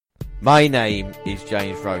My name is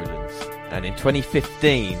James Rowlands, and in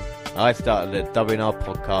 2015 I started the WNR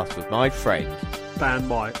podcast with my friend Dan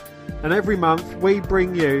White. And every month we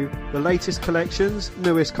bring you the latest collections,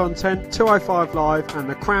 newest content, 205 Live and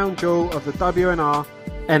the crown jewel of the WNR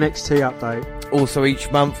NXT update. Also each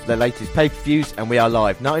month the latest pay-per-views, and we are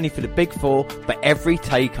live not only for the Big Four but every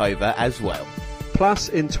takeover as well. Plus,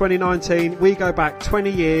 in 2019, we go back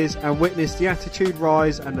 20 years and witness the Attitude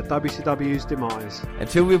rise and the WCW's demise.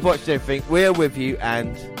 Until we've watched everything, we are with you,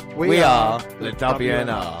 and we are the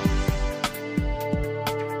WNR.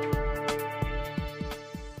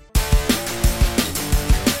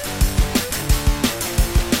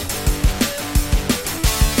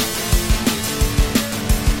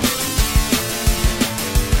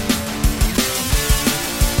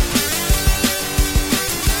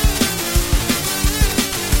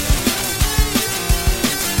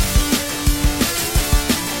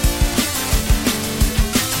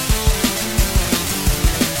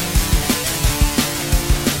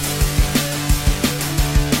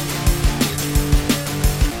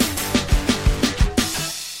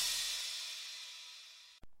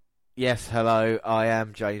 Yes, hello, I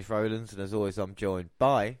am James Rowlands, and as always I'm joined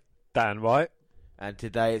by Dan White. And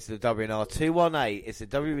today it's the WNR218, it's the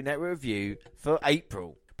WWE Network review for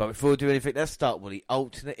April. But before we do anything, let's start with the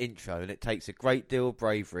alternate intro, and it takes a great deal of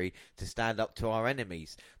bravery to stand up to our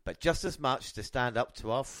enemies, but just as much to stand up to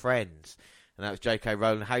our friends. And that was J.K.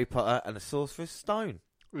 Rowling, Harry Potter and the Sorcerer's Stone.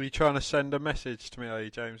 Were you trying to send a message to me, are you,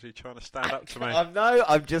 James? Are you trying to stand up to me? No,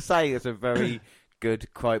 I'm just saying it's a very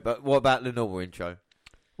good quote, but what about the normal intro?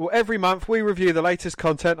 Well, every month we review the latest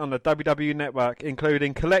content on the WWE Network,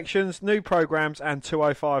 including collections, new programs and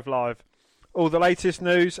 205 Live. All the latest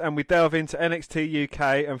news, and we delve into NXT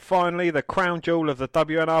UK, and finally the crown jewel of the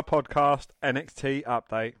WNR podcast, NXT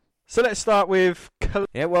Update. So let's start with...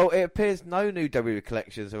 Yeah, well, it appears no new WWE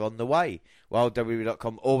collections are on the way. While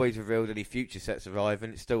WWE.com always revealed any future sets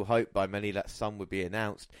arriving, it's still hoped by many that some would be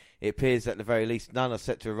announced. It appears that at the very least none are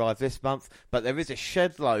set to arrive this month, but there is a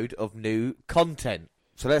shed load of new content.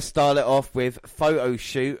 So let's start it off with photo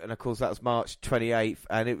shoot, and of course that was March 28th,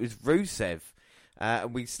 and it was Rusev.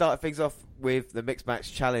 And we started things off with the Mixed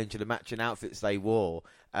Match Challenge and the matching outfits they wore,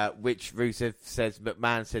 which Rusev says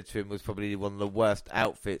McMahon said to him was probably one of the worst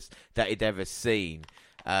outfits that he'd ever seen.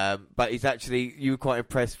 But he's actually, you were quite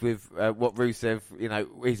impressed with what Rusev,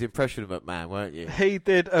 his impression of McMahon, weren't you? He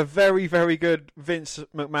did a very, very good Vince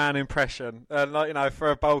McMahon impression,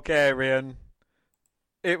 for a Bulgarian.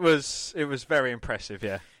 It was very impressive,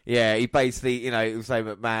 yeah. Yeah, he basically, it was like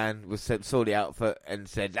McMahon saw the outfit and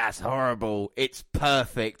said, "That's horrible. It's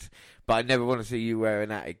perfect, but I never want to see you wearing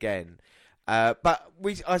that again." But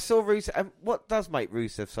I saw Rusev, and what does make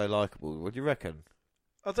Rusev so likeable? What do you reckon?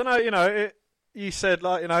 I don't know. You said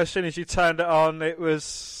as soon as you turned it on, it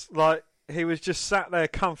was like he was just sat there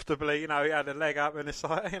comfortably. He had a leg up, and it's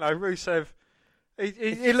like Rusev.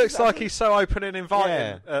 He looks like he's so open and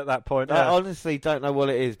inviting at that point. I honestly don't know what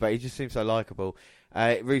it is, but he just seems so likeable.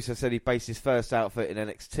 Rusev said he based his first outfit in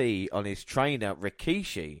NXT on his trainer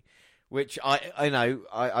Rikishi, which I know.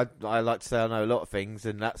 I like to say I know a lot of things,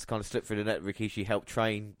 and that's kind of slipped through the net. Rikishi helped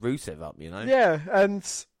train Rusev up, Yeah, and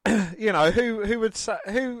who would say,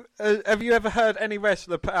 have you ever heard any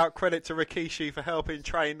wrestler put out credit to Rikishi for helping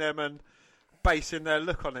train them and basing their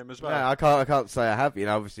look on him as well? No, I can't say I have.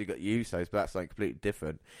 Obviously got Usos, but that's something completely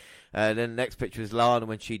different. Then the next picture was Lana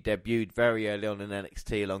when she debuted very early on in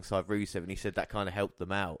NXT alongside Rusev, and he said that kind of helped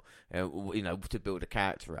them out, to build a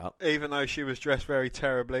character up. Even though she was dressed very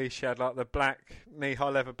terribly, she had like the black knee-high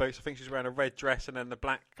leather boots. I think she was wearing a red dress and then the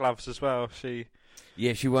black gloves as well. She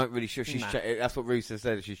weren't really sure. That's what Rusev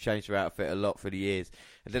said. She's changed her outfit a lot through the years.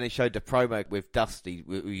 And then they showed the promo with Dusty,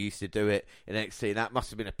 who used to do it in NXT. And that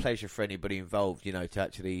must have been a pleasure for anybody involved, to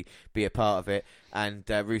actually be a part of it. And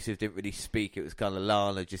Rusev didn't really speak. It was kind of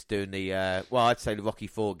Lana just doing the, I'd say the Rocky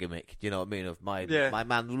IV gimmick. Do you know what I mean? Of my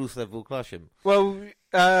man Rusev will crush him. Well,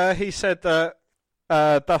 he said that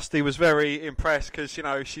Dusty was very impressed because,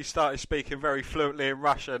 she started speaking very fluently in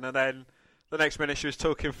Russian, and then the next minute she was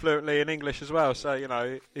talking fluently in English as well. So,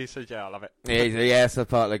 he said, yeah, I love it. Yeah, that's the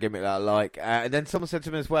part of the gimmick that I like. And then someone said to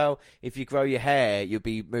him as well, if you grow your hair, you'll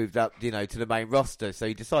be moved up, to the main roster. So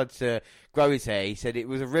he decided to grow his hair. He said it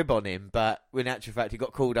was a rib on him, but in actual fact, he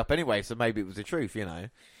got called up anyway. So maybe it was the truth,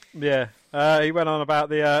 Yeah. He went on about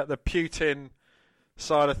the Putin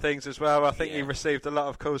side of things as well. I think he received a lot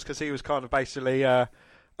of calls because he was kind of basically a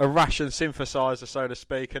Russian synthesizer, so to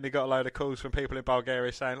speak. And he got a load of calls from people in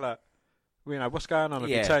Bulgaria saying, look, what's going on? Have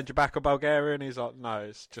you turned your back on Bulgaria? And he's like, no,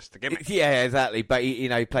 it's just a gimmick. Yeah, exactly. But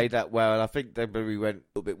he played that well, and I think WWE went a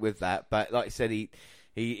little bit with that. But like I said,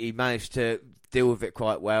 he managed to deal with it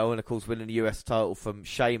quite well, and of course winning the US title from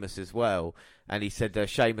Sheamus as well. And he said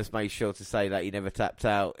Sheamus made sure to say that he never tapped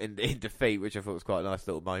out in defeat, which I thought was quite a nice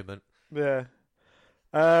little moment. Yeah.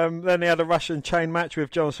 Then he had a Russian chain match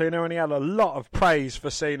with John Cena, and he had a lot of praise for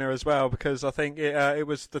Cena as well, because I think it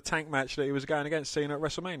was the tank match that he was going against Cena at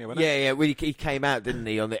WrestleMania, wasn't it? Yeah, well, he came out, didn't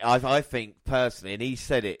he? I think personally, and he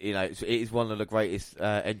said it. It is one of the greatest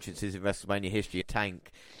entrances in WrestleMania history. A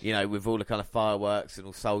tank, with all the kind of fireworks and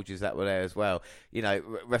all soldiers that were there as well.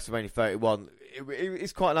 WrestleMania 31.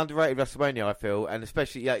 It's quite an underrated WrestleMania, I feel, and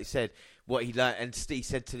especially like you said. What he learned, and he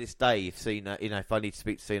said to this day, if Cena, if I need to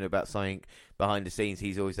speak to Cena about something behind the scenes,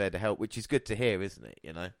 he's always there to help, which is good to hear, isn't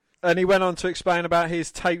it? And he went on to explain about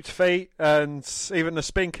his taped feet and even the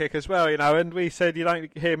spin kick as well, And we said you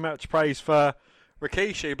don't hear much praise for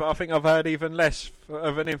Rikishi, but I think I've heard even less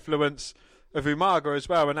of an influence of Umaga as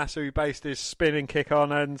well, and that's who he based his spinning kick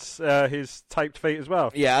on and his taped feet as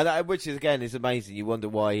well. Yeah, which is again is amazing. You wonder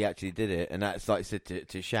why he actually did it, and that's like I said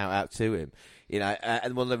to shout out to him.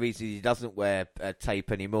 And one of the reasons he doesn't wear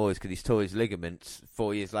tape anymore is because he tore his ligaments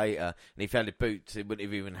 4 years later, and he found the boots. It wouldn't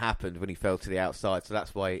have even happened when he fell to the outside, so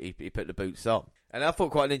that's why he put the boots on. And I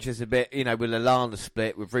thought quite an interesting bit, with the Lana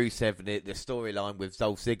split, with Rusev and the storyline with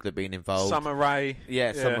Dolph Ziggler being involved. Summer Rae.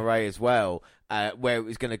 Yeah, Summer Rae as well, where it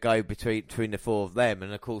was going to go between the four of them.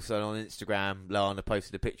 And of course, on Instagram, Lana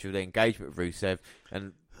posted a picture of the engagement with Rusev,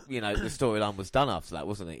 and the storyline was done after that,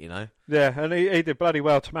 wasn't it? Yeah, and he did bloody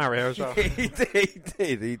well to marry her as well. He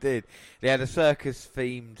did. They had a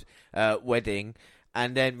circus-themed wedding,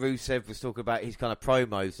 and then Rusev was talking about his kind of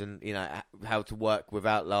promos and how to work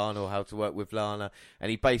without Lana or how to work with Lana, and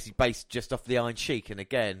he basically based just off the Iron Sheik. And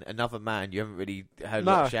again, another man you haven't really heard a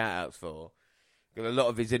lot of shout-outs for. A lot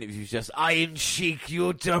of his interviews just Iron Sheik,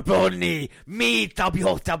 you jabroni, me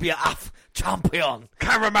WWF champion,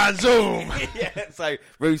 cameraman zoom. Yeah, so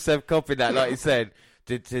Rusev copied that, like you said,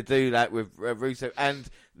 to do that with Rusev, and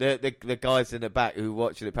the guys in the back who were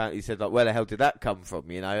watching it apparently said like, where the hell did that come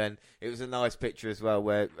from? And it was a nice picture as well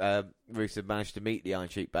where Rusev managed to meet the Iron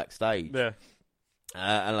Sheik backstage. Yeah,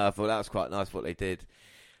 and I thought that was quite nice what they did.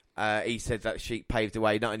 He said that Sheik paved the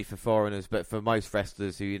way not only for foreigners but for most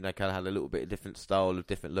wrestlers who kind of had a little bit of different style, of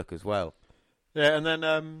different look as well. Yeah, and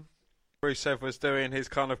then Rusev was doing his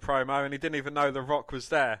kind of promo, and he didn't even know The Rock was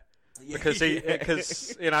there because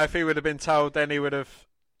if he would have been told, then he would have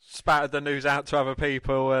spattered the news out to other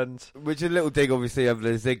people. And which is a little dig, obviously, of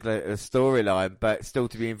the Ziggler storyline, but still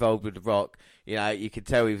to be involved with The Rock, you could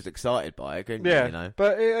tell he was excited by it, couldn't you?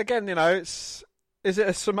 But again, it's. Is it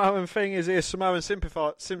a Samoan thing? Is he a Samoan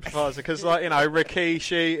sympathiser? Because,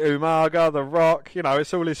 Rikishi, Umaga, The Rock,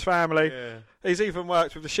 it's all his family. Yeah. He's even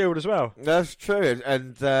worked with the Shield as well. That's true.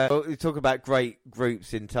 And you talk about great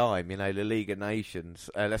groups in time, the League of Nations.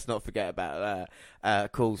 Let's not forget about that.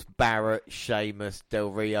 Of course, Barrett, Sheamus,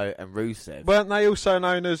 Del Rio, and Rusev. Weren't they also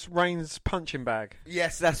known as Reigns' punching bag?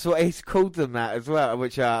 Yes, that's what he's called them that as well,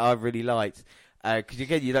 which I really liked. Because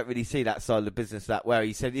again, you don't really see that side of the business that well.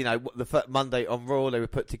 He said, the Monday on Raw they were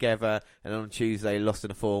put together, and on Tuesday lost in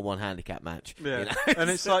a 4-on-1 handicap match. Yeah, and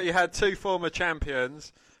it's like you had two former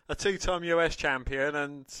champions, a two-time US champion,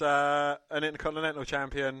 and an Intercontinental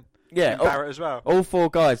champion. Yeah, Barrett as well. All four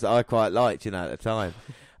guys that I quite liked, at the time.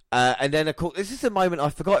 And then of course, this is a moment I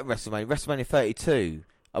forgot in WrestleMania 32.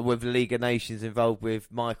 With the League of Nations involved with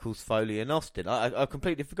Michaels, Foley and Austin. I've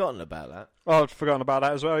completely forgotten about that. Oh, I'd forgotten about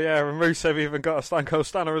that as well, yeah. And Rusev even got a Stone Cold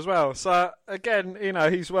Stunner as well. So, again,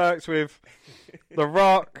 he's worked with The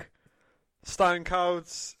Rock, Stone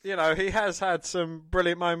Colds. He has had some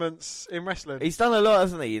brilliant moments in wrestling. He's done a lot,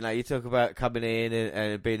 hasn't he? You talk about coming in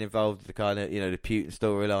and being involved with the kind of, the Putin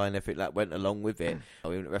storyline, everything that went along with it.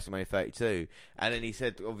 At WrestleMania 32. And then he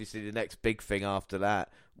said, obviously, the next big thing after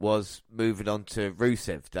that was moving on to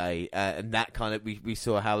Rusev Day, and that kind of we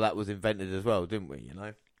saw how that was invented as well, didn't we?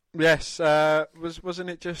 Yes, wasn't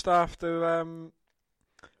it just after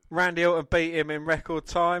Randy Orton beat him in record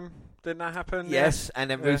time? Didn't that happen? Yes, and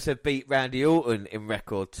then Rusev beat Randy Orton in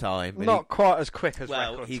record time. Not quite as quick as record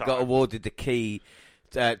time. Well, he got awarded the key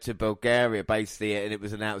to Bulgaria basically, and it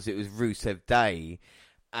was announced it was Rusev Day.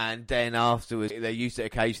 And then afterwards, they used it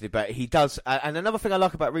occasionally, but he does. And another thing I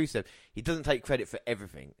like about Rusev, he doesn't take credit for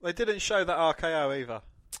everything. They didn't show that RKO either.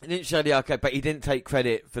 He didn't show the RKO, but he didn't take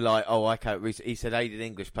credit for RKO. He said Aiden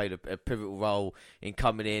English played a pivotal role in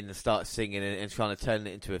coming in and started singing and trying to turn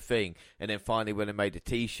it into a thing. And then finally, when they made a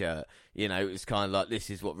T-shirt, it was kind of like, this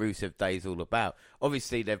is what Rusev Day is all about.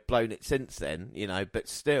 Obviously, they've blown it since then, but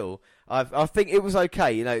still, I think it was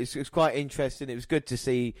okay. It was quite interesting. It was good to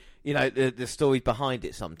see, the stories behind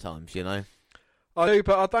it sometimes, I do,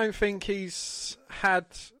 but I don't think he's had,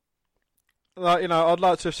 I'd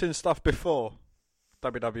like to have seen stuff before.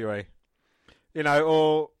 WWE.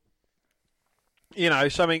 Or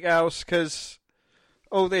something else, because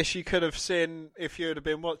all this you could have seen if you would have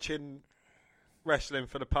been watching wrestling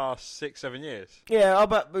for the past 6-7 years. Yeah,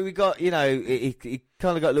 but we got, it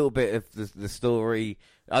kind of got a little bit of the story.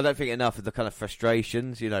 I don't think enough of the kind of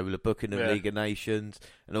frustrations, with the booking of League of Nations,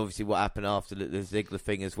 and obviously what happened after the Ziggler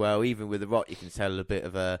thing as well. Even with The Rock, you can tell a bit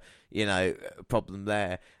of a problem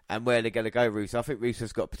there. And where they're going to go, Rusev. I think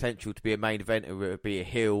Rusev's got potential to be a main eventer, whether it be a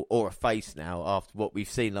heel or a face now, after what we've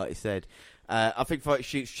seen, like you said. I think Fight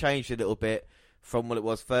Shoot's changed a little bit from what it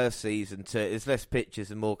was first season to there's less pictures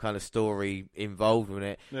and more kind of story involved with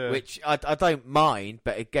it, which I don't mind,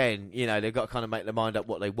 but again, they've got to kind of make their mind up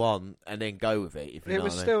what they want and then go with it. It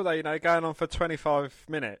was still, though, going on for 25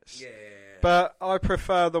 minutes. Yeah. But I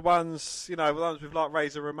prefer the ones, the ones with like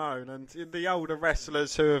Razor Ramon and the older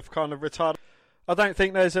wrestlers who have kind of retired. I don't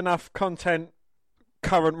think there's enough current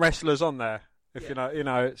wrestlers on there.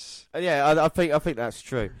 It's. Yeah, I think that's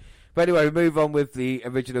true. But anyway, we move on with the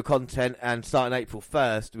original content, and starting April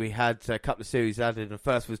 1st, we had a couple of series added, and the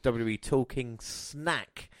first was WWE Talking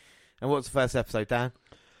Snack. And what's the first episode, Dan?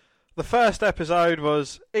 The first episode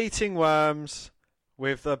was Eating Worms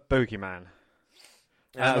with the Boogeyman.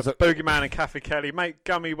 And the Boogeyman and Kathy Kelly make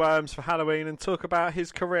gummy worms for Halloween and talk about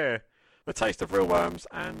his career, the taste of real worms,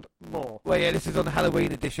 and more. Well, yeah, this is on the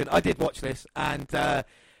Halloween edition. I did watch this, and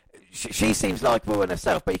she seems likeable in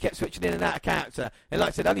herself, but he kept switching in and out of character. And like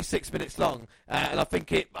I said, only 6 minutes long. And I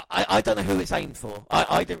think I don't know who it's aimed for.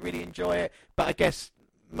 I didn't really enjoy it, but I guess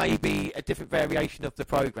maybe a different variation of the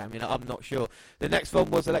programme. I'm not sure. The next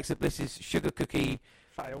one was Alexa Bliss's Sugar Cookie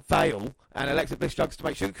Fail. And Alexa Bliss struggles to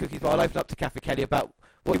make sugar cookies while opening up to Kathy Kelly about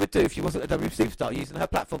what he would do if she wasn't a WWE superstar, using her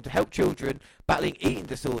platform to help children battling eating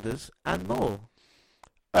disorders and more.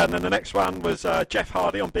 And then the next one was Jeff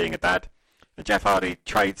Hardy on being a dad. And Jeff Hardy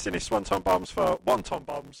trades in his swanton bombs for wonton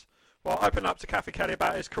bombs, while opening up to Kathy Kelly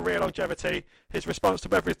about his career longevity, his response to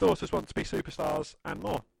whether his daughters want to be superstars, and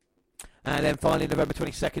more. And then finally, November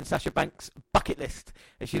 22nd, Sasha Banks' bucket list.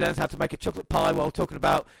 And she learns how to make a chocolate pie while talking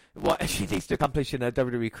about what she needs to accomplish in her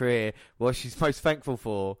WWE career, what she's most thankful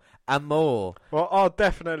for, and more. Well, I'll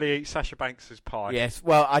definitely eat Sasha Banks' pie. Yes,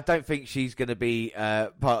 well, I don't think she's going to be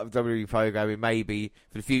part of WWE programming, maybe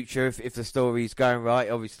for the future, if the story's going right.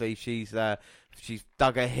 Obviously, she's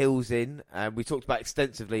dug her heels in, and we talked about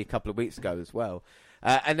extensively a couple of weeks ago as well.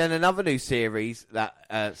 And then another new series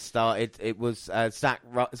that started, it was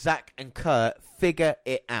Zach and Kurt Figure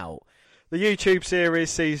It Out. The YouTube series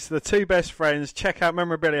sees the two best friends check out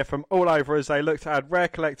memorabilia from all over as they look to add rare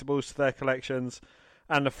collectibles to their collections.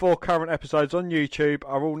 And the 4 current episodes on YouTube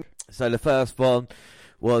are all... So the first one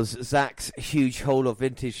was Zach's huge haul of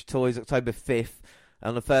vintage toys, October 5th.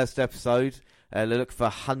 And the first episode, they look for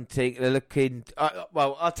hunting. They're looking...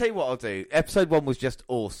 well, I'll tell you what I'll do. Episode 1 was just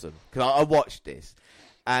awesome, because I watched this.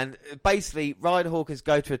 And basically, Ryan Hawkins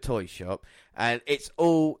go to a toy shop, and it's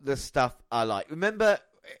all the stuff I like. Remember,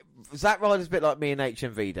 Zack Ryder's a bit like me and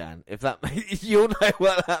HMV, Dan. If that you'll know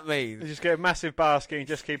what that means. You just get a massive basket and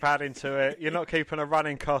just keep adding to it. You're not keeping a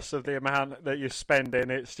running cost of the amount that you're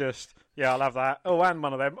spending. It's just, yeah, I'll have that. Oh, and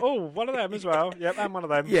one of them. Oh, one of them as well. Yep, and one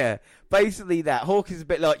of them. Yeah, basically that. Hawkins is a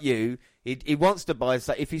bit like you. He wants to buy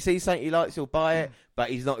something. If he sees something he likes, he'll buy it,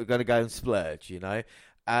 but he's not going to go and splurge,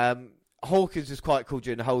 Hawkins was quite cool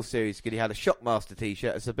during the whole series because he had a Shockmaster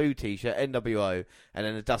t-shirt, a Sabu t-shirt, NWO, and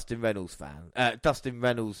then a Dustin Reynolds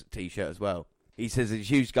t-shirt as well. He says he's a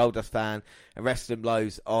huge Goldust fan and wrestled him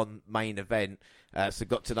loads on main event, so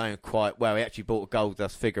got to know him quite well. He actually bought a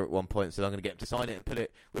Goldust figure at one point, so I'm going to get him to sign it and put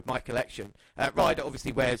it with my collection. Ryder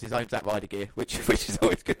obviously wears his own Zack Ryder gear, which is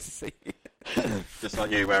always good to see. Just like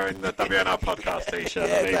you wearing the WNR podcast t-shirt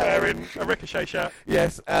and me wearing a Ricochet shirt.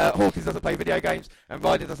 Yes, Hawkins doesn't play video games and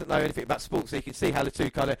Ryder doesn't know anything about sports, so you can see how the two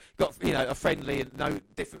kind of got a friendly and know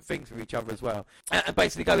different things from each other as well. And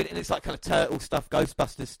basically going and it's like kind of turtle stuff,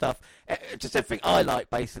 Ghostbusters stuff, just everything I like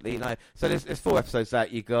basically, So there's 4 episodes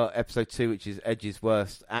that you got. Episode 2, which is Edge's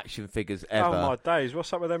worst action figures ever. Oh my days,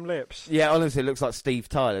 what's up with them lips? Yeah, honestly, it looks like Steve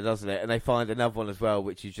Tyler, doesn't it? And they find another one as well,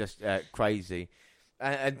 which is just crazy.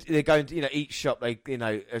 And they're going to, each shop, they go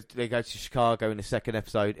to Chicago in the second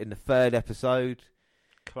episode. In the third episode...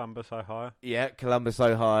 Columbus, Ohio. Yeah, Columbus,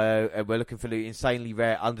 Ohio. And we're looking for the insanely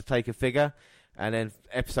rare Undertaker figure. And then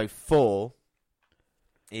episode 4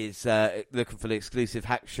 is looking for the exclusive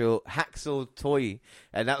Hacksaw toy.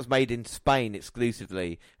 And that was made in Spain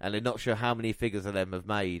exclusively. And they're not sure how many figures of them have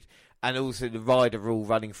made. And also the rider all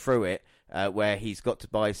running through it, where he's got to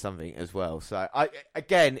buy something as well. So, I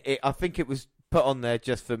think it was put on there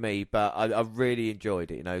just for me, but I really enjoyed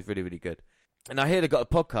it. It was really, really good. And I hear they got a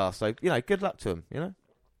podcast, so good luck to them.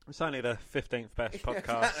 It's only the 15th best podcast.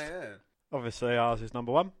 Exactly, yeah. Obviously, ours is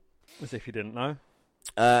number 1, as if you didn't know.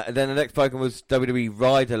 And then the next program was WWE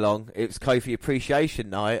Ride Along. It was Kofi Appreciation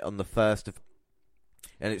Night on the 1st of...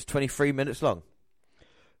 And it's 23 minutes long.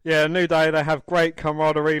 Yeah, New Day, they have great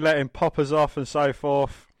camaraderie, letting poppers off and so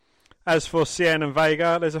forth. As for Cien and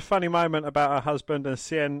Vega, there's a funny moment about her husband and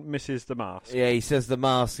Cien misses the mask. Yeah, he says the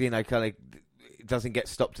mask, kind of doesn't get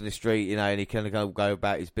stopped in the street, and he kind of go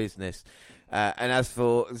about his business. And as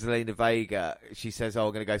for Zelina Vega, she says, I'm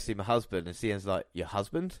going to go see my husband. And Cien's like, your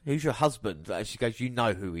husband? Who's your husband? And she goes, you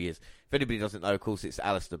know who he is. If anybody doesn't know, of course, it's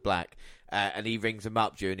Aleister Black. And he rings him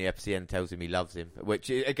up during the episode and tells him he loves him, which,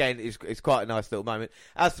 again, is quite a nice little moment.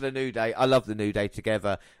 As for the New Day, I love the New Day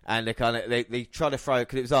together. And they try to throw,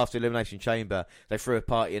 because it was after Elimination Chamber, they threw a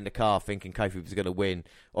party in the car thinking Kofi was going to win.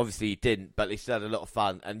 Obviously, he didn't, but they still had a lot of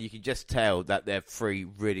fun. And you can just tell that they're 3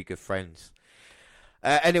 really good friends.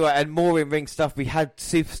 Anyway, and more in-ring stuff. We had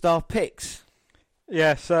Superstar Picks.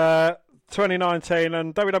 Yes, 2019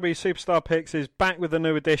 and WWE Superstar Picks is back with a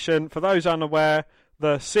new edition. For those unaware,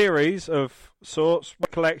 the series of sorts, a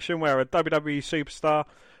collection where a WWE superstar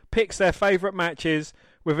picks their favourite matches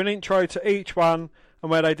with an intro to each one and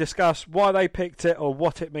where they discuss why they picked it or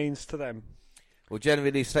what it means to them. Well, generally,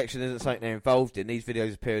 this section isn't something they're involved in. These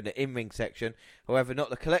videos appear in the in-ring section, however, not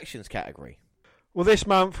the collections category. Well, this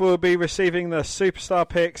month we'll be receiving the superstar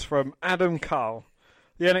picks from Adam Cole.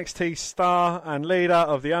 The NXT star and leader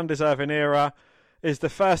of the Undeserving Era is the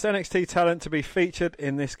first NXT talent to be featured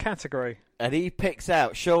in this category. And he picks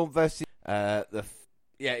out Shawn versus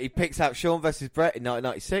he picks out Shawn versus Brett in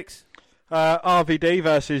 1996. RVD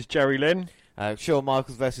versus Jerry Lynn. Shawn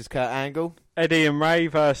Michaels versus Kurt Angle. Eddie and Ray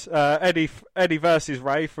versus Eddie versus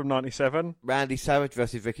Ray from '97. Randy Savage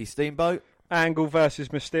versus Ricky Steamboat. Angle versus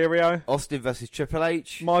Mysterio. Austin versus Triple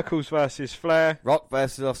H. Michaels versus Flair. Rock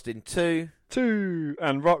versus Austin 2.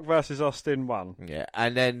 And Rock versus Austin 1. Yeah,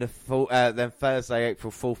 and then then Thursday,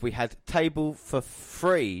 April 4th, we had Table for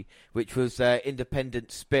 3, which was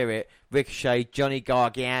Independent Spirit, Ricochet, Johnny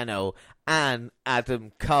Gargano, and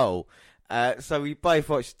Adam Cole. So we both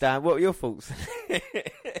watched Dan. What were your thoughts?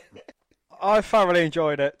 I thoroughly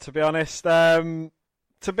enjoyed it, to be honest.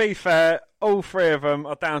 To be fair, all 3 of them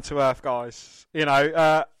are down-to-earth guys.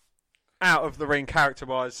 Out of the ring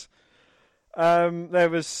character-wise. There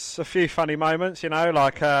was a few funny moments,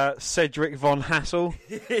 like Cedric Von Hassel.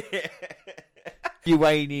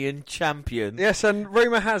 Lithuanian champion. Yes, and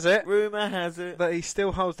rumour has it that he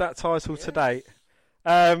still holds that title to date.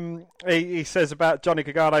 He says about Johnny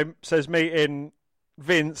Gargano, says meeting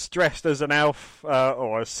Vince dressed as an elf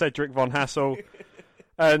or as Cedric Von Hassel.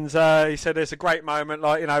 And he said it's a great moment,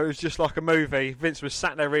 it was just like a movie. Vince was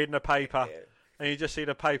sat there reading a paper, and you just see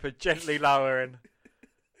the paper gently lowering.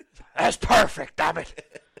 That's perfect, damn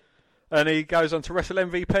it! And he goes on to wrestle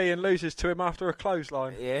MVP and loses to him after a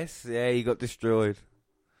clothesline. Yes, he got destroyed.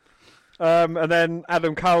 And then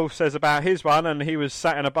Adam Cole says about his one, and he was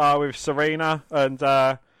sat in a bar with Serena, and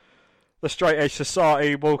the Straight Edge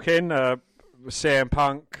Society walk in, CM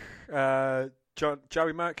Punk,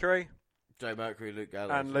 Joey Mercury. Joe Mercury, Luke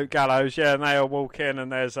Gallows. And Luke Gallows, and they all walk in,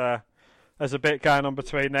 and there's a bit going on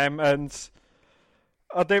between them. And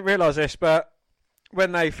I didn't realise this, but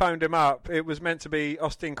when they phoned him up, it was meant to be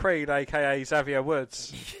Austin Creed, a.k.a. Xavier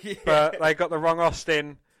Woods. But they got the wrong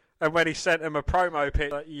Austin, and when he sent him a promo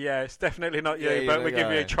pic, it's definitely not you, but we'll give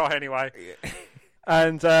you a try anyway. Yeah.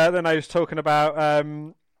 And then they was talking about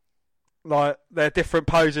their different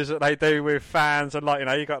poses that they do with fans, and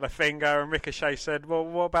you got the finger, and Ricochet said, well,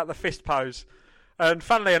 what about the fist pose? And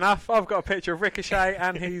funnily enough, I've got a picture of Ricochet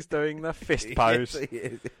and he's doing the fist pose,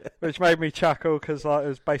 which made me chuckle because it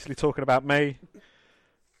was basically talking about me,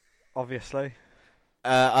 obviously.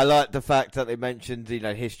 I like the fact that they mentioned,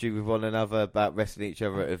 history with one another about wrestling each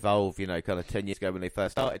other at Evolve, kind of 10 years ago when they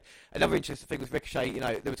first started. Another interesting thing was Ricochet, they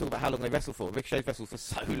were talking about how long they wrestled for. Ricochet's wrestled for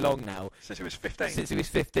so long now. Since he was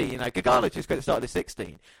 15. Gargano just started at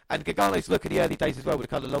 16. And Gargano's look in the early days as well with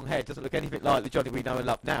the kind of long hair doesn't look anything like the Johnny we know and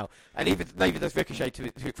love now. And even does Ricochet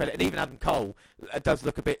to credit, and even Adam Cole does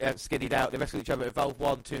look a bit skinnied out. They wrestled each other at Evolve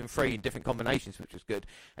 1, 2 and 3 in different combinations, which was good.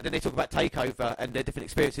 And then they talk about TakeOver and their different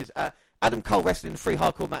experiences. Adam Cole wrestling 3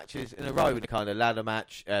 hardcore matches in a row in the kind of ladder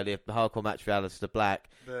match, the hardcore match for Aleister Black,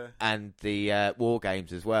 and the War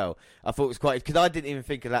Games as well. I thought it was quite, because I didn't even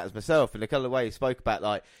think of that as myself, and the kind of way he spoke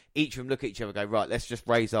about, each of them look at each other and go, right, let's just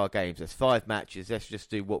raise our games. There's 5 matches. Let's just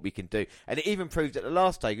do what we can do. And it even proved at the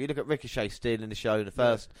last take. You look at Ricochet stealing the show in the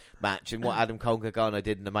first match and what Adam Cole and Gargano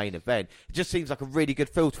did in the main event. It just seems like a really good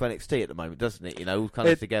feel to NXT at the moment, doesn't it? All kind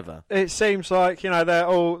of together. It seems like, they're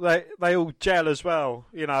all they all gel as well.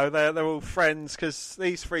 They're all friends, because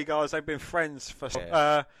these 3 guys, they've been friends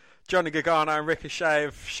for... Johnny Gargano and Ricochet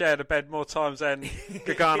have shared a bed more times than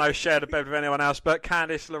Gargano shared a bed with anyone else. But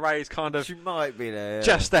Candice LeRae's kind of... She might be there.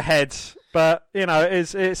 Just ahead. But,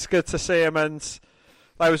 it's good to see him. And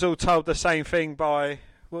they was all told the same thing by...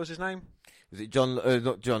 What was his name? Was it John...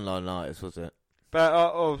 not John Laurinaitis, was it? But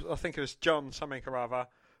I think it was John something or other.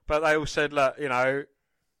 But they all said, look,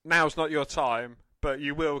 now's not your time, but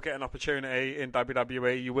you will get an opportunity in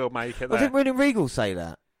WWE. You will make it there. Didn't William Regal say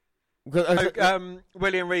that?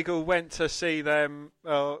 William Regal went to see them.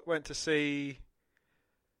 I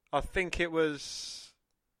think it was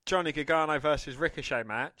Johnny Gargano versus Ricochet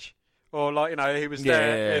match, or he was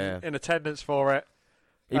there in attendance for it.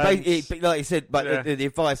 Like he said, but the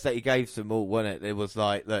advice that he gave to them all, wasn't it? It was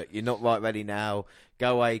like, look, you're not right ready now.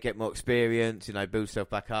 Go away, get more experience, build yourself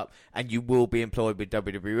back up, and you will be employed with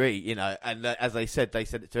WWE, And as they said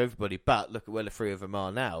it to everybody. But look at where the 3 of them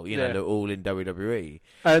are now. They're all in WWE.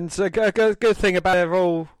 And a good thing about they're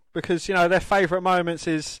all, because their favourite moments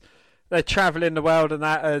is they're travelling the world and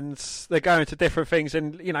that, and they're going to different things,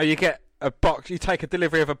 and you get a box. You take a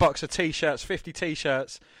delivery of a box of T-shirts, 50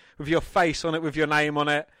 T-shirts with your face on it, with your name on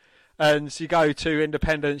it, and you go to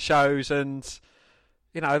independent shows and.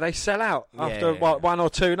 They sell out after 1 or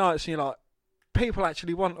 2 nights, and you're like, people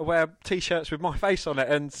actually want to wear T-shirts with my face on it,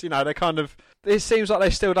 and they kind of. It seems like they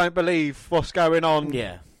still don't believe what's going on.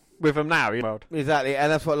 With them now, Exactly,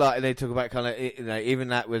 and that's what they talk about. Kind of, even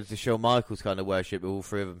that with the Shawn Michaels kind of worship. All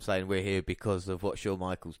 3 of them saying we're here because of what Shawn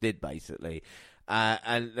Michaels did, basically.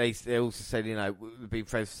 And they also said, we've been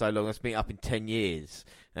friends for so long. Let's meet up in 10 years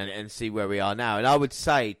and see where we are now. And I would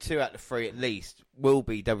say 2 out of 3 at least will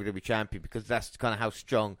be WWE champion, because that's kind of how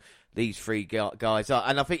strong these 3 guys are.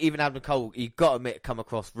 And I think even Adam Cole, you've got to admit, come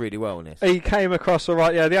across really well in this. He came across all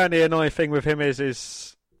right. Yeah, the only annoying thing with him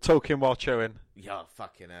is talking while chewing. Yeah,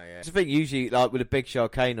 fucking hell, yeah. I think usually, with a big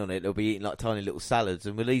Kane on it, they'll be eating tiny little salads,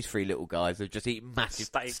 and with these 3 little guys, they'll just eat massive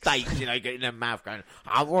steaks, getting their mouth going,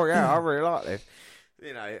 I really like this.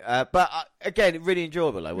 But again, really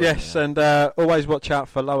enjoyable though. Yes, and always watch out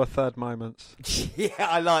for lower third moments. Yeah,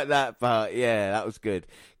 I like that part. Yeah, that was good,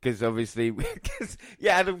 because obviously, when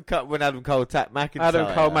Adam Cole attacked McIntyre,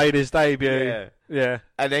 Adam Cole made his debut. Yeah,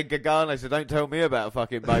 and then Gargano said, "Don't tell me about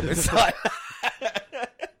fucking moments."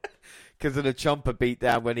 Because of the chomper beat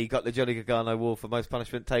down when he got the Johnny Gargano award for most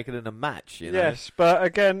punishment taken in a match. Yes, but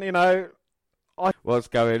again, what's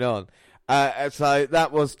going on? So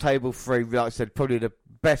that was Table 3, like I said, probably the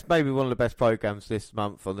best, maybe one of the best programs this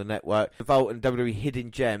month on the network. The Vault and WWE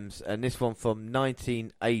Hidden Gems, and this one from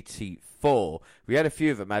 1984. We had a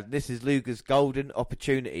few of them, and this is Luger's Golden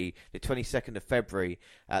Opportunity, the 22nd of February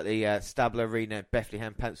at the Stabler Arena in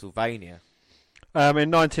Bethlehem, Pennsylvania.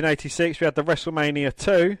 In 1986, we had the WrestleMania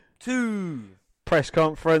 2 press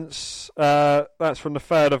conference. That's from the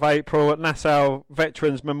 3rd of April at Nassau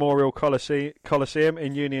Veterans Memorial Coliseum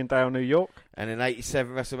in Uniondale, New York. And in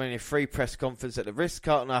 87, WrestleMania 3 press conference at the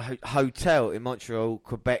Ritz-Carlton Hotel in Montreal,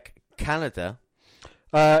 Quebec, Canada.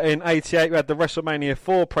 In 88, we had the WrestleMania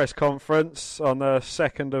 4 press conference on the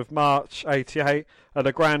 2nd of March, 88, at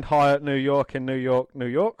the Grand Hyatt, New York, in New York.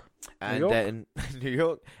 And then New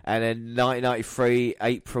York. And then 1993,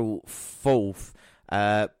 April 4th.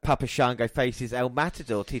 Papa Shango faces El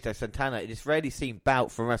Matador Tito Santana in this rarely seen bout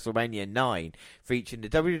from WrestleMania 9, featuring the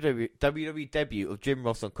WWE debut of Jim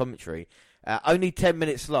Ross on commentary. Only 10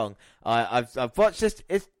 minutes long. I've watched this.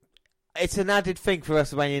 It's an added thing for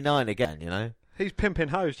WrestleMania 9 again, He's pimping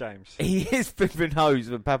hoes, James. He is pimping hoes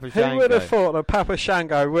with Papa Shango. Who would have thought that Papa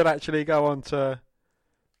Shango would actually go on to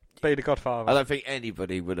be the Godfather? I don't think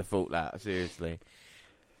anybody would have thought that, seriously.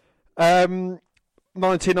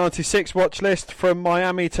 1996 watch list from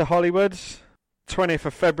Miami to Hollywood. 20th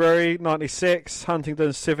of February 96,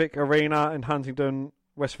 Huntington Civic Arena in Huntington,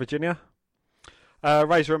 West Virginia.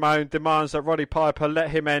 Razor Ramon demands that Roddy Piper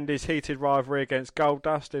let him end his heated rivalry against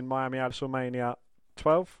Goldust in Miami at WrestleMania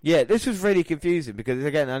 12. Yeah, this was really confusing because,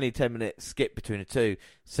 again, only a 10-minute skip between the two,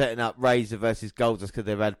 setting up Razor versus Goldust because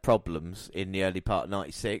they've had problems in the early part of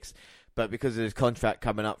 96. But because of his contract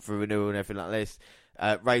coming up for renewal and everything like this,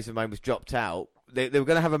 Razor Ramon was dropped out. They were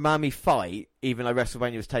going to have a Miami fight, even though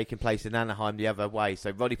WrestleMania was taking place in Anaheim the other way.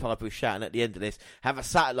 So Roddy Piper was shouting at the end of this, have a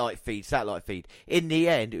satellite feed. In the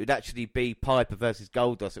end, it would actually be Piper versus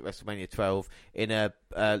Goldust at WrestleMania 12 in a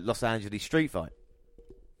Los Angeles street fight.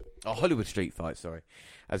 Oh, Hollywood Street Fight, sorry,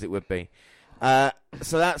 as it would be. So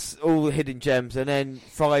that's all the hidden gems, and then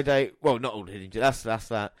Friday, well, not all the hidden gems, that's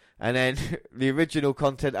that. And then the original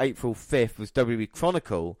content, April 5th, was WWE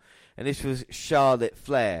Chronicle, and this was Charlotte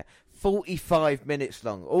Flair. 45 minutes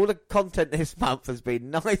long. All the content this month has been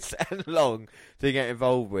nice and long to get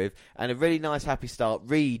involved with, and a really nice happy start.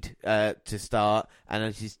 Reed to start, and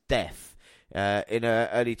then she's deaf in her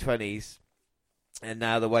early 20s. And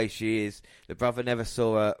now the way she is, the brother never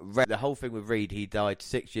saw her. The whole thing with Reed, he died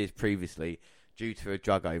 6 years previously due to a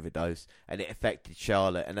drug overdose, and it affected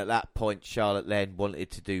Charlotte. And at that point, Charlotte then wanted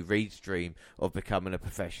to do Reed's dream of becoming a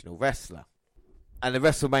professional wrestler. And the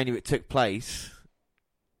WrestleMania it took place,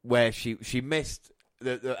 where she missed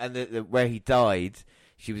where he died,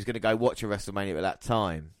 she was going to go watch a WrestleMania at that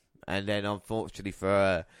time, and then unfortunately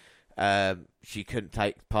for her, she couldn't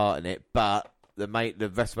take part in it. But the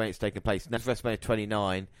WrestleMania's taking place. That's WrestleMania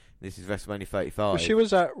 29. This is WrestleMania 35. Well, she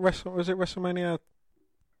was at was it WrestleMania?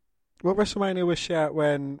 What WrestleMania was she at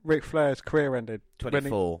when Ric Flair's career ended?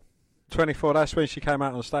 24. 24. That's when she came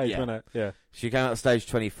out on stage, wasn't it? Yeah. She came out on stage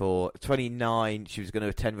 24. 29. She was going to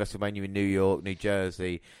attend WrestleMania in New York, New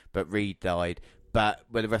Jersey, but Reed died. But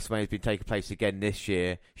when the WrestleMania's been taking place again this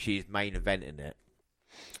year, she's main eventing it.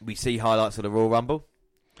 We see highlights of the Royal Rumble.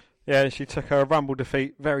 Yeah, she took her Rumble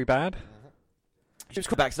defeat very bad. She was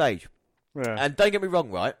called backstage. Yeah. And don't get me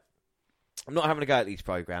wrong, right? I'm not having a go at these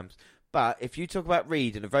programs, but if you talk about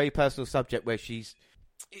Reed in a very personal subject where she's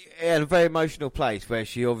in a very emotional place, where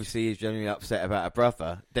she obviously is genuinely upset about her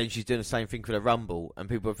brother, then she's doing the same thing for the Rumble, and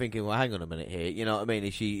people are thinking, well, hang on a minute here, you know what I mean?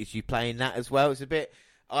 Is she playing that as well?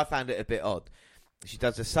 I found it a bit odd. She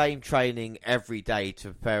does the same training every day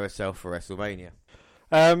to prepare herself for WrestleMania.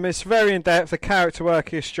 It's very in-depth, the character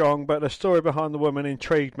work is strong, but the story behind the woman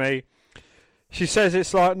intrigued me. She says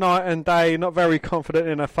it's like night and day, not very confident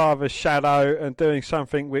in her father's shadow and doing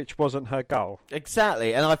something which wasn't her goal.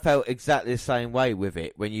 Exactly, and I felt exactly the same way with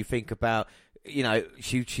it. When you think about, you know,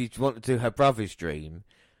 she wanted to do her brother's dream,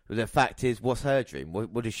 but the fact is, what's her dream?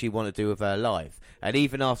 What does she want to do with her life? And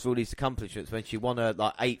even after all these accomplishments, when she won her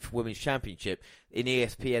 8th Women's Championship, in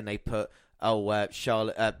ESPN they put,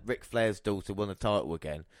 Charlotte, Ric Flair's daughter won the title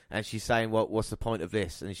again. And she's saying, what's the point of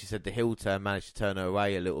this? And she said the heel turn managed to turn her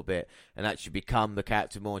away a little bit and actually become the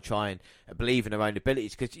character more and try and believe in her own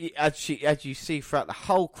abilities. Because as you see throughout the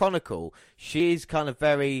whole Chronicle, she is kind of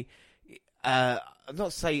very, I'm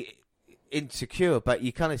not saying insecure, but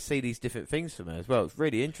you kind of see these different things from her as well. It's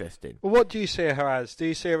really interesting. Well, what do you see her as? Do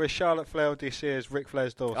you see her as Charlotte Flair or do you see her as Ric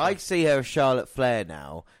Flair's daughter? I see her as Charlotte Flair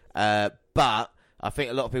now, but I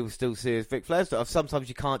think a lot of people still see her as Ric Flair's daughter. Sometimes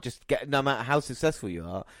you can't just get, no matter how successful you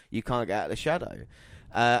are, you can't get out of the shadow.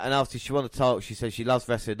 And after she won the title, she says she loves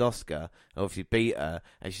wrestling Oscar, obviously beat her,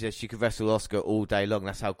 and she says she could wrestle Oscar all day long.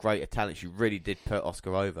 That's how great a talent. She really did put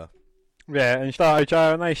Oscar over. Yeah, and started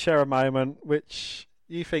Joe, and they share a moment which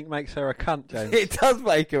you think makes her a cunt, James. It does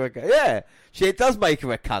make her a cunt. Yeah, it does make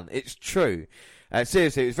her a cunt. It's true.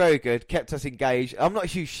 Seriously, it was very good. Kept us engaged. I'm not a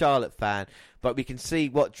huge Charlotte fan, but we can see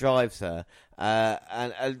what drives her.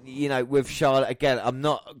 And you know, with Charlotte, again, I'm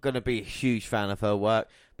not going to be a huge fan of her work,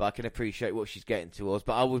 but I can appreciate what she's getting towards.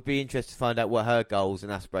 But I would be interested to find out what her goals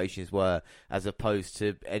and aspirations were, as opposed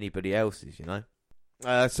to anybody else's, you know?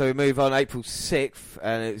 So we move on, April 6th,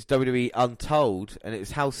 and it's WWE Untold, and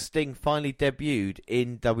it's how Sting finally debuted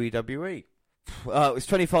in WWE. It was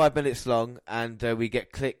 25 minutes long, and we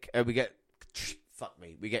get clips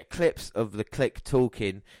of the Click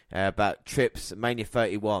talking about Trips Mania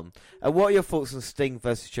 31. What are your thoughts on Sting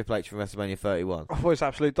versus Triple H from WrestleMania 31? I thought it was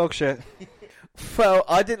absolute dog shit. Well,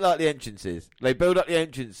 I didn't like the entrances. They build up the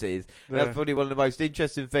entrances. Yeah. That's probably one of the most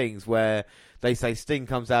interesting things, where they say Sting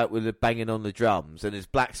comes out with a banging on the drums, and as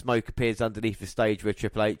black smoke appears underneath the stage where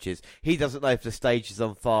Triple H is. He doesn't know if the stage is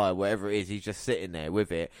on fire, whatever it is. He's just sitting there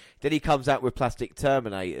with it. Then he comes out with plastic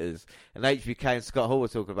Terminators, and HBK and Scott Hall were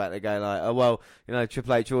talking about it. They're going like, oh, well, you know,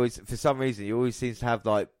 Triple H always, for some reason, he always seems to have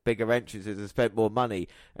like bigger entrances and spend more money.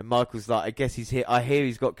 And Michael's like, I guess he's here. I hear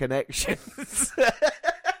he's got connections.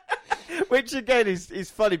 Which, again,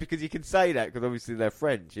 is funny because you can say that because obviously they're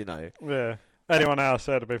friends, you know. Yeah. Anyone else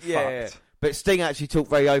would have been fucked. Yeah. But Sting actually talked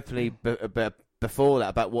very openly before that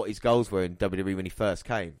about what his goals were in WWE when he first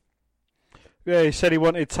came. Yeah, he said he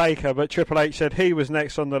wanted Taker, but Triple H said he was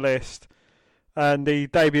next on the list. And he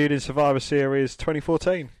debuted in Survivor Series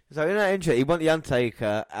 2014. So in that intro, he wanted The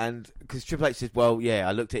Undertaker, and because Triple H said, well, yeah,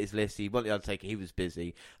 I looked at his list, he wanted The Undertaker, he was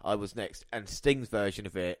busy, I was next. And Sting's version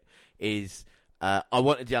of it is, I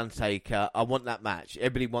wanted The Undertaker. I want that match.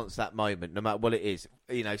 Everybody wants that moment, no matter what it is.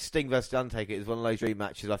 Sting versus The Undertaker is one of those dream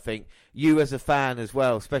matches. I think you as a fan as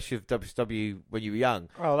well, especially of WCW when you were young.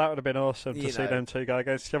 Oh, that would have been awesome to see them two go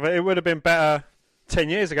against each other. It would have been better 10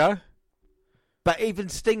 years ago. But even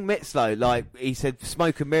Sting admits, though, like he said,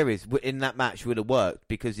 Smoke and Mirrors in that match would have worked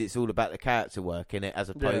because it's all about the character work in it, as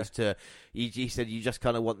opposed to he said you just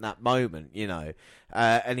kind of want that moment,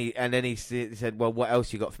 And then he said, well, what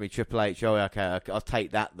else you got for me, Triple H? Oh, okay, I'll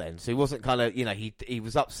take that then. So he wasn't kind of, he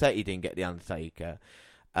was upset he didn't get the Undertaker,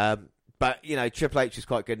 but Triple H was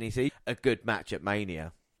quite good, and he said a good match at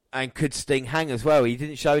Mania. And could Sting hang as well? He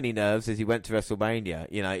didn't show any nerves as he went to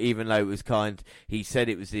WrestleMania, even though it was he said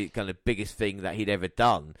it was the kind of biggest thing that he'd ever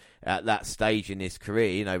done at that stage in his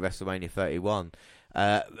career, WrestleMania 31.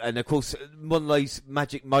 And of course, one of those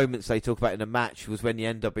magic moments they talk about in a match was when the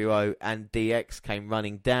NWO and DX came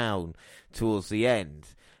running down towards the end.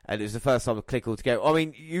 And it was the first time to click all together. I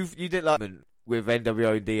mean, you didn't like it with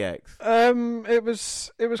NWO and DX?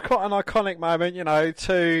 It was quite an iconic moment,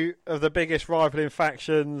 two of the biggest rivaling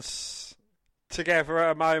factions together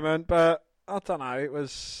at a moment, but I don't know, it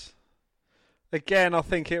was, again, I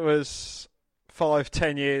think it was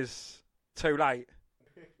 5-10 years too late.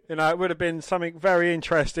 It would have been something very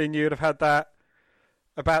interesting. You'd have had that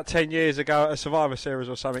about 10 years ago at a Survivor Series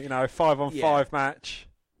or something, 5-on-5 match.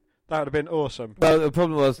 That would have been awesome. Well, the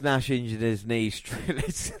problem was Nash injured his knees.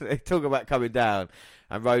 They talk about coming down,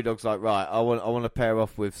 and Road Dogg's like, right, I want to pair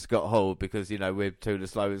off with Scott Hall because we're two of the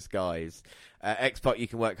slowest guys. X-Pac, you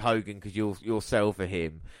can work Hogan because you'll sell for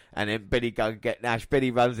him. And then Billy go and get Nash. Billy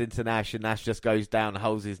runs into Nash, and Nash just goes down and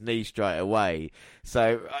holds his knee straight away.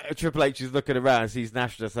 So Triple H is looking around, sees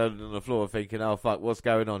Nash just holding on the floor, thinking, oh fuck, what's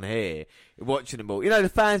going on here? Watching them all. The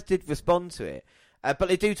fans did respond to it. But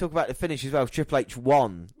they do talk about the finish as well. Triple H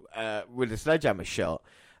won with a sledgehammer shot,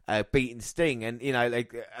 beating Sting, and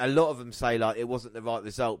a lot of them say like it wasn't the right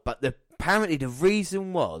result. But apparently the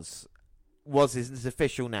reason was it's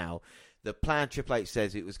official now. The plan, Triple H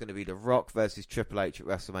says, it was going to be The Rock versus Triple H at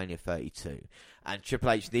WrestleMania 32, and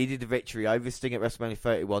Triple H needed the victory over Sting at WrestleMania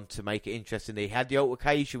 31 to make it interesting. He had the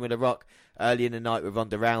altercation with The Rock early in the night with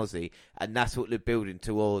Ronda Rousey, and that's what they're building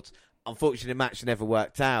towards. Unfortunately, the match never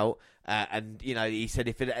worked out. And he said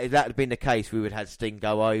if that had been the case, we would have had Sting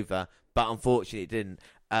go over, but unfortunately it didn't.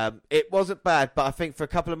 It wasn't bad, but I think for a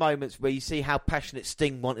couple of moments where you see how passionate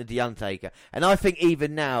Sting wanted The Undertaker, and I think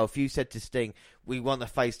even now, if you said to Sting, we want a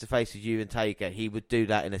face-to-face with you and Taker, he would do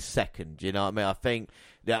that in a second, you know what I mean? I think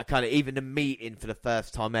that kind of, even the meeting for the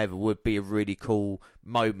first time ever would be a really cool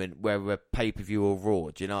moment where a pay-per-view or Raw,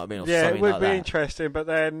 do you know what I mean? Or yeah, it would like be that. interesting, but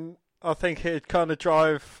then I think it'd kind of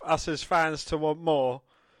drive us as fans to want more.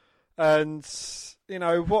 And,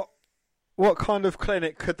 what kind of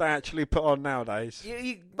clinic could they actually put on nowadays?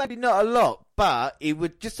 Maybe not a lot, but it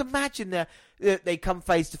would just imagine they come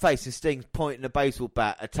face to face and Sting's pointing a baseball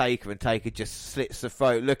bat at Taker and Taker just slits the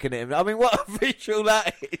throat looking at him. I mean, what a visual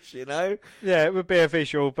that is, Yeah, it would be a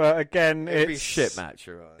visual, but again, it'd be a shit match,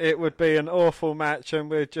 right? It would be an awful match, and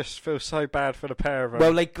we'd just feel so bad for the pair of them.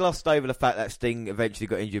 Well, they glossed over the fact that Sting eventually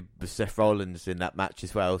got injured with Seth Rollins in that match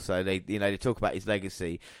as well, so they talk about his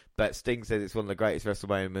legacy. But Sting says it's one of the greatest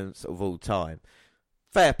WrestleMania moments of all time.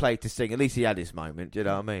 Fair play to Sting. At least he had his moment. Do you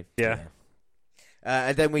know what I mean? Yeah.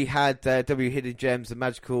 And then we had W Hidden Gems, the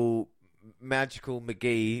Magical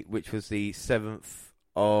McGee, which was the 7th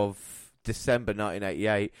of December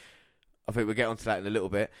 1988. I think we'll get onto that in a little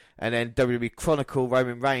bit. And then WWE Chronicle,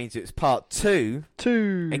 Roman Reigns. It's part 2.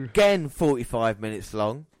 Again, 45 minutes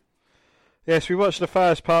long. Yes, we watched the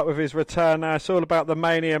first part with his return. Now it's all about the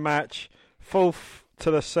Mania match. 4th to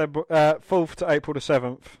April the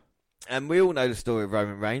 7th. And we all know the story of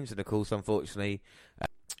Roman Reigns, and of course, unfortunately,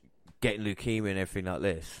 getting leukemia and everything like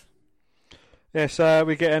this. Yes,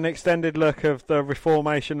 we get an extended look of the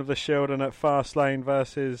reformation of the Shield and at Fastlane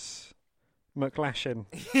versus McLashin.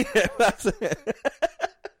 Yeah, that's it.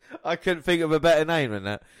 I couldn't think of a better name than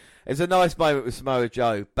that. It's a nice moment with Samoa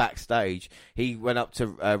Joe backstage. He went up to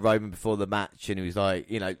Roman before the match, and he was like,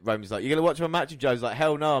 Roman's like, "You going to watch my match?" And Joe's like,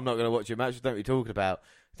 "Hell no, I'm not going to watch your match. What are you talking about?"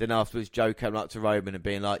 Then afterwards, Joe came up to Roman and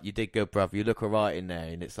being like, "You did good, brother. You look all right in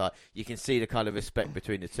there." And it's like, you can see the kind of respect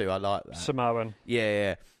between the two. I like that. Samoan.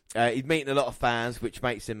 Yeah. He's meeting a lot of fans, which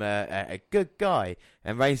makes him a good guy.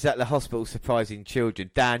 And Reigns at the hospital surprising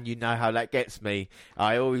children. Dan, you know how that gets me.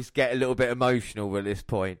 I always get a little bit emotional at this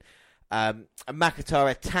point. And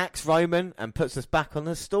McIntyre attacks Roman and puts us back on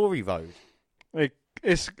the story road.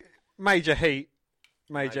 It's major heat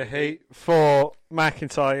for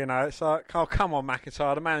McIntyre, It's like, oh, come on,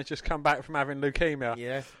 McIntyre. The man's just come back from having leukemia.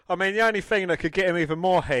 Yeah. I mean, the only thing that could get him even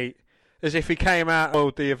more heat As if he came out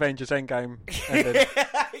of the Avengers Endgame ending.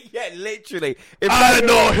 Yeah, literally. I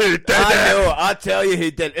know who did it. I tell you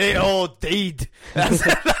who did it. Oh, deed.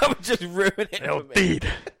 That would just ruin it. Oh, deed.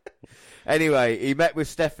 Anyway, he met with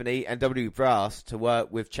Stephanie and W Brass to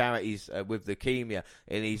work with charities with leukemia,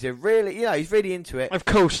 and he's he's really into it. Of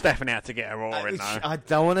course, Stephanie had to get her oar in though. I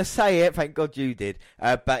don't want to say it. Thank God you did.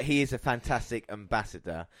 But he is a fantastic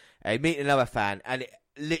ambassador. Meet another fan, and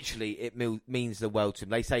it means the world to him.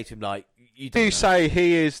 They say to him like, "You say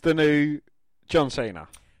he is the new John Cena."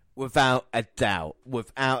 Without a doubt.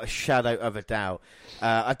 Without a shadow of a doubt.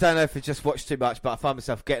 I don't know if I just watched too much, but I find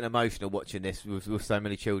myself getting emotional watching this with so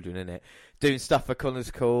many children in it. Doing stuff for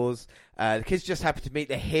Connor's cause. The kids just happen to meet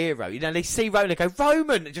the hero. You know, they see Roman and go,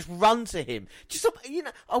 Roman! And just run to him. Just,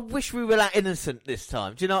 I wish we were that innocent this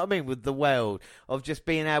time. Do you know what I mean? With the world. Of just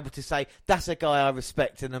being able to say, that's a guy I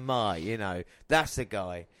respect and admire, That's a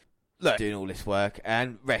guy. Look, doing all this work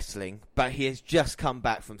and wrestling, but he has just come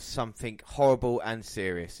back from something horrible and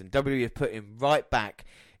serious, and WWE have put him right back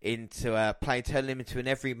into turning him into an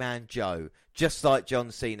everyman Joe, just like John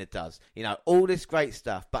Cena does. All this great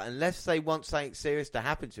stuff, but unless they want something serious to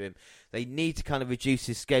happen to him, they need to kind of reduce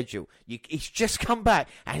his schedule. He's just come back,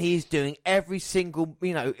 and he is doing every single,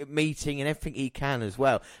 meeting and everything he can as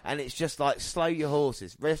well. And it's just like, slow your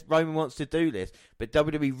horses. Roman wants to do this, but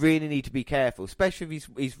WWE really need to be careful, especially if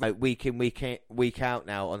he's week in, week out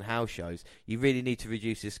now on house shows. You really need to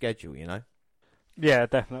reduce his schedule, Yeah,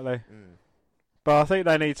 definitely. But I think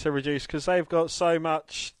they need to reduce because they've got so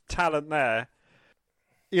much talent there.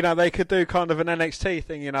 They could do kind of an NXT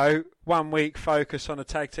thing, 1 week focus on the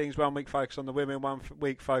tag teams, 1 week focus on the women, 1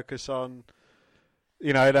 week focus on,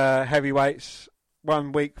 the heavyweights,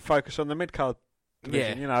 1 week focus on the mid-card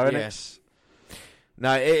division, it's...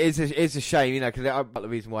 No, it is a shame, because the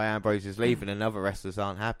reason why Ambrose is leaving and other wrestlers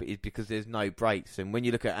aren't happy is because there's no breaks. And when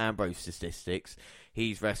you look at Ambrose's statistics,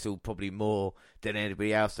 he's wrestled probably more than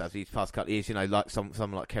anybody else does these past couple of years, like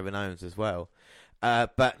someone like Kevin Owens as well.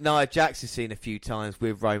 But Nia Jax is seen a few times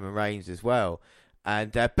with Roman Reigns as well.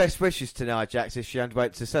 And best wishes to Nia Jax as she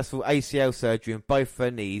underwent successful ACL surgery on both her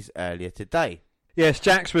knees earlier today. Yes,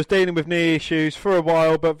 Jax was dealing with knee issues for a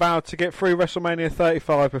while, but vowed to get through WrestleMania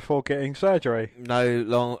 35 before getting surgery. No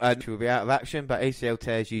long, she will be out of action, but ACL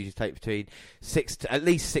tears usually take between at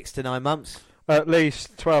least 6 to 9 months. At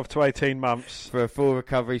least 12 to 18 months. For a full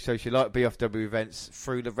recovery, so she'll likely be off W events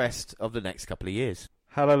through the rest of the next couple of years.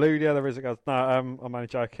 Hallelujah, there is a God. No, I'm only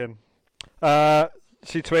joking.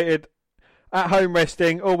 She tweeted, at home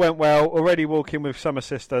resting, all went well, already walking with some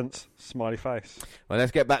assistance, smiley face. Well,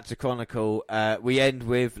 let's get back to Chronicle. We end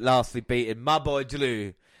with lastly beating my boy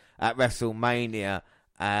Drew at WrestleMania.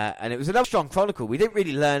 And it was another strong Chronicle. We didn't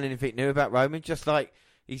really learn anything new about Roman,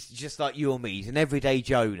 he's just like you or me. He's an everyday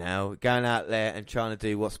Joe now, going out there and trying to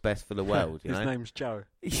do what's best for the world. His name's Joe.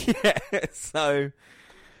 Yeah, so,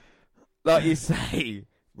 like you say,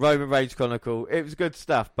 Roman Reigns Chronicle, it was good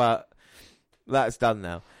stuff, but that's done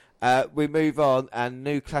now. We move on, and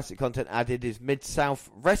new classic content added is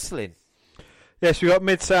Mid-South Wrestling. Yes, we got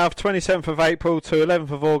Mid-South, 27th of April to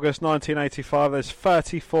 11th of August, 1985. There's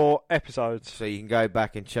 34 episodes. So you can go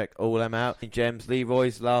back and check all them out. Gems,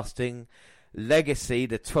 Leroy's Lasting Legacy,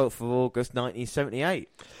 the 12th of August, 1978.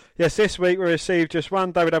 Yes, this week we received just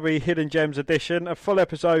one WWE Hidden Gems edition, a full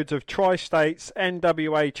episode of Tri-State's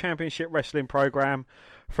NWA Championship Wrestling program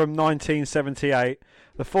from 1978.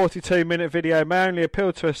 The 42-minute video may only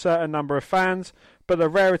appeal to a certain number of fans, but the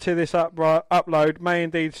rarity of this upload may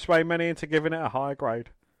indeed sway many into giving it a higher grade.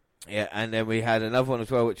 Yeah, and then we had another one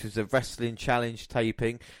as well, which was the Wrestling Challenge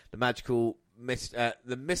taping, the mystical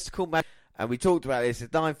match, and we talked about this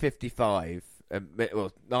at 9:55,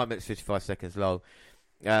 9 minutes 55 seconds long.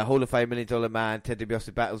 Hall of Fame $1 Million Man, Ted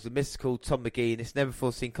DiBiase battles the mystical Tom McGee in this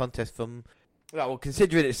never-before-seen contest from... Well,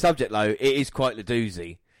 considering its subject, though, it is quite the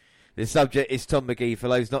doozy. The subject is Tom McGee. For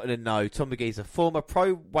those not in the know, Tom McGee is a former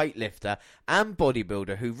pro weightlifter and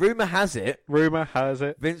bodybuilder who, rumour has it,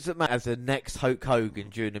 Vince McMahon as the next Hulk Hogan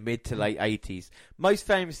during the mid to late 80s. Most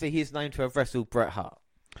famously, he is known to have wrestled Bret Hart.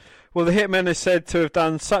 Well, the Hitman is said to have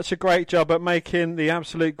done such a great job at making the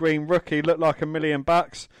absolute green rookie look like $1 million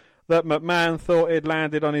that McMahon thought he'd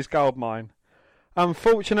landed on his gold mine.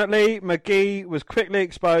 Unfortunately, McGee was quickly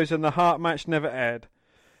exposed and the Hart match never aired.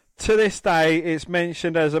 To this day, it's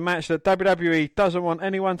mentioned as a match that WWE doesn't want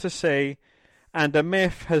anyone to see, and a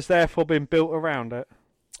myth has therefore been built around it.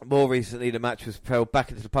 More recently, the match was propelled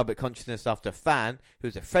back into the public consciousness after a fan, who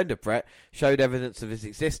was a friend of Bret, showed evidence of his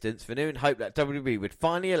existence, renewing hope that WWE would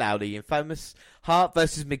finally allow the infamous Hart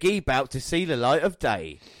vs. McGee bout to see the light of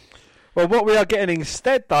day. Well, what we are getting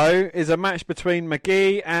instead, though, is a match between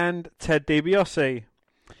McGee and Ted DiBiase.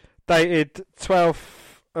 dated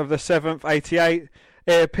 12th of the 7th, 88.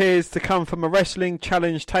 It appears to come from a Wrestling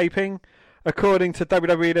Challenge taping. According to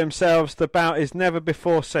WWE themselves, the bout is never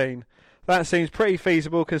before seen. That seems pretty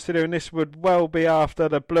feasible, considering this would well be after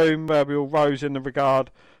the bloom where we all rose in the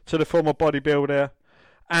regard to the former bodybuilder,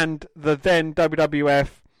 and the then WWF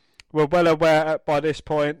were well aware by this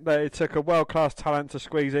point that it took a world-class talent to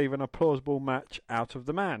squeeze even a plausible match out of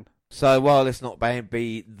the man. So while it's not going to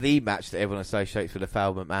be the match that everyone associates with the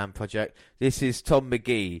Foul McMahon project, this is Tom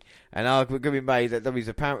McGee, and argument can be made that WWE's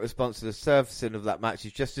apparent response to the surfacing of that match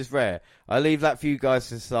is just as rare. I leave that for you guys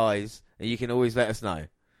to decide, and you can always let us know.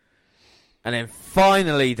 And then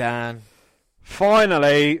finally, Dan.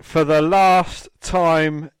 Finally, for the last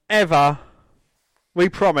time ever, we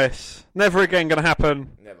promise, never again going to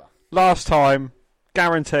happen. Never. Last time,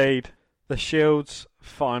 guaranteed, the Shield's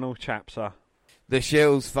final chapter. The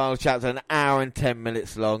Shield's final chapter, an hour and 10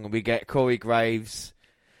 minutes long, and we get Corey Graves,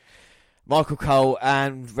 Michael Cole,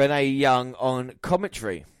 and Renee Young on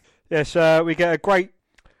commentary. Yes, we get a great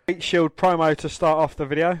Shield promo to start off the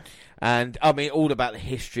video. And, I mean, all about the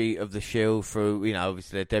history of the Shield through, you know,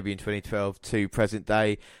 obviously their debut in 2012 to present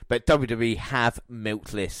day. But WWE have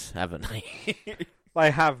milked this, haven't they? They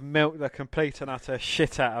have milked the complete and utter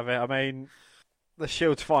shit out of it. I mean, the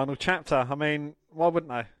Shield's final chapter. I mean, why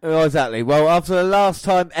wouldn't they? Oh, exactly. Well, after the last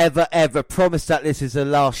time ever promised that this is the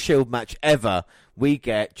last Shield match ever, we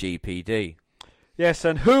get GPD. Yes,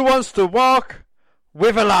 and who wants to walk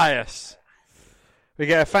with Elias? We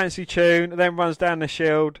get a fancy tune, then runs down the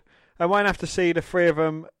Shield, and won't have to see the three of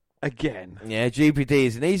them again. Yeah, GPD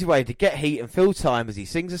is an easy way to get heat and fill time as he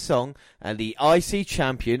sings a song, and the IC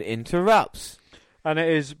champion interrupts. And it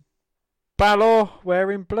is Balor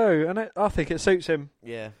wearing blue, and I think it suits him.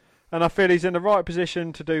 Yeah. And I feel he's in the right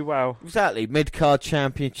position to do well. Exactly. Mid-card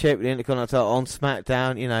championship with the Intercontinental on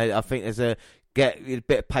SmackDown. You know, I think there's a bit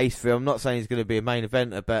of pace for him. I'm not saying he's going to be a main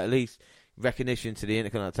eventer, but at least recognition to the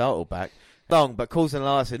Intercontinental title back. Long, but calls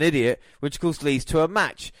Elias an idiot, which of course leads to a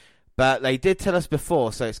match. But they did tell us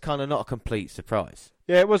before, so it's kind of not a complete surprise.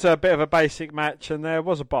 Yeah, it was a bit of a basic match, and there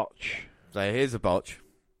was a botch. So here's a botch.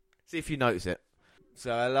 See if you notice it.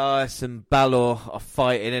 So Elias and Balor are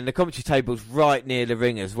fighting, and the commentary table's right near the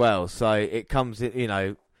ring as well. So it comes in, you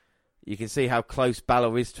know, you can see how close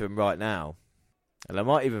Balor is to him right now. And they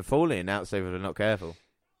might even fall in out, so if they're not careful.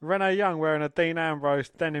 Renee Young wearing a Dean Ambrose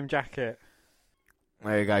denim jacket.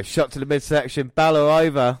 There you go. Shot to the midsection. Balor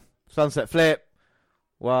over. Sunset flip.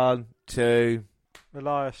 1, 2.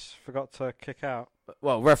 Elias forgot to kick out.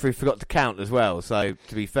 Well, referee forgot to count as well, so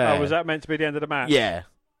to be fair. Oh, was that meant to be the end of the match? Yeah.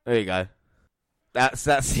 There you go. That's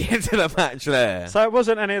the end of the match there. So it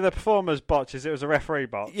wasn't any of the performers' botches, it was a referee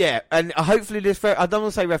botch. Yeah, and hopefully this... I don't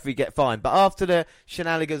want to say referee get fined, but after the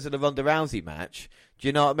shenanigans of the Ronda Rousey match, do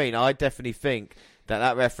you know what I mean? I definitely think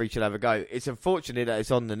that referee should have a go. It's unfortunate that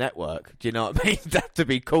it's on the network. Do you know what I mean? That to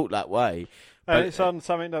be caught that way. And it's on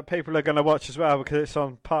something that people are going to watch as well because it's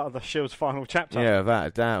on part of the Shield's final chapter. Yeah, without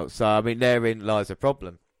a doubt. So, I mean, therein lies a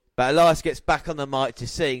problem. But Elias gets back on the mic to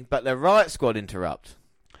sing, but the Riot Squad interrupt.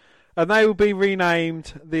 And they will be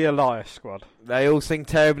renamed the Elias Squad. They all sing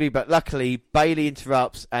terribly, but luckily Bayley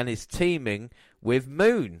interrupts and is teaming with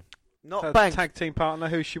Moon. Not Banks. Tag team partner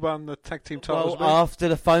who she won the tag team titles with. After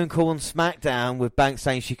the phone call on SmackDown with Banks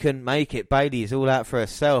saying she couldn't make it, Bayley is all out for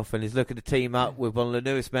herself and is looking to team up with one of the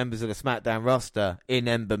newest members of the SmackDown roster in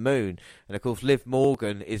Ember Moon. And of course Liv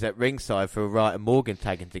Morgan is at ringside for Riot and Morgan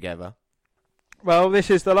tagging together. Well, this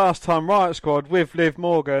is the last time Riot Squad with Liv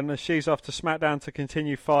Morgan as she's off to SmackDown to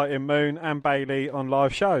continue fighting Moon and Bayley on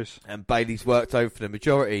live shows. And Bayley's worked over for the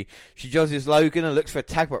majority. She judges Logan and looks for a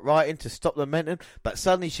tag but right in to stop the momentum, but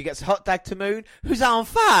suddenly she gets a hot tag to Moon, who's on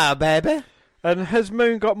fire, baby. And has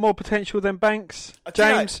Moon got more potential than Banks?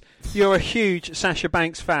 James, you're a huge Sasha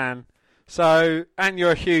Banks fan, and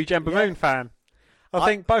you're a huge Ember Moon fan. I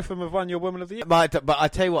think both of them have won your Woman of the Year. But I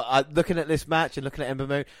tell you what, looking at this match and looking at Ember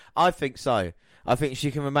Moon, I think so. I think she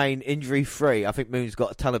can remain injury-free. I think Moon's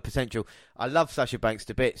got a ton of potential. I love Sasha Banks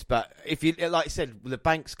to bits, but if you, like I said, the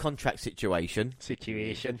Banks contract situation,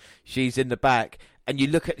 she's in the back, and you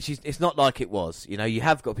look at, it's not like it was. You know, you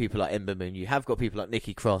have got people like Ember Moon, you have got people like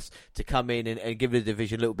Nikki Cross to come in and give the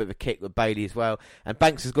division a little bit of a kick with Bayley as well. And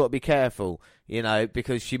Banks has got to be careful, you know,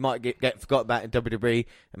 because she might get forgotten about in WWE,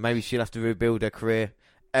 and maybe she'll have to rebuild her career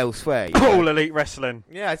elsewhere. Cool Elite Wrestling.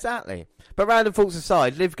 Yeah, exactly. But random thoughts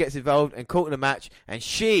aside, Liv gets involved and caught in a match, and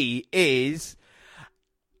she is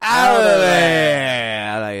out of there.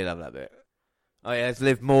 I know you love that bit. Oh yeah, it's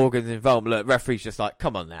Liv Morgan's involved. Look, referee's just like,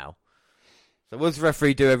 come on now. So what does the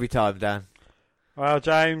referee do every time, Dan? Well,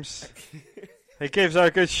 James, he gives her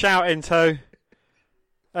a good shout into,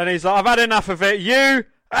 and he's like, I've had enough of it. You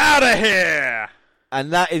Out of here!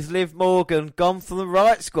 And that is Liv Morgan gone from the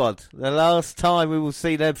Riot Squad. The last time we will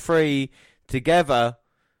see them three together.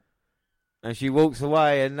 And she walks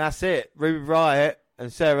away, and that's it. Ruby Riott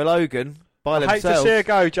and Sarah Logan by themselves. I hate to see her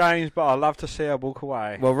go, James, but I love to see her walk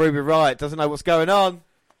away. Well, Ruby Riott doesn't know what's going on.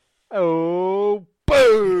 Oh,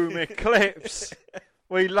 boom! Eclipse.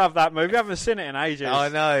 We love that move. We haven't seen it in ages. I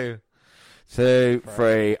know. 2,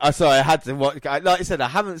 3. I had to watch. Like I said, I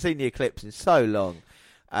haven't seen the Eclipse in so long.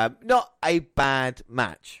 Not a bad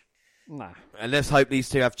match. No. And let's hope these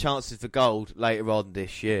two have chances for gold later on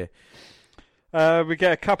this year. We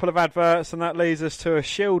get a couple of adverts, and that leads us to a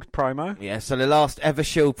Shield promo. Yeah, so the last ever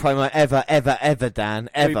Shield promo ever, Dan,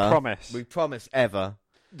 ever. We promise ever.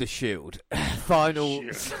 The Shield. Final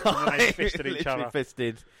time. And they fisted each other.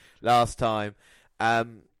 Fisted last time.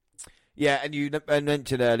 Yeah, and you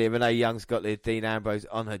mentioned earlier, Renee Young's got the Dean Ambrose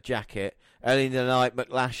on her jacket. Early in the night,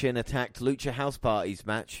 McLashin attacked Lucha House Party's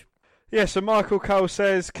match. Yeah, so Michael Cole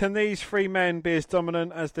says, can these three men be as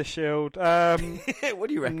dominant as the Shield? What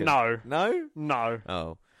do you reckon? No. No? No.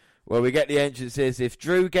 Oh. Well, we get the entrances. If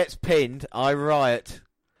Drew gets pinned, I riot.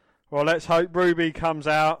 Well, let's hope Ruby comes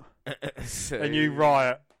out and you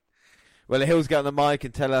riot. Well, the Hills get on the mic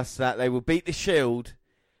and tell us that they will beat the Shield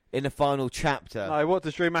in the final chapter. No, what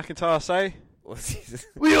does Drew McIntyre say?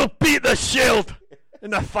 We'll beat the Shield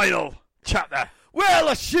in the final chapter. Well,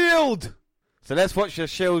 a Shield! So let's watch the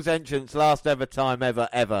Shield's entrance last ever time ever.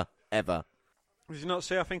 Did you not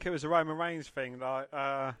see? I think it was a Roman Reigns thing. Like,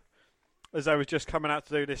 as they was just coming out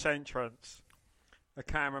to do this entrance, a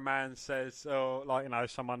cameraman says, or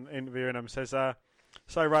someone interviewing him says,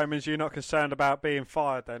 so Romans, you're not concerned about being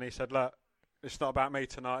fired then? He said, look, it's not about me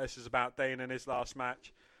tonight. This is about Dean and his last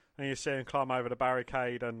match. And you see him climb over the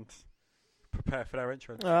barricade and prepare for their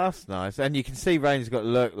entrance. Oh, that's nice. And you can see Reigns got to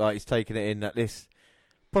look like he's taking it in that this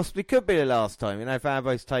possibly could be the last time. You know, if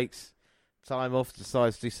Ambrose takes time off,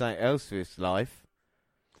 decides to do something else with his life.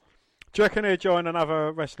 Do you reckon he'll join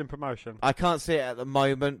another wrestling promotion? I can't see it at the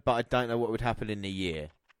moment, but I don't know what would happen in the year.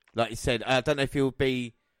 Like you said, I don't know if he'll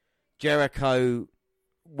be Jericho,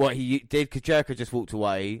 what he did, because Jericho just walked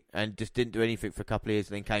away and just didn't do anything for a couple of years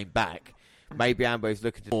and then came back. Maybe Ambrose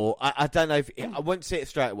looking to... Or I don't know if... I won't see it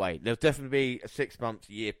straight away. There'll definitely be a 6-month,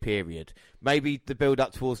 year period. Maybe the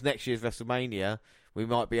build-up towards next year's WrestleMania, we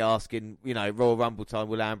might be asking, Royal Rumble time,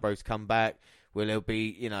 will Ambrose come back? Will there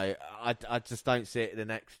be, I just don't see it in the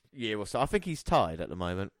next year or so. I think he's tired at the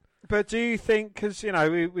moment. But do you think, because,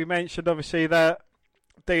 we mentioned obviously that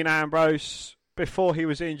Dean Ambrose, before he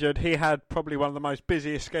was injured, he had probably one of the most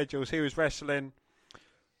busiest schedules. He was wrestling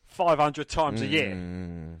 500 times a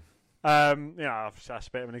year. Obviously that's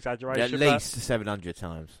a bit of an exaggeration. At least 700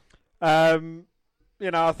 times.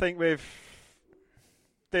 I think with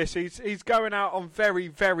this, he's going out on very,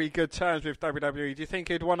 very good terms with WWE. Do you think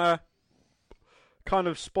he'd want to kind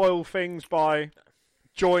of spoil things by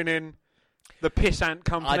joining the pissant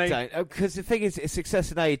company? I don't, because the thing is,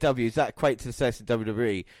 success in AEW, does that equate to success in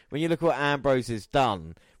WWE? When you look at what Ambrose has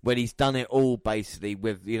done, when he's done it all basically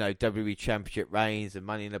with, WWE Championship reigns and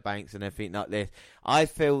Money in the Banks and everything like this, I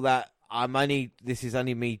feel that this is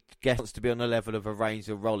only me wants to be on the level of a Reigns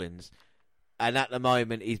or Rollins. And at the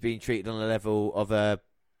moment, he's being treated on the level of a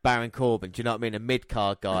Baron Corbin, do you know what I mean? A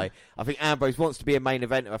mid-card guy. I think Ambrose wants to be a main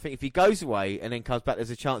eventer. I think if he goes away and then comes back, there's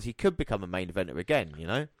a chance he could become a main eventer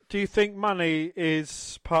again, Do you think money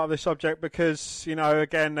is part of the subject? Because,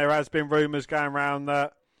 again, there has been rumours going around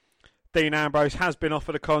that Dean Ambrose has been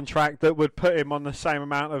offered a contract that would put him on the same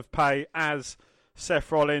amount of pay as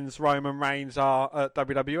Seth Rollins, Roman Reigns are at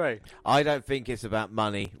WWE. I don't think it's about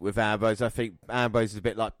money with Ambrose. I think Ambrose is a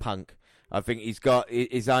bit like Punk. I think he's got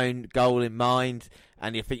his own goal in mind,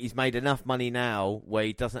 and I think he's made enough money now where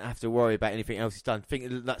he doesn't have to worry about anything else he's done. I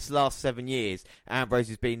think that's the last 7 years, Ambrose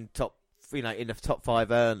has been in the top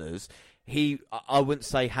 5 earners. He, I wouldn't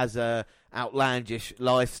say, has a outlandish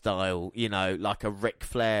lifestyle, like a Ric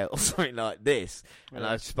Flair or something like this. And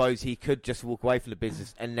I suppose he could just walk away from the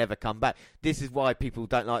business and never come back. This is why people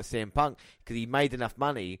don't like CM Punk, because he made enough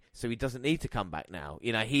money, so he doesn't need to come back now.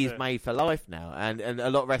 He's made for life now. And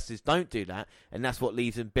a lot of wrestlers don't do that, and that's what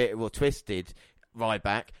leaves them bitter or twisted right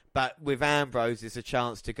back. But with Ambrose, it's a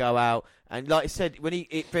chance to go out and, like I said,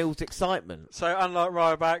 it builds excitement. So unlike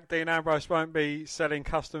Ryback, Dean Ambrose won't be selling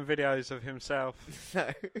custom videos of himself. No,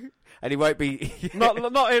 and he won't be not in a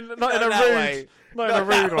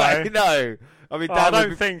rude way. No, I mean, I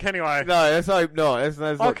don't think anyway. No, let's hope not.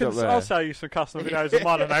 I'll sell you some custom videos of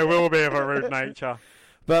mine, and they will be of a rude nature.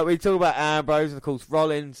 But we talk about Ambrose, and of course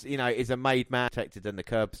Rollins, is a made man protected than the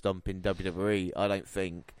curb stomp in WWE. I don't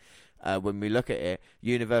think. when we look at it.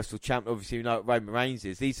 Universal Champion, obviously, you know what Roman Reigns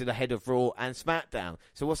is. These are the head of Raw and SmackDown.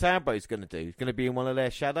 So what's Ambrose going to do? He's going to be in one of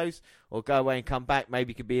their shadows, or go away and come back?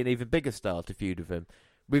 Maybe could be an even bigger star to feud with him.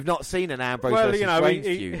 We've not seen an Ambrose versus Reigns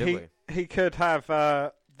feud, have we? He could have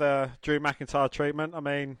the Drew McIntyre treatment. I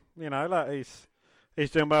mean, you know, look,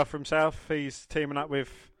 he's doing well for himself. He's teaming up with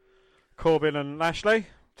Corbin and Lashley,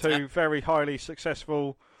 two very highly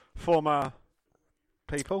successful former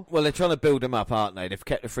people. Well, they're trying to build them up, aren't they? They've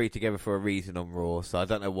kept the three together for a reason on Raw, so I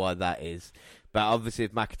don't know why that is. But obviously,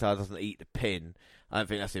 if McIntyre doesn't eat the pin, I don't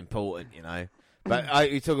think that's important, you know.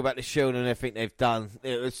 But you talk about the Shield and everything they've done.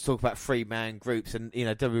 Let's talk about 3-man groups, and you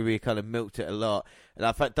know WWE kind of milked it a lot. And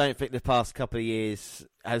I don't think the past couple of years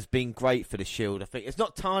has been great for the Shield. I think it's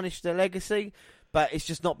not tarnished their legacy, but it's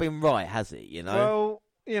just not been right, has it? You know. Well,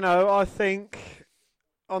 you know, I think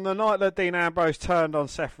on the night that Dean Ambrose turned on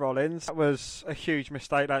Seth Rollins, that was a huge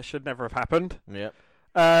mistake. That should never have happened. Yep.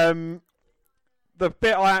 The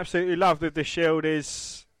bit I absolutely loved with the Shield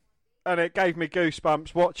is, and it gave me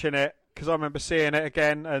goosebumps watching it, because I remember seeing it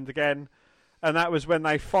again and again, and that was when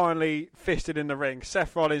they finally fisted in the ring.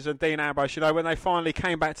 Seth Rollins and Dean Ambrose, you know, when they finally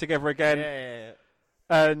came back together again. Yeah.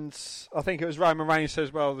 And I think it was Roman Reigns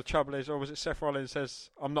says, well, the trouble is, or was it Seth Rollins says,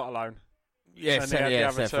 I'm not alone. Yeah,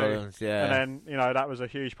 Seth Rollins, yeah. And then, you know, that was a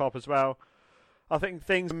huge pop as well. I think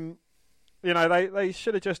things, you know, they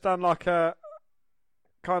should have just done like a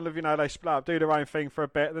kind of, you know, they split up, do their own thing for a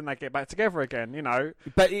bit, then they get back together again, you know,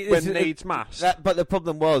 but when needs must. But the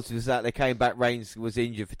problem was that they came back, Reigns was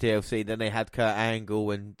injured for TLC, then they had Kurt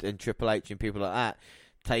Angle and Triple H and people like that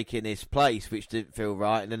taking his place, which didn't feel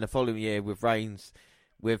right. And then the following year with Reigns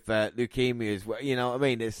with leukemia as well, you know what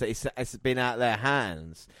I mean? It's been out of their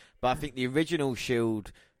hands. But I think the original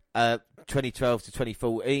Shield, 2012 to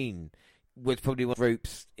 2014, was probably one of the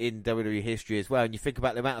groups in WWE history as well. And you think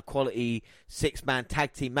about the amount of quality 6-man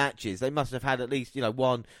tag team matches, they must have had at least, you know,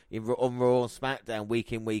 one on Raw and SmackDown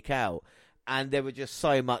week in, week out. And they were just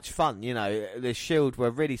so much fun, you know. The Shield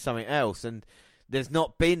were really something else. And there's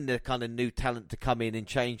not been the kind of new talent to come in and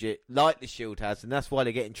change it like the Shield has, and that's why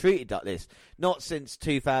they're getting treated like this. Not since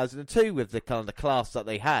 2002 with the kind of the class that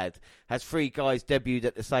they had, has 3 guys debuted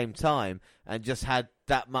at the same time and just had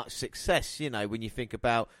that much success, you know, when you think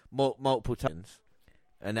about multiple times.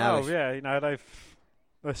 And now yeah, you know, they're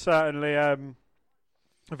certainly a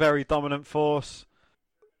very dominant force.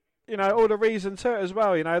 You know, all the reason to it as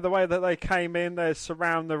well, you know, the way that they came in, they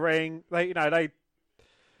surround the ring, they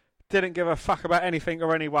didn't give a fuck about anything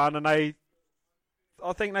or anyone, and I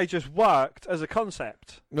think they just worked as a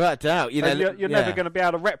concept. Without doubt, you know, you're never going to be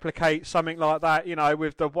able to replicate something like that. You know,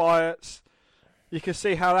 with the Wyatts, you can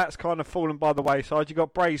see how that's kind of fallen by the wayside. You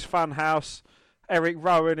got Bray's Funhouse, Eric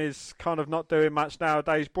Rowan is kind of not doing much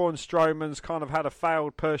nowadays. Braun Strowman's kind of had a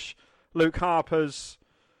failed push. Luke Harper's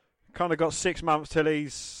kind of got 6 months till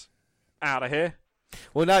he's out of here.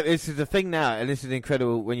 Well, no, this is the thing now, and this is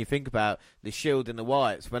incredible when you think about the Shield and the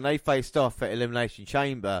Wyatts. When they faced off at Elimination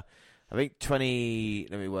Chamber, I think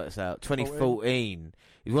 2014,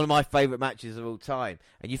 is one of my favourite matches of all time.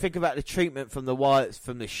 And you think about the treatment from the Wyatts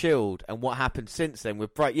from the Shield and what happened since then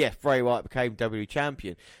with Bray. Yes, Bray Wyatt became WWE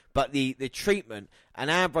Champion, but the treatment and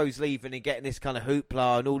Ambrose leaving and getting this kind of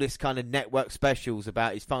hoopla and all this kind of network specials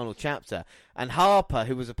about his final chapter, and Harper,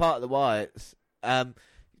 who was a part of the Wyatts,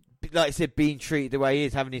 like I said, being treated the way he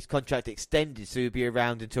is, having his contract extended, so he'll be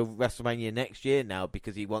around until WrestleMania next year now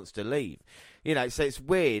because he wants to leave. You know, so it's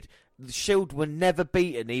weird. The Shield were never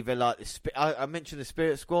beaten, either like I mentioned the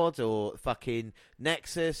Spirit Squad or fucking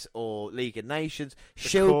Nexus or League of Nations.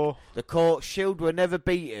 The core. Shield were never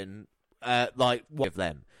beaten like one of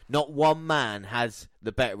them. Not one man has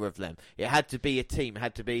the better of them. It had to be a team. It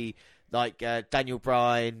had to be like Daniel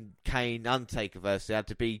Bryan, Kane, Undertaker versus. It had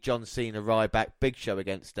to be John Cena, Ryback, Big Show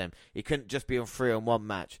against them. It couldn't just be on 3-on-1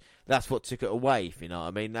 match. That's what took it away, if you know what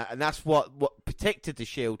I mean. And that's what protected the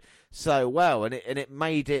Shield so well, and it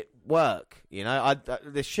made it work. You know,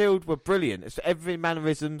 the Shield were brilliant. It's every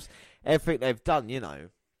mannerisms, everything they've done. You know,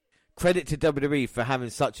 credit to WWE for having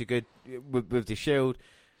such a good with the Shield.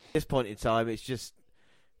 At this point in time, it's just.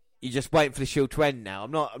 You're just waiting for the Shield to end now.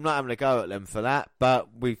 I'm not having a go at them for that, but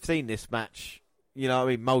we've seen this match, you know what I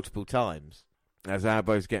mean, multiple times as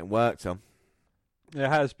Ambrose getting worked on. It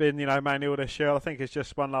has been, you know, mainly all this Shield. I think it's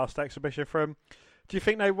just one last exhibition for him. Do you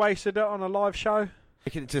think they wasted it on a live show?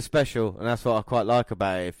 Making it to special, and that's what I quite like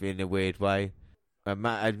about it, in a weird way.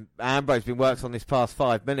 And Ambrose been worked on this past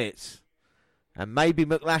 5 minutes, and maybe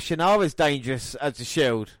McLachlan is dangerous as the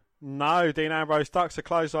Shield. No, Dean Ambrose ducks a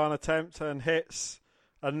clothesline attempt and hits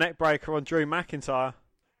a neck breaker on Drew McIntyre.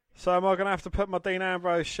 So am I going to have to put my Dean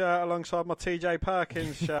Ambrose shirt alongside my TJ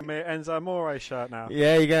Perkins shirt, my Enzo Amore shirt now?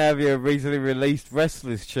 Yeah, you're going to have your recently released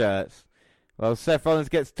wrestlers shirts. Well, Seth Rollins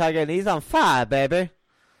gets tagged in. He's on fire, baby.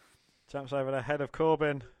 Jumps over the head of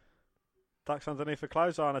Corbin. Ducks underneath a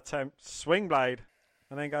clothesline attempt. Swing blade.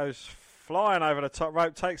 And then goes flying over the top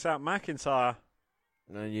rope. Takes out McIntyre.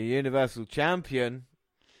 And your Universal Champion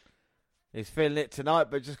is feeling it tonight,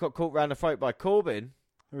 but just got caught round the throat by Corbin.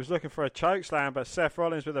 He was looking for a chokeslam, but Seth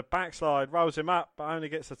Rollins with a backslide rolls him up, but only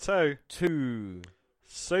gets a 2. 2.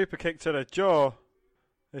 Super kick to the jaw.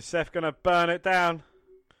 Is Seth going to burn it down?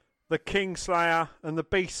 The Kingslayer and the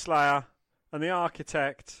Beast Slayer and the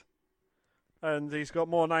Architect. And he's got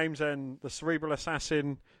more names than the Cerebral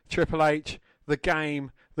Assassin, Triple H, The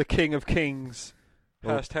Game, the King of Kings,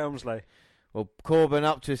 Hurst Helmsley. Well, Corbin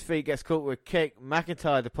up to his feet, gets caught with a kick.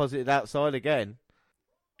 McIntyre deposited outside again.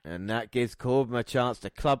 And that gives Corbin a chance to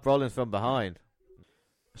club Rollins from behind.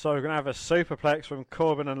 So we're going to have a superplex from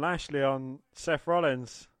Corbin and Lashley on Seth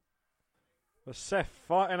Rollins. With Seth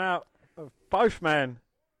fighting out of both men.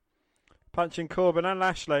 Punching Corbin and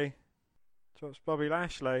Lashley. Drops Bobby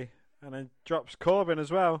Lashley. And then drops Corbin as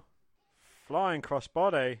well. Flying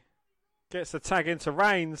crossbody. Gets the tag into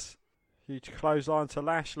Reigns. Huge clothesline to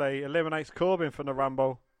Lashley. Eliminates Corbin from the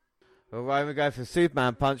Rumble. Well, Roman goes for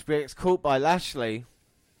Superman punch, but gets caught by Lashley.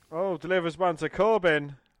 Oh, delivers one to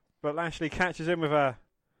Corbin. But Lashley catches him with a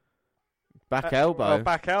back elbow.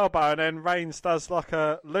 Back elbow. And then Reigns does like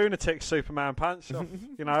a lunatic Superman punch. Off,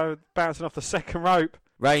 bouncing off the second rope.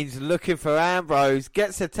 Reigns looking for Ambrose.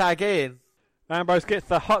 Gets a tag in. Ambrose gets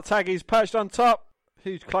the hot tag. He's perched on top.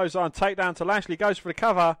 Huge clothesline takedown to Lashley. Goes for the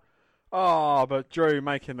cover. Oh, but Drew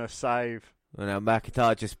making the save. Well, now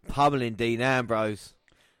McIntyre just pummeling Dean Ambrose.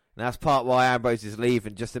 And that's part why Ambrose is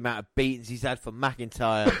leaving. Just the amount of beatings he's had from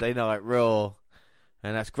McIntyre. They know it Raw.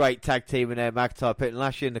 And that's great tag teaming there. McIntyre putting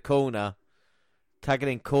Lashley in the corner. Tagging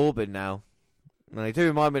in Corbin now. And they do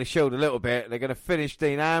remind me of the Shield a little bit. They're going to finish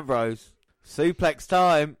Dean Ambrose. Suplex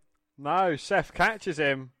time. No, Seth catches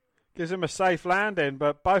him. Gives him a safe landing.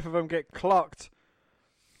 But both of them get clocked.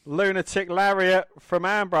 Lunatic lariat from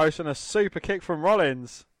Ambrose and a super kick from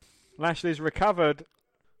Rollins. Lashley's recovered.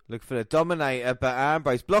 Look for the Dominator, but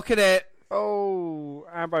Ambrose blocking it. Oh,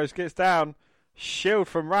 Ambrose gets down. Shield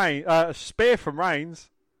from Reigns. Spear from Reigns.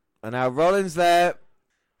 And now Rollins there.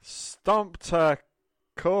 Stomp to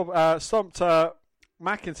McIntyre.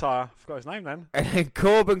 I forgot his name then. And then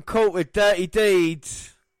Corbin caught with dirty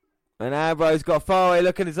deeds. And Ambrose got a faraway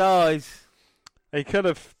look in his eyes. He could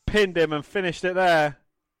have pinned him and finished it there.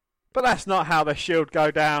 But that's not how the Shield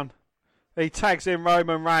go down. He tags in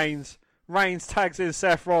Roman Reigns. Reigns tags in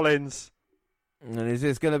Seth Rollins. And is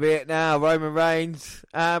this going to be it now? Roman Reigns,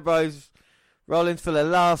 Ambrose, Rollins for the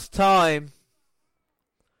last time.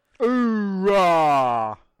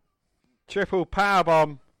 Ooh-rah! Triple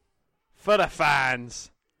powerbomb for the fans.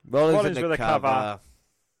 Rollins with a cover.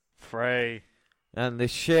 3. And the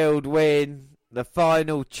Shield win. The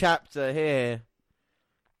final chapter here.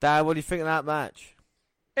 Dan, what do you think of that match?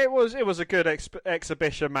 It was a good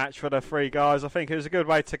exhibition match for the 3 guys. I think it was a good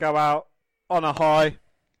way to go out on a high.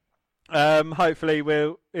 Hopefully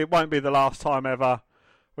it won't be the last time ever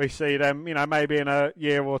we see them. Maybe in a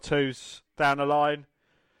year or two's down the line,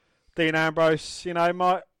 Dean Ambrose,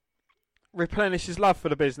 might replenish his love for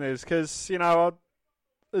the business. Because,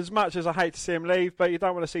 as much as I hate to see him leave, but you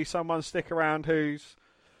don't want to see someone stick around who's...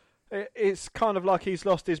 It's kind of like he's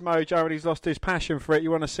lost his mojo and he's lost his passion for it. You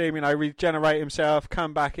want to see him, regenerate himself,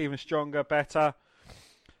 come back even stronger, better,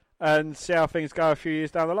 and see how things go a few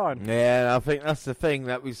years down the line. Yeah, I think that's the thing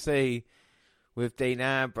that we see with Dean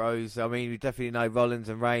Ambrose. I mean, we definitely know Rollins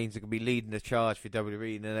and Reigns are going to be leading the charge for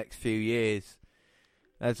WWE in the next few years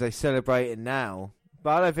as they celebrate it now.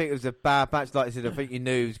 But I don't think it was a bad match. Like I said, I think you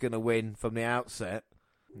knew he was going to win from the outset.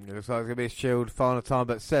 It looks like it's going to be a Shield final time,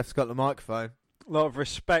 but Seth's got the microphone. A lot of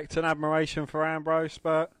respect and admiration for Ambrose,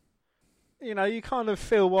 but you kind of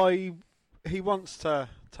feel why he wants to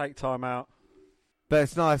take time out. But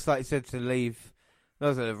it's nice, like you said, to leave.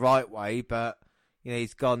 Not the right way, but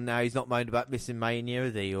he's gone now. He's not moaned about missing Mania,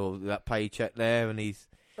 is he? Or that paycheck there, and he's.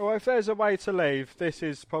 Well, if there's a way to leave, this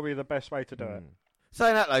is probably the best way to do it.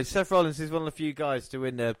 Saying that though, Seth Rollins is one of the few guys to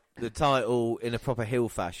win the title in a proper heel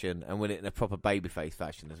fashion and win it in a proper babyface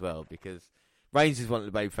fashion as well, because Reigns is one of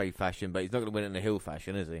the babyface fashion, but he's not going to win it in a heel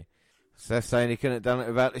fashion, is he? Seth's saying he couldn't have done it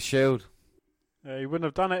without the Shield. Yeah, he wouldn't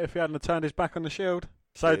have done it if he hadn't turned his back on the Shield.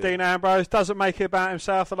 So yeah. Dean Ambrose doesn't make it about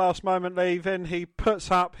himself the last moment leaving. He puts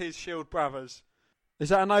up his Shield brothers. Is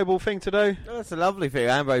that a noble thing to do? Oh, that's a lovely thing.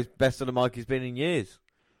 Ambrose best on the mic he's been in years.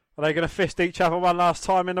 Are they going to fist each other one last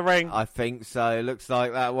time in the ring? I think so. It looks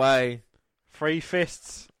like that way. 3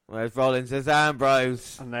 fists. There's Rollins, there's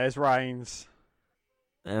Ambrose. And there's Reigns.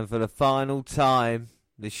 And for the final time,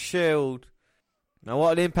 the Shield. Now,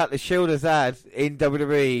 what an impact the Shield has had in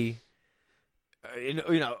WWE.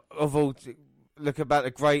 Look about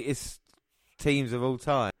the greatest teams of all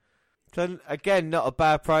time. So, again, not a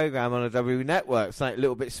bad program on a WWE network. Something a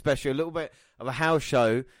little bit special, a little bit of a house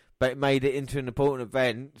show, but it made it into an important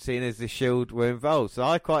event, seeing as the Shield were involved. So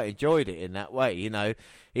I quite enjoyed it in that way.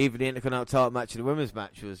 Even the Intercontinental title match and the women's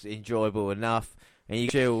match was enjoyable enough. And you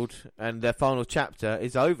Shield, and their final chapter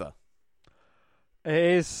is over. It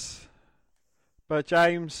is. But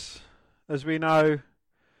James, as we know,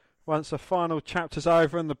 once the final chapter's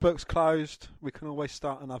over and the book's closed, we can always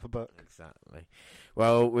start another book. Exactly.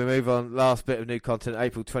 Well, we move on. Last bit of new content,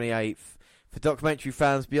 April 28th. For documentary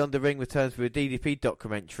fans, Beyond the Ring returns with a DDP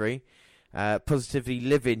documentary, Positively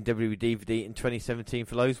Living WWE DVD in 2017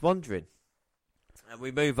 for those wondering. And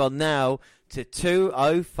we move on now to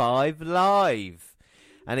 205 Live.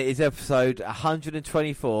 And it is episode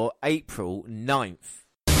 124, April 9th.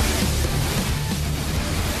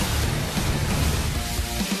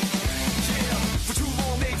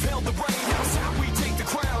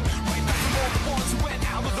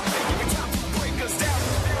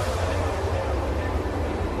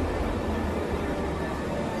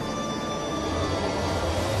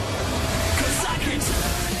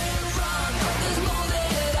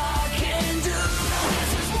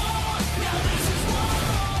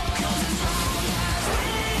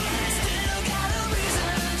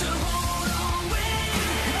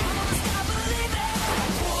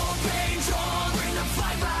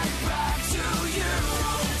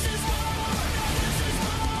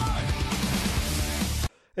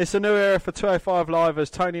 It's a new era for 205 Live as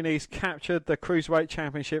Tony Nese captured the Cruiserweight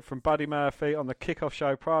Championship from Buddy Murphy on the kickoff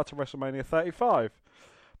show prior to WrestleMania 35.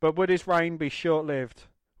 But would his reign be short-lived?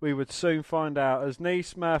 We would soon find out, as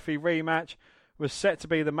Nese-Murphy rematch was set to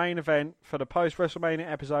be the main event for the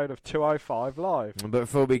post-WrestleMania episode of 205 Live. But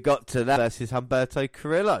before we got to that, versus Humberto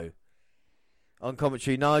Carrillo. On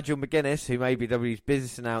commentary, Nigel McGuinness, who may be WWE's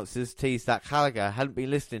business announcers, teased that Gallagher hadn't been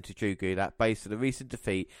listening to Drew Gulak based on the recent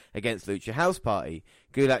defeat against Lucha House Party.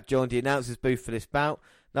 Gulak joined the announcers booth for this bout.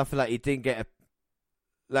 Nothing like he didn't get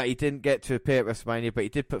to appear at WrestleMania, but he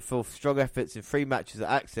did put forth strong efforts in 3 matches at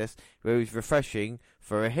Access, where he was refreshing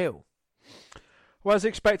for a heel. Well, as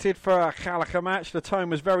expected for a Gallagher match, the tone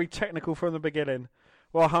was very technical from the beginning.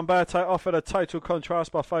 While Humberto offered a total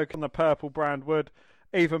contrast by focusing on the purple brand wood,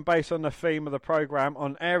 even based on the theme of the programme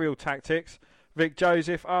on aerial tactics, Vic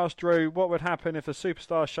Joseph asked Drew what would happen if the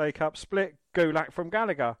Superstar shake-up split Gulak from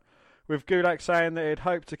Gallagher, with Gulak saying that he'd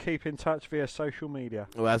hoped to keep in touch via social media.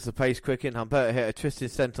 Well, as the pace quickened, Humberto hit a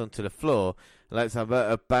twisted senton onto the floor, and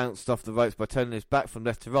Humberto bounced off the ropes by turning his back from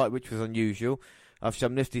left to right, which was unusual. After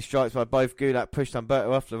some nifty strikes by both, Gulak pushed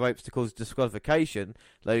Humberto off the ropes to cause disqualification,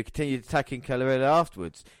 though he continued attacking Carrillo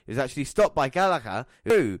afterwards. He was actually stopped by Gallagher,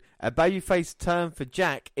 who, a babyface turn for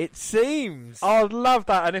Jack, it seems. I'd love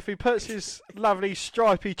that, and if he puts his lovely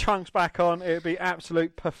stripy trunks back on, it'd be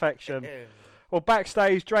absolute perfection. Well,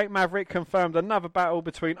 backstage, Drake Maverick confirmed another battle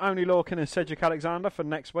between Oney Lorcan and Cedric Alexander for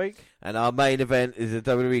next week. And our main event is a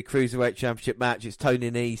WWE Cruiserweight Championship match. It's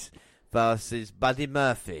Tony Nese versus Buddy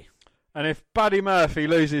Murphy. And if Buddy Murphy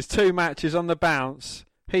loses 2 matches on the bounce,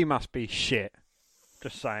 he must be shit.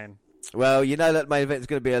 Just saying. Well, you know that main event is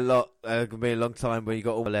going to be a long time when you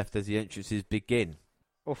got all left as the entrances begin.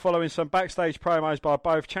 Well, following some backstage promos by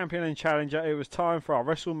both champion and challenger, it was time for our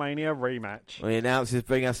WrestleMania rematch. Well, the announcers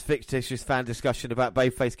bring us fictitious fan discussion about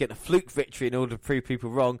Babyface getting a fluke victory in order to prove people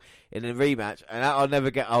wrong in a rematch, and I'll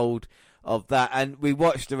never get old of that. And we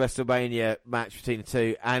watched the WrestleMania match between the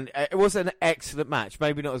two, and it was an excellent match.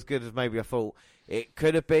 Maybe not as good as maybe I thought it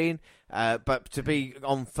could have been, but to be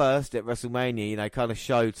on first at WrestleMania, kind of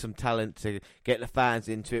showed some talent to get the fans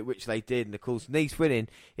into it, which they did. And of course, Nese winning,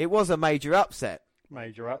 it was a major upset.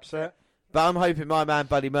 Major upset. But I'm hoping my man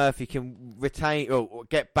Buddy Murphy can retain or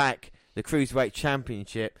get back the Cruiserweight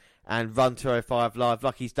Championship and run 205 Live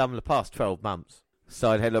like he's done in the past 12 months.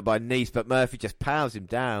 Side headlock by Nese, but Murphy just powers him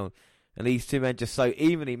down. And these two men just so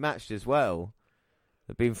evenly matched as well.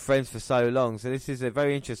 They've been friends for so long. So this is a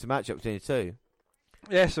very interesting matchup between the two.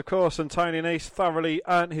 Yes, of course. And Tony Nese thoroughly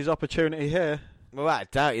earned his opportunity here. Well,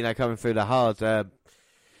 without doubt, coming through the hard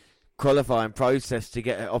qualifying process to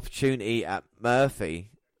get an opportunity at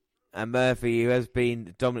Murphy. And Murphy, who has been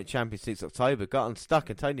the dominant champion since October, got unstuck.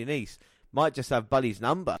 And Tony Nese might just have Buddy's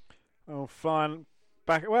number. Oh, flying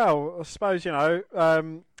back. Well, I suppose,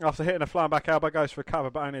 after hitting a flying back elbow, goes for a cover,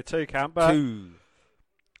 but only a 2 count. But, 2.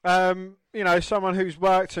 someone who's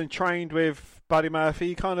worked and trained with Buddy Murphy,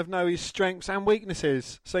 you kind of know his strengths and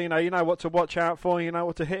weaknesses. So, you know what to watch out for, and you know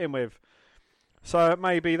what to hit him with. So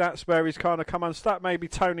maybe that's where he's kind of come unstuck. Maybe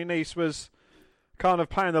Tony Nese was kind of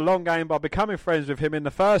playing the long game by becoming friends with him in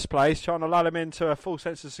the first place, trying to lull him into a full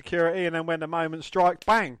sense of security, and then when the moment strikes,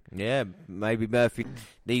 bang. Yeah, maybe Murphy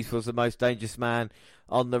Nese was the most dangerous man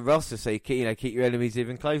on the roster, so you keep your enemies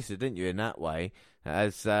even closer, didn't you, in that way?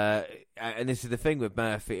 And this is the thing with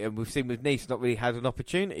Murphy, and we've seen with Nese not really had an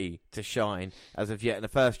opportunity to shine as of yet, and the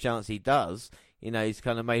first chance he does, he's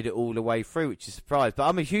kind of made it all the way through, which is a surprise. But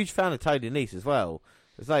I'm a huge fan of Tony Nese as well.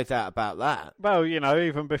 There's no doubt about that. Well,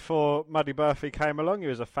 even before Muddy Murphy came along, he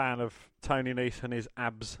was a fan of Tony Nese and his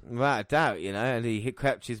abs. Without a doubt, and he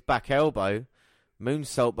crept his back elbow,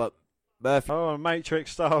 moonsault, but Murphy... Oh, a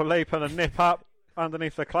Matrix-style leap and a nip up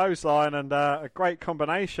underneath the clothesline, and a great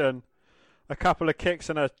combination. A couple of kicks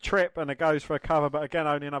and a trip, and it goes for a cover, but again,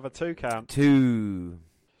 only another 2 count. 2.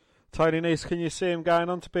 Tony Nese, can you see him going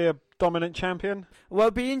on to be a dominant champion? Well,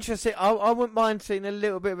 it'd be interesting. I wouldn't mind seeing a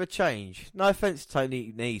little bit of a change. No offence to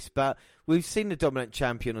Tony Nese, but we've seen the dominant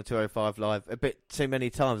champion on 205 Live a bit too many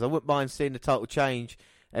times. I wouldn't mind seeing the title change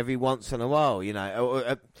every once in a while,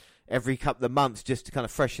 or every couple of months, just to kind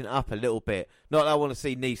of freshen it up a little bit. Not that I want to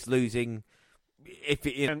see Nese losing...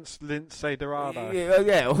 against Lindsay Dorado.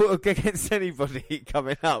 Yeah, or against anybody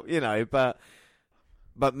coming up,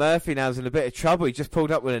 But Murphy now's in a bit of trouble. He just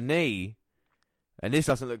pulled up with a knee. And this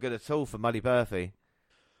doesn't look good at all for Muddy Murphy.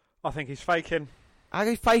 I think he's faking. How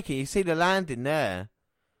he's faking? You see the landing there.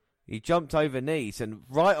 He jumped over knees and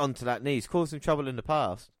right onto that knee. He's caused him trouble in the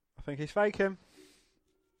past. I think he's faking.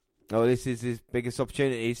 Oh, this is his biggest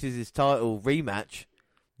opportunity. This is his title rematch.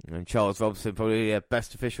 And Charles Robinson, probably the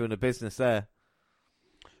best official in the business there.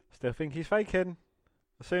 Still think he's faking.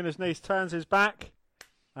 As soon as Nese turns his back,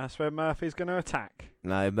 that's where Murphy's going to attack.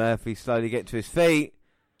 No, Murphy slowly getting to his feet.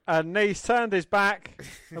 And Nese turned his back,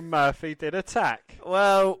 and Murphy did attack.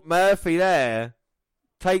 Well, Murphy there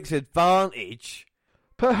takes advantage.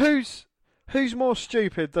 But who's more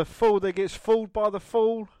stupid? The fool that gets fooled by the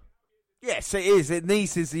fool? Yes, it is.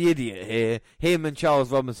 Nese is the idiot here. Him and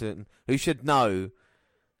Charles Robinson, who should know.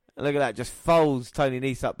 And look at that, just folds Tony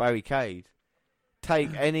Nese up barricade.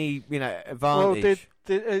 Take any, advantage.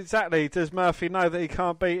 Well, exactly. Does Murphy know that he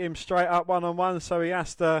can't beat him straight up one-on-one, so he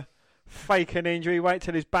has to fake an injury, wait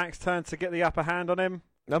till his back's turned to get the upper hand on him?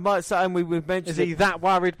 I might say, and we would mention... Is he that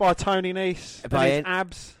worried by Tony Nese and his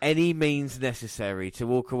abs? Any means necessary to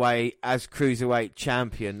walk away as Cruiserweight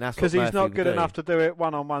champion. That's what Murphy because he's not good do. enough to do it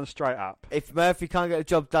one-on-one straight up. If Murphy can't get the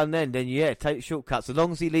job done then yeah, take shortcuts. As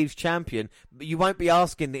long as he leaves champion, but you won't be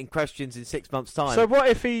asking in questions in 6 months' time. So what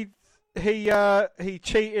if he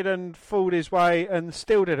cheated and fooled his way and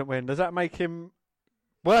still didn't win? Does that make him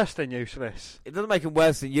worse than useless? It doesn't make him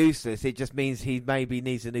worse than useless. It just means he maybe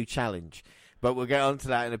needs a new challenge. But we'll get on to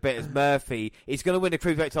that in a bit. As Murphy, he's going to win the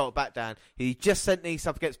Cruiserweight title back down. He just sent Nese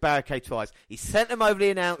up against barricade twice. He sent him over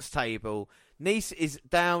the announce table. Nese is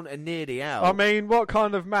down and nearly out. I mean, what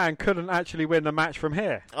kind of man couldn't actually win the match from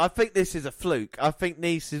here? I think this is a fluke. I think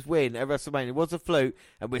Nese's win at WrestleMania was a fluke,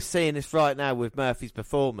 and we're seeing this right now with Murphy's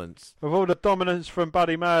performance. With all the dominance from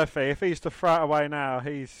Buddy Murphy, if he's to throw it away now,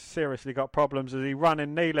 he's seriously got problems as he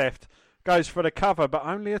running knee lift, goes for the cover, but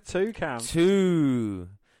only a 2 count. 2.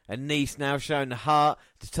 And Nese now showing the heart,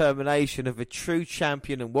 determination of a true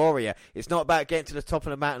champion and warrior. It's not about getting to the top of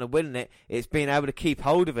the mountain and winning it. It's being able to keep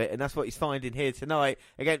hold of it. And that's what he's finding here tonight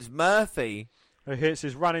against Murphy. Who hits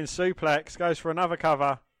his running suplex, goes for another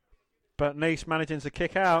cover. But Nese managing to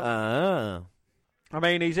kick out. I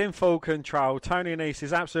mean, he's in full control. Tony Nese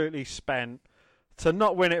is absolutely spent. To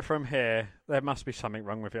not win it from here, there must be something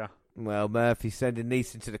wrong with you. Well, Murphy sending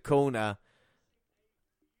Nese into the corner.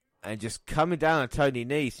 And just coming down on Tony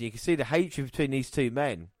Nese, you can see the hatred between these two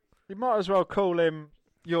men. You might as well call him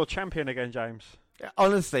your champion again, James.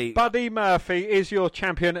 Honestly. Buddy Murphy is your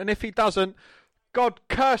champion, and if he doesn't, God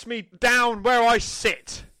curse me down where I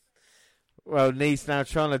sit. Well, Nese now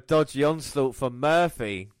trying to dodge the onslaught from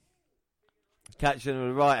Murphy. Catching him with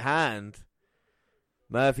the right hand.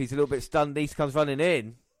 Murphy's a little bit stunned. Nese comes running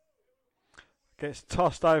in. Gets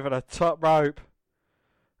tossed over the top rope.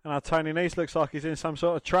 And our Tony Nese looks like he's in some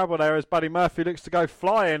sort of trouble there as Buddy Murphy looks to go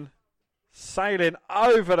flying. Sailing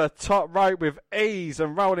over the top rope with ease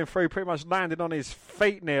and rolling through, pretty much landing on his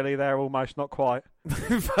feet nearly there, almost, not quite.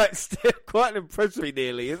 But still quite impressively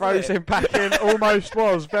nearly, isn't Throws it? him back in, almost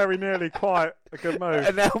was, very nearly quite a good move.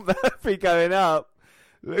 And now Murphy going up.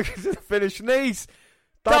 Looking to finish. Nese.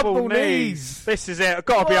 Double knees. This is it,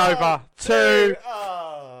 got to be over. 2.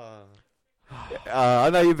 I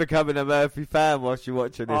know you're becoming a Murphy fan whilst you're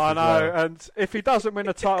watching this. I as know, well. and if he doesn't win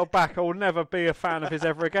the title back, I will never be a fan of his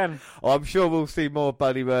ever again. I'm sure we'll see more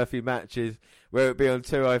Buddy Murphy matches, whether it be on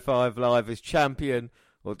 205 Live as champion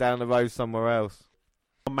or down the road somewhere else.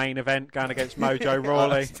 Main event going against Mojo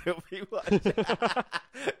Rawley. I'll still be watching.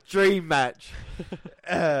 Dream match.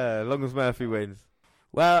 Long as Murphy wins.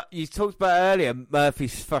 Well, you talked about earlier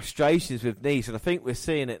Murphy's frustrations with Nice, and I think we're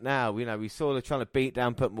seeing it now. You know, we saw her trying to beat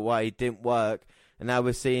down, put him away, it didn't work, and now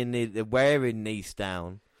we're seeing the wearing Nice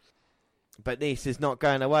down. But Nice is not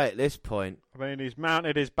going away at this point. I mean, he's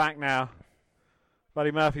mounted his back now.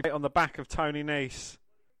 Buddy Murphy on the back of Tony Nese.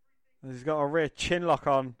 He's got a rear chin lock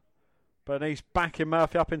on, but he's backing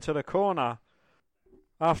Murphy up into the corner.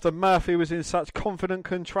 After Murphy was in such confident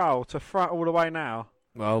control, to throw it all the way now.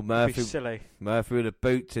 Well, Murphy, silly. Murphy with a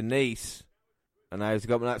boot to Nice, and now he's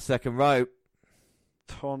got him on that second rope.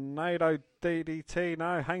 Tornado DDT,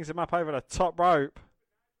 no, hangs him up over the top rope.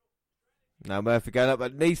 Now Murphy going up,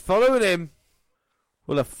 but Nice following him.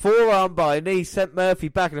 Well, a forearm by Nice sent Murphy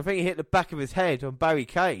back, and I think he hit the back of his head on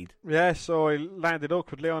barricade. Yes, or he landed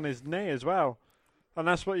awkwardly on his knee as well. And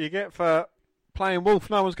that's what you get for playing Wolf.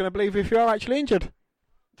 No one's going to believe if you are actually injured.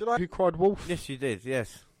 Did I? You cried Wolf? Yes, you did,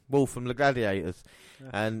 yes. Wolf from the Gladiators. Yes.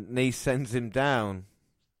 And Nice sends him down.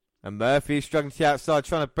 And Murphy is struggling to the outside,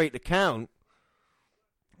 trying to beat the count.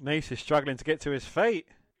 Nice is struggling to get to his feet.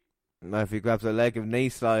 Murphy grabs the leg of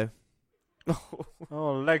Nice, though.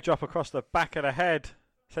 Oh, leg drop across the back of the head.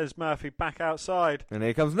 Sends Murphy back outside. And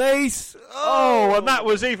here comes Nice. Oh, and that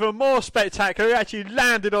was even more spectacular. He actually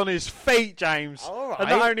landed on his feet, James. All right. And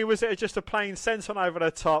not only was it just a plain senton over the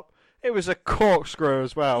top, it was a corkscrew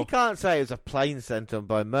as well. You can't say it was a plain senton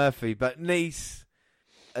by Murphy, but Nice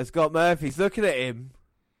has got Murphy. He's looking at him.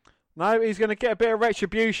 No, he's going to get a bit of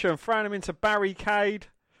retribution, throwing him into barricade.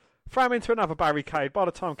 Throw him into another barricade by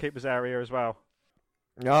the timekeeper's area as well.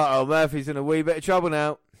 Uh-oh, Murphy's in a wee bit of trouble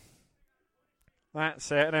now.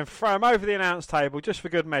 That's it. And then throw him over the announce table just for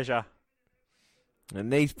good measure. And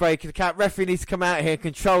Nice breaking the count. Referee needs to come out here and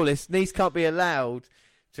control this. Nice can't be allowed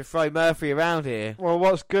to throw Murphy around here. Well,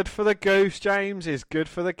 what's good for the goose, James, is good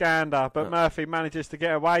for the gander. But Murphy manages to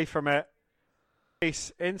get away from it.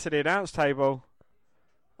 Nice into the announce table.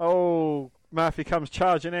 Oh, Murphy comes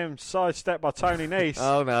charging in. Sidestep by Tony Nese.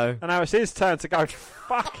 Oh, no. And now it's his turn to go.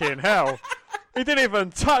 Fucking hell. He didn't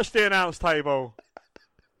even touch the announce table.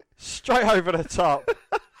 Straight over the top.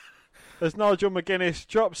 As Nigel McGuinness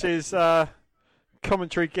drops his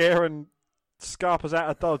commentary gear and scarpers out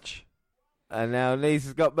of dodge. And now Nice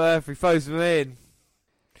has got Murphy, throws him in.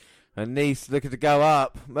 And Nice looking to go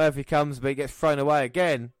up. Murphy comes, but he gets thrown away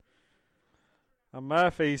again. And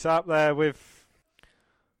Murphy's up there with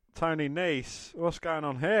Tony Nese. What's going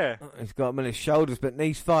on here? He's got him on his shoulders, but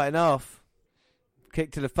Nice fighting off.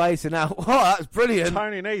 Kick to the face, and now, oh, that's brilliant.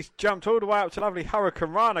 Tony Nese jumped all the way up to lovely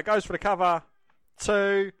Hurricane Rana. Goes for the cover.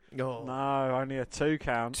 2. Oh. No, only a 2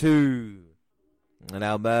 count. 2. And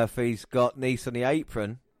now Murphy's got Nice on the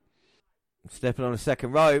apron. Stepping on the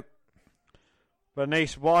second rope. But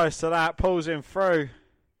Nese wise to that, pulls him through.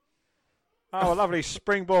 Oh, a lovely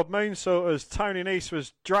springboard moonsault as Tony Nese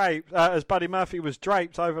was draped, as Buddy Murphy was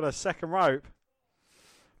draped over the second rope.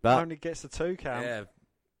 But only gets the 2 count.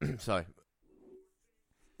 Yeah. Sorry.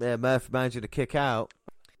 Yeah, Murphy managing to kick out.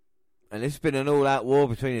 And this has been an all-out war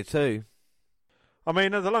between the two. I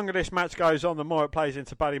mean, the longer this match goes on, the more it plays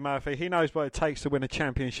into Buddy Murphy. He knows what it takes to win a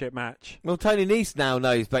championship match. Well, Tony Nese now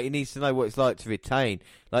knows, but he needs to know what it's like to retain.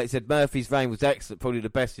 Like I said, Murphy's reign was excellent, probably the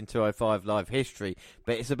best in 205 Live history.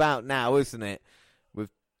 But it's about now, isn't it? With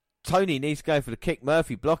Tony Nese going for the kick,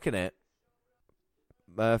 Murphy blocking it.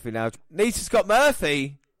 Murphy now. Nese has got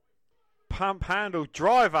Murphy. Pump handle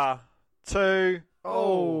driver to...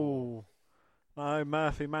 Oh. No,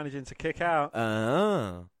 Murphy managing to kick out.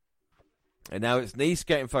 And now it's Nese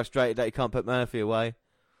getting frustrated that he can't put Murphy away.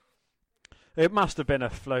 It must have been a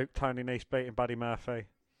fluke, Tony Nese beating Buddy Murphy.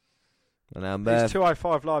 And now It's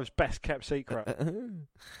 205 Live's best kept secret. And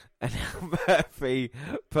now Murphy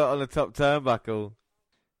put on the top turnbuckle.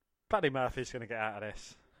 Buddy Murphy's going to get out of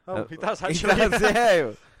this. Oh, he does actually. He does,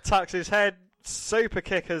 yeah. Tucks his head. Super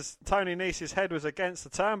kick as Tony Nese's head was against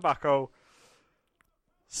the turnbuckle.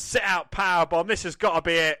 Sit out powerbomb. This has got to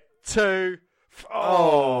be it. 2.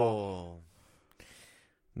 Oh.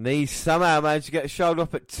 Nese somehow managed to get a shoulder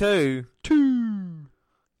up at 2.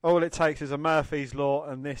 All it takes is a Murphy's Law,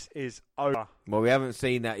 and this is over. Well, we haven't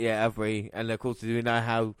seen that yet, have we? And of course, we know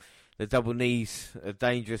how the double knees are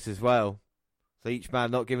dangerous as well. So each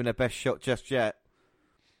man not giving their best shot just yet.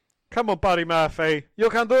 Come on, Buddy Murphy. You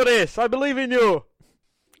can do this. I believe in you.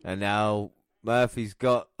 And now Murphy's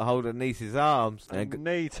got a hold of Nice's arms.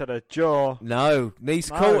 Knee to the jaw. No, Nice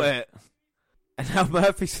caught it. And now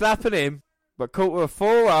Murphy's slapping him, but caught with a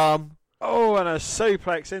forearm. Oh, and a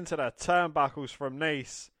suplex into the turnbuckles from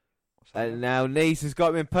Nice. And now Nice has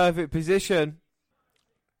got him in perfect position.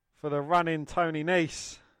 For the run-in Tony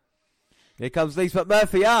Nice. Here comes Nice, but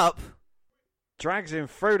Murphy up. Drags him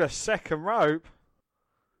through the second rope.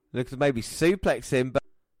 Looks to maybe suplex him, but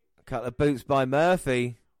a couple of boots by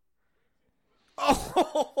Murphy.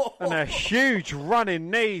 Oh! And a huge running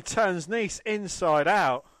knee turns Nice inside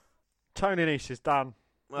out. Tony Nice is done.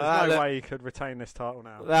 There's no way he could retain this title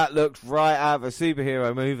now. That looked right out of a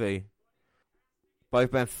superhero movie.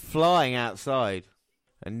 Both men flying outside.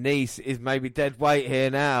 And Nice is maybe dead weight here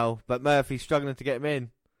now, but Murphy's struggling to get him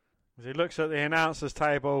in. As he looks at the announcer's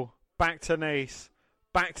table, back to Nice,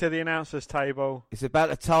 back to the announcer's table. It's about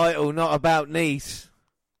the title, not about Nice.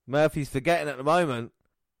 Murphy's forgetting at the moment.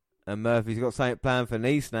 And Murphy's got something planned for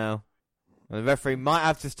Nice now. And the referee might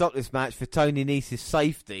have to stop this match for Tony Nice's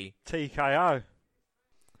safety. TKO.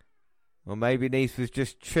 Or maybe Nice was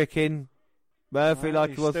just tricking Murphy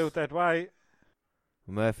like he was. Still dead weight.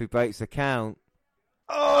 Murphy breaks the count.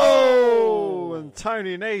 Oh! And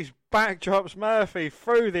Tony Nice backdrops Murphy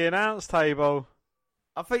through the announce table.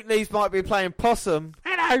 I think Nice might be playing possum.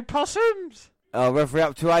 Hello, possums! Oh, referee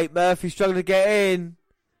up to 8. Murphy struggling to get in.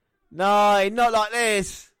 No, not like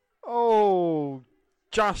this. Oh,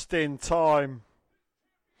 just in time.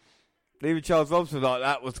 Even Charles Robson like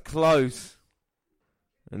that was close.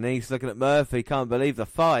 And Nice looking at Murphy, can't believe the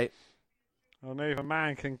fight. Well, neither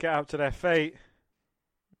man can get up to their feet.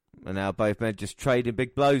 And now both men just trading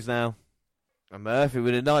big blows now. And Murphy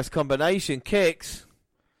with a nice combination, kicks.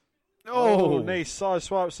 Oh, Nice side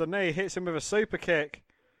swipes the knee, hits him with a super kick.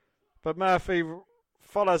 But Murphy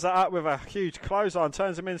follows that up with a huge clothesline,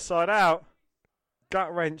 turns him inside out.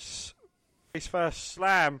 Gut wrench, his first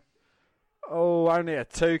slam. Oh, only a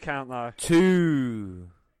 2 count though. 2.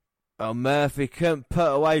 Oh, Murphy couldn't put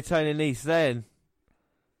away Tony Nice then.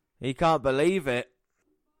 He can't believe it.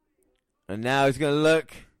 And now he's going to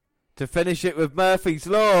look to finish it with Murphy's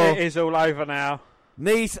Law. It is all over now.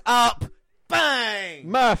 Nice up. Bang!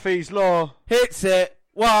 Murphy's Law. Hits it.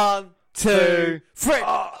 1, 2, 3.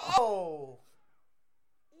 Oh.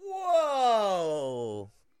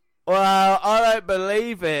 Whoa. Wow, I don't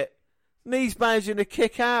believe it. Nice managing to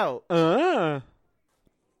kick out.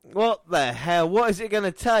 What the hell? What is it going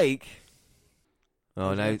to take?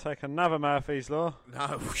 Oh, no. Take another Murphy's Law.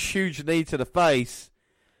 No, huge knee to the face.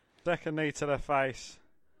 Second knee to the face.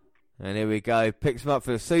 And here we go. Picks him up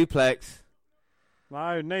for a suplex.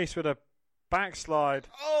 No, Nice with a backslide.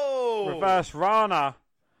 Oh! Reverse Rana.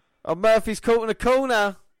 Oh, Murphy's caught in a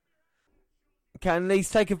corner. Can Nice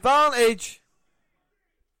take advantage?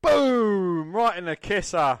 Boom! Right in the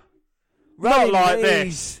kisser. Running Not like knees.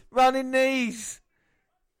 this. Running knees.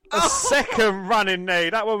 A second running knee.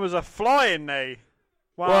 That one was a flying knee.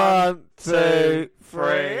 1, 2,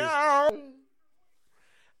 3.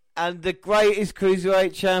 And the greatest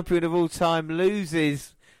cruiserweight champion of all time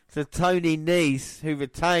loses to Tony Nice, who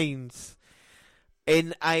retains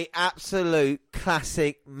in a absolute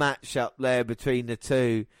classic matchup there between the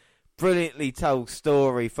two. Brilliantly told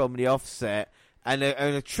story from the offset, and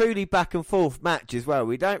a truly back and forth match as well.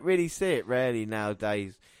 We don't really see it rarely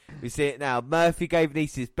nowadays. We see it now. Murphy gave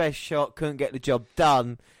Nice his best shot, couldn't get the job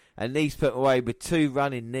done, and Nice put away with 2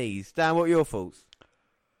 running knees. Dan, what are your thoughts?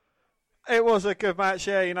 It was a good match,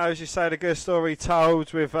 yeah. You know, as you said, a good story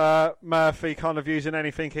told with Murphy kind of using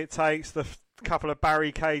anything it takes. The couple of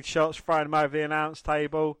barricade shots, throwing him over the announce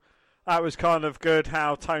table. That was kind of good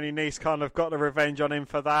how Tony Nice kind of got the revenge on him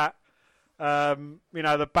for that. You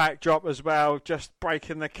know, the backdrop as well, just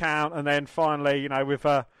breaking the count, and then finally, you know, with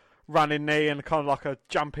a running knee and kind of like a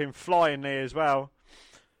jumping, flying knee as well.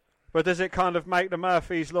 But does it kind of make the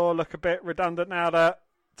Murphy's Law look a bit redundant now that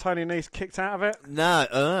Tony Nice kicked out of it? No,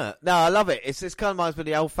 I love it. It's kind of reminds me of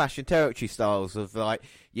the old-fashioned territory styles of like,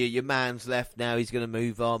 your man's left now, he's going to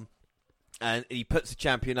move on. And he puts the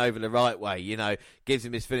champion over the right way, you know, gives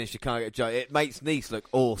him his finish, you can't get a job. It makes Nice look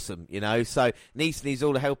awesome, you know. So Nice needs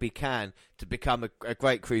all the help he can to become a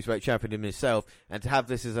great cruiserweight champion himself, and to have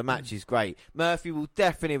this as a match is great. Murphy will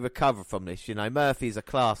definitely recover from this, you know. Murphy is a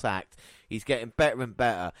class act. He's getting better and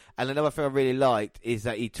better. And another thing I really liked is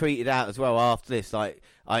that he tweeted out as well after this, like,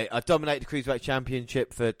 I dominated the Cruiserweight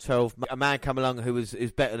Championship for 12 months. A man come along who was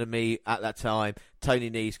better than me at that time. Tony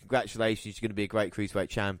Nice, congratulations, you're going to be a great Cruiserweight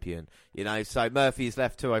Champion. You know, so Murphy is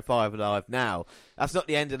left 205 alive now. That's not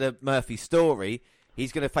the end of the Murphy story.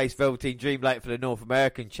 He's going to face Velveteen Dream later for the North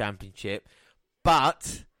American Championship.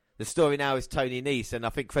 But the story now is Tony Nice, and I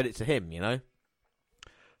think credit to him, you know.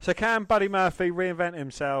 So can Buddy Murphy reinvent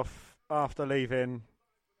himself after leaving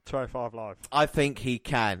 205 Live? I think he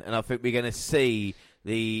can, and I think we're going to see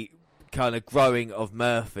the kind of growing of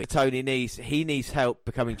Murphy. Tony needs help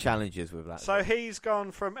becoming challengers with that. So he's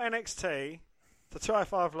gone from NXT to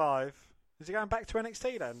 205 Live. Is he going back to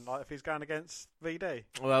NXT then? Like if he's going against VD?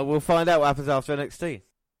 Well, we'll find out what happens after NXT.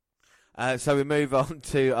 So we move on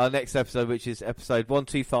to our next episode, which is episode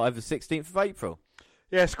 125, the 16th of April.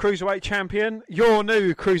 Yes, Cruiserweight Champion, your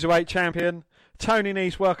new Cruiserweight Champion. Tony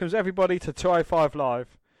Nese welcomes everybody to 205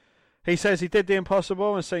 Live. He says he did the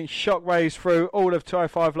impossible and seen shockwaves through all of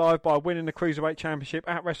 205 Live by winning the Cruiserweight Championship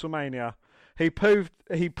at WrestleMania. He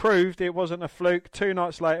proved it wasn't a fluke 2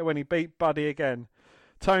 nights later when he beat Buddy again.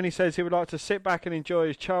 Tony says he would like to sit back and enjoy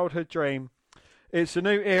his childhood dream. It's a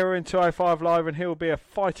new era in 205 Live and he will be a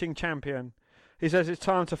fighting champion. He says it's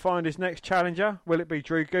time to find his next challenger. Will it be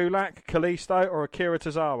Drew Gulak, Kalisto or Akira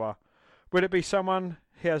Tozawa? Will it be someone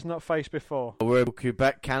he has not faced before? We're in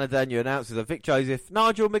Quebec, Canada, and your announcers are Vic Joseph,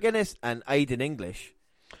 Nigel McGuinness and Aidan English.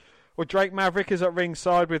 Well, Drake Maverick is at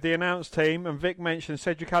ringside with the announced team, and Vic mentions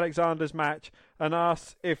Cedric Alexander's match and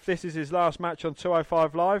asks if this is his last match on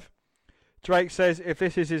 205 Live. Drake says if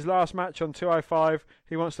this is his last match on 205,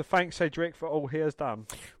 he wants to thank Cedric for all he has done.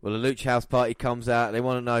 Well, the Lucha House Party comes out. They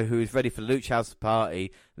want to know who is ready for the Lucha House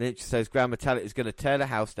Party. Lynch says Grand Metallic is going to tear the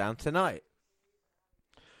house down tonight.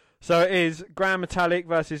 So it is Grand Metallic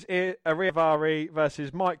versus Ariavari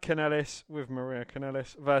versus Mike Kanellis with Maria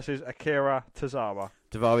Kanellis versus Akira Tozawa.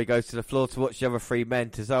 Daivari goes to the floor to watch the other 3 men.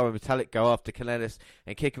 Tozawa and Metallic go after Kanellis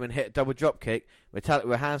and kick him and hit a double drop kick. Metallic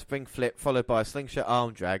with a handspring flip followed by a slingshot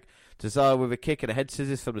arm drag. Tozawa with a kick and a head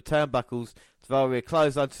scissors from the turnbuckles. Daivari a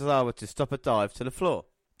clothesline Tozawa to stop a dive to the floor.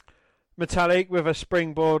 Metallic with a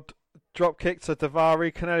springboard drop kick to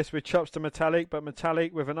Daivari. Kanellis with chops to Metallic, but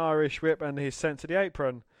Metallic with an Irish whip and he's sent to the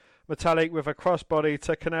apron. Metallic with a crossbody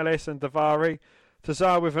to Kanellis and Daivari.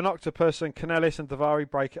 Tozawa with an octopus and Kanellis and Daivari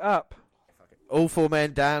break it up. All 4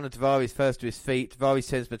 men down and Daivari first to his feet. Daivari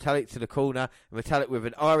sends Metallic to the corner. And Metallic with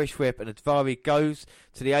an Irish whip and Daivari goes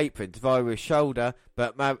to the apron. Daivari with a shoulder,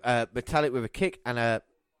 but Metallic with a kick and a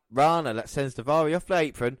Rana that sends Daivari off the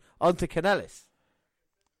apron onto Kanellis.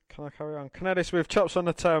 Can I carry on? Kanellis with chops on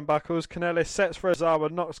the turnbuckles. Kanellis sets for Tozawa,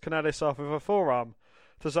 knocks Kanellis off with a forearm.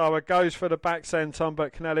 Tozawa goes for the back senton,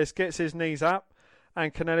 but Kanellis gets his knees up,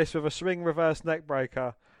 and Kanellis with a swing reverse neck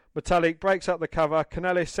breaker. Metallic breaks up the cover.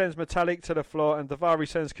 Kanellis sends Metallic to the floor, and Daivari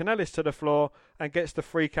sends Kanellis to the floor and gets the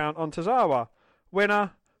 3 count on Tozawa.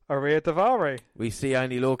 Winner, Aria Daivari. We see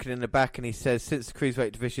Only Lorcan in the back, and he says since the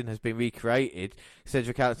Cruiserweight division has been recreated,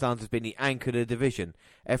 Cedric Alexander has been the anchor of the division.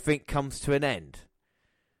 Everything comes to an end.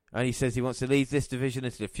 And he says he wants to lead this division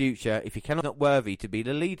into the future if he cannot not worthy to be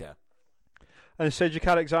the leader. And Cedric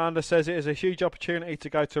Alexander says it is a huge opportunity to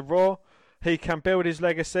go to Raw. He can build his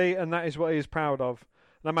legacy, and that is what he is proud of.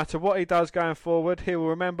 No matter what he does going forward, he will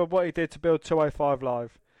remember what he did to build 205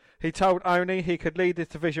 Live. He told Oni he could lead this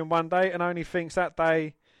division one day, and Oni thinks that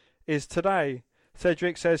day is today.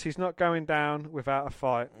 Cedric says he's not going down without a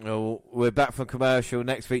fight. Oh, we're back from commercial.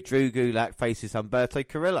 Next week, Drew Gulak faces Humberto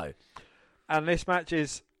Carrillo. And this match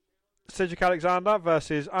is Cedric Alexander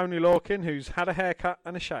versus Only Lorcan, who's had a haircut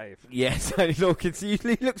and a shave. Yes, Only Lorcan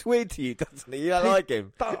usually looks weird to you, doesn't he? You don't like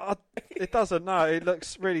him. It doesn't, no. It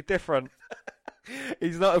looks really different.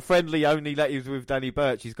 He's not a friendly Only like he was with Danny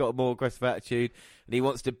Burch. He's got a more aggressive attitude, and he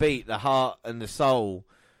wants to beat the heart and the soul,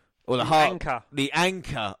 or the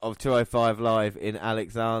anchor of 205 Live in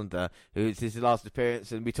Alexander, who is his last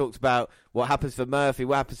appearance. And we talked about what happens for Murphy,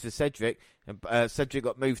 what happens for Cedric, and Cedric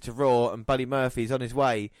got moved to Raw, and Buddy Murphy's on his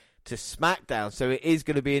way to SmackDown. So it is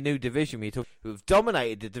going to be a new division. Who've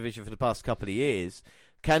dominated the division for the past couple of years.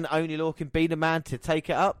 Can Only Lorcan be the man to take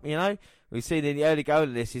it up? You know, we've seen in the early going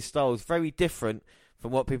of this, his style is very different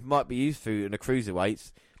from what people might be used to in the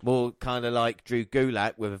cruiserweights. More kind of like Drew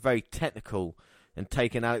Gulak with a very technical and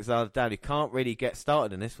taking Alexander down. He can't really get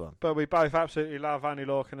started in this one. But we both absolutely love Only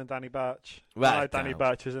Lorcan and Danny Burch. I know Danny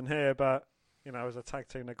Burch isn't here, but you know, as a tag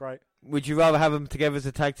team, they're great. Would you rather have them together as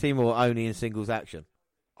a tag team or only in singles action?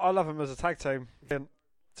 I love them as a tag team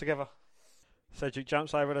together. Cedric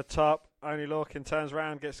jumps over the top. Only Lorcan turns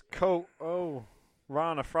around, gets caught. Oh,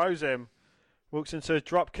 Rana throws him. Walks into a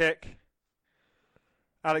drop kick.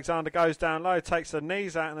 Alexander goes down low, takes the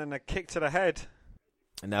knees out, and then a kick to the head.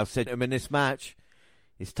 And now Cedric in this match.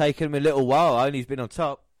 It's taken him a little while. Only's been on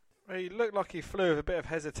top. He looked like he flew with a bit of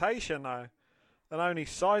hesitation, though. And Only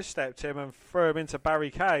sidestepped him and threw him into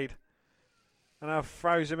barricade. And now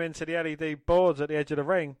throws him into the LED boards at the edge of the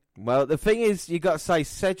ring. Well, the thing is, you got to say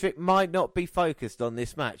Cedric might not be focused on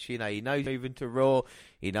this match. You know, he knows moving to Raw.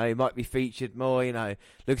 You know, he might be featured more. You know,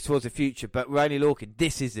 looking towards the future. But Randy Lorcan,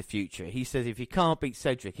 this is the future. He says if he can't beat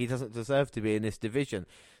Cedric, he doesn't deserve to be in this division.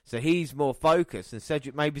 So he's more focused, and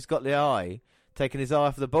Cedric maybe's got the eye, taking his eye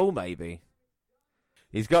off the ball. Maybe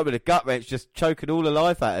he's got a bit of gut wrench, just choking all the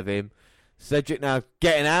life out of him. Cedric now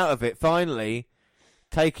getting out of it finally,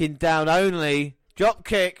 taking down only. Drop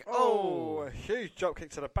kick. Oh, a huge drop kick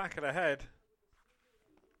to the back of the head.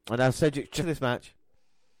 And now Cedric to this match.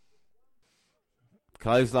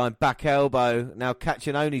 Clothesline back elbow. Now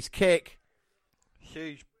catching Oni's kick.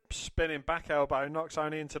 Huge spinning back elbow knocks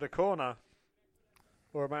Oni into the corner.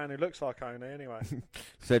 Or a man who looks like Oni anyway.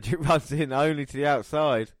 Cedric runs in Oni to the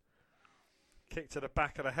outside. Kick to the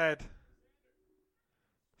back of the head.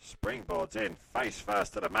 Springboards in. Face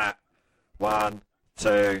first to the mat. 1,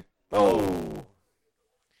 2. Oh.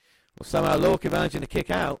 Well, somehow Lorcan managing to kick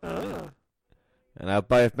out. And now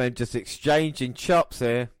both men just exchanging chops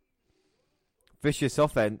here. Vicious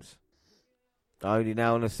offense. Only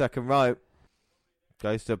now on the second rope.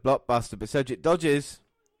 Goes to a blockbuster, but Cedric dodges.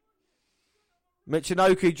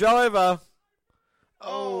 Michinoku driver.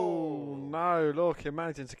 Oh, no. Lorcan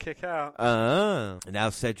managing to kick out. Now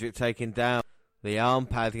Cedric taking down the arm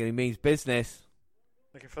pad, and he means business.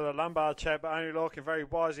 Looking for the lumbar check, but only Lorcan very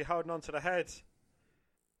wisely holding on to the head.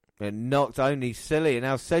 It knocked only silly, and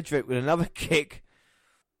now Cedric with another kick.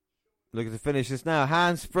 Looking to finish this now.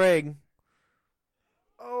 Handspring.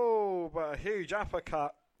 Oh, but a huge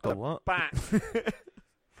uppercut. Oh, what? Back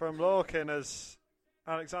from Lorcan as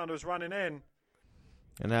Alexander was running in.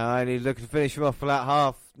 And now only looking to finish him off for that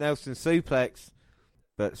half Nelson suplex.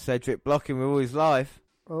 But Cedric blocking with all his life.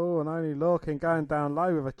 Oh, and only Lorcan going down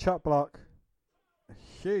low with a chop block. A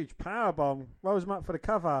huge powerbomb. Rolls him up for the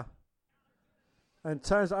cover. And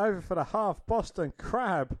turns it over for the half Boston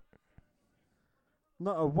Crab.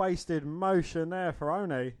 Not a wasted motion there for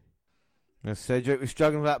Oni. And Cedric was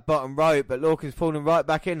struggling with that bottom rope, but Lorcan's pulling him right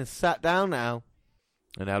back in and sat down now.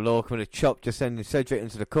 And now Lorcan with a chop just sending Cedric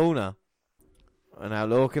into the corner. And now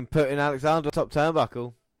Lorcan putting Alexander on top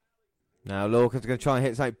turnbuckle. Now Lorcan's going to try and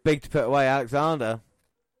hit something big to put away Alexander.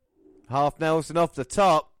 Half Nelson off the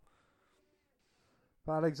top.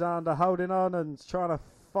 Alexander holding on and trying to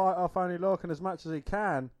fight off only Lorcan as much as he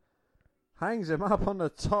can. Hangs him up on the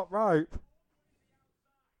top rope.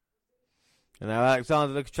 And now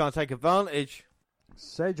Alexander looks to try and take advantage.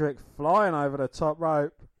 Cedric flying over the top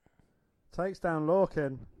rope. Takes down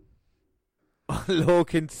Lorcan.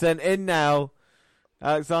 Lorcan sent in now.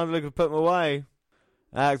 Alexander looking to put him away.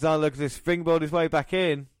 Alexander looking to springboard his way back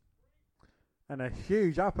in. And a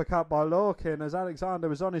huge uppercut by Lorcan as Alexander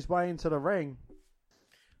was on his way into the ring.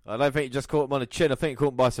 I don't think he just caught him on the chin. I think he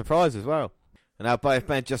caught him by surprise as well. And now both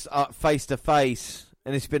men just up face to face.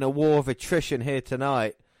 And it's been a war of attrition here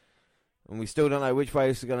tonight. And we still don't know which way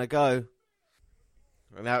this is going to go.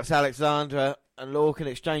 And now it's Alexander and Lorcan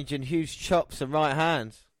exchanging huge chops and right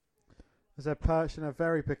hands. As they're perched in a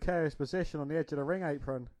very precarious position on the edge of the ring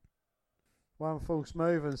apron. One false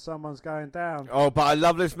move and someone's going down. Oh, but I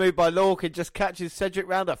love this move by Lorcan. Just catches Cedric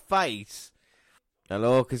round the face. And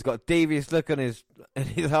Lorcan's got a devious look in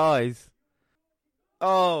his eyes.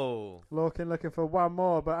 Oh. Lorcan looking for one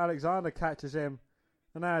more, but Alexander catches him.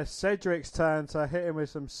 And now it's Cedric's turn to hit him with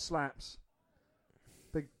some slaps.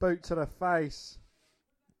 Big boot to the face.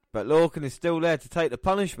 But Lorcan is still there to take the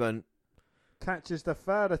punishment. Catches the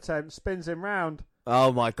third attempt, spins him round.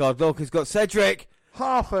 Oh my God, Lorcan's got Cedric.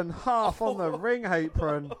 Half and half on the ring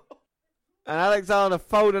apron. And Alexander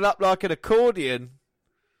folded up like an accordion.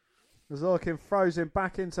 As Lorcan throws him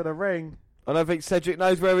back into the ring. I don't think Cedric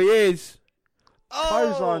knows where he is.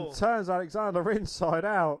 Clothesline turns Alexander inside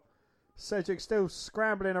out. Cedric still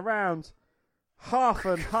scrambling around. Half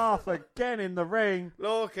and half again in the ring.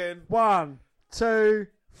 Lorcan. 1, 2,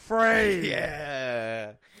 3.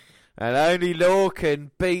 Yeah. And only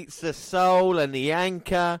Lorcan beats the Soul and the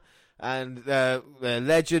Anchor and the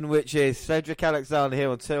legend, which is Cedric Alexander here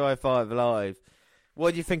on 205 Live.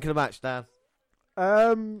 What do you think of the match, Dan?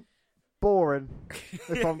 Boring,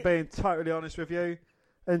 if I'm being totally honest with you.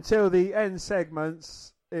 Until the end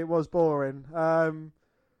segments, it was boring. I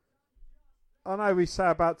know we say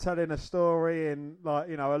about telling a story and, like,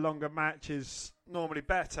 you know, a longer match is normally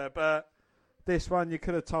better, but this one you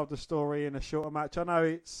could have told the story in a shorter match. I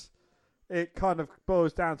know it kind of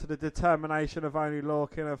boils down to the determination of only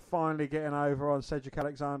Lorcan of finally getting over on Cedric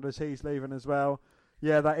Alexander as he's leaving as well.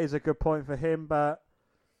 Yeah, that is a good point for him, but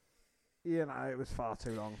you know, it was far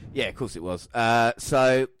too long. Yeah, of course it was.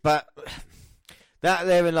 But that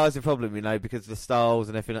therein lies the problem, you know, because of the styles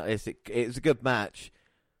and everything like this. It was a good match,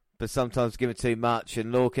 but sometimes giving too much.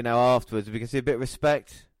 And Lorcan now afterwards, we can see a bit of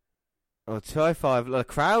respect. Or 205, the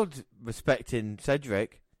crowd respecting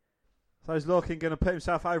Cedric. So is Lorcan going to put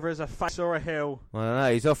himself over as a face or a heel? I don't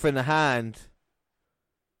know, he's offering the hand.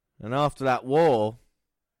 And after that war,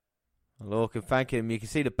 Lorcan thanking him, you can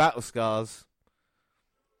see the battle scars.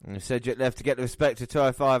 And Cedric left to get the respect of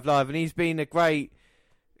 205 Live, and he's been a great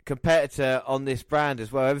competitor on this brand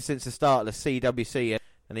as well ever since the start of the CWC,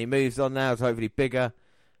 and he moves on now to hopefully bigger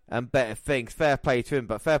and better things. Fair play to him,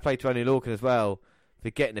 but fair play to Only Lorcan as well for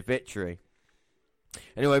getting the victory.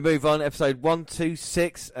 Anyway, move on, episode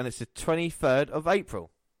 126, and it's the 23rd of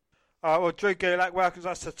April. Alright, well, Drew Gulak welcomes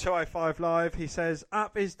us to 205 Live. He says,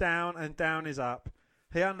 up is down and down is up.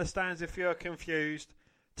 He understands if you're confused.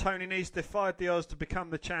 Tony Nese defied the odds to become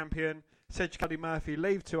the champion. Cedric Cuddy Murphy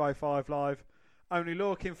leave 205 Live. Only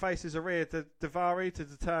Lorcan faces Aria Daivari to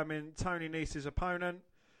determine Tony Nese's opponent.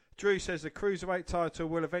 Drew says the Cruiserweight title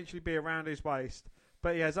will eventually be around his waist,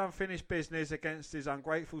 but he has unfinished business against his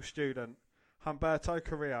ungrateful student, Humberto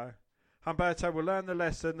Carrillo. Humberto will learn the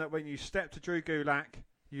lesson that when you step to Drew Gulak,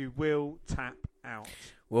 you will tap out.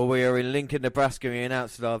 Well, we are in Lincoln, Nebraska, and we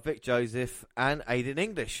announced that our Vic Joseph and Aidan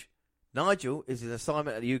English. Nigel is in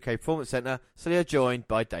assignment at the UK Performance Centre, so they are joined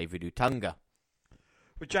by David Utunga.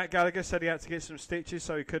 Well, Jack Gallagher said he had to get some stitches,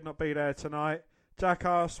 so he could not be there tonight. Jack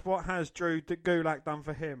asked, what has Drew Gulak done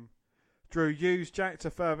for him? Drew used Jack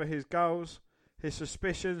to further his goals. His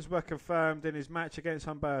suspicions were confirmed in his match against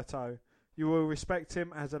Humberto. You will respect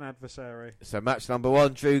him as an adversary. So match number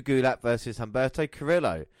 1, Drew Gulak versus Humberto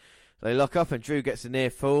Carrillo. They lock up and Drew gets a near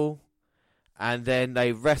fall, and then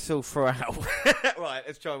they wrestle throughout. Right,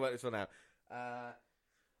 let's try and work this one out.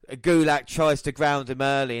 Gulak tries to ground him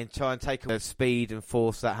early and try and take the speed and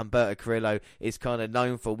force that Humberto Carrillo is kind of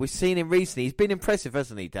known for. We've seen him recently. He's been impressive,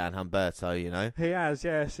 hasn't he, Dan Humberto, you know? He has,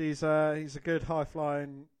 yes. He's a good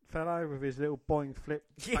high-flying fellow with his little boing flip.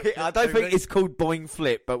 Yeah, I don't think it's called boing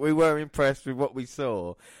flip, but we were impressed with what we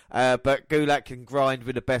saw. But Gulak can grind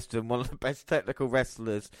with the best of them, one of the best technical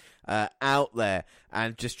wrestlers out there,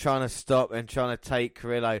 and just trying to stop and trying to take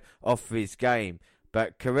Carrillo off his game.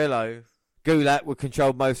 But Gulak will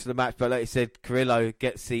control most of the match, but like you said, Carrillo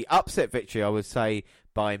gets the upset victory, I would say,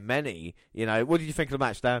 by many. You know, what did you think of the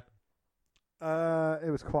match, Dan?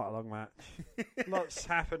 It was quite a long match. Lots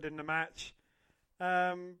happened in the match.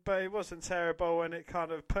 But it wasn't terrible, and it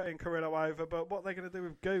kind of put in Carrillo over. But what are they going to do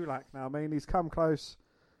with Gulak now? I mean, he's come close.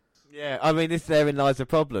 Yeah, I mean, therein lies the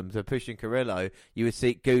problem. So pushing Carrillo, you would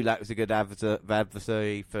see Gulak as a good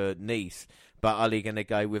adversary for Nese. But are they going to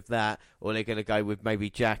go with that, or are they going to go with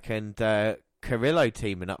maybe Jack and Carrillo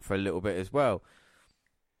teaming up for a little bit as well?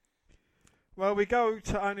 Well, we go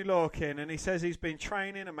to Only Lorcan, and he says he's been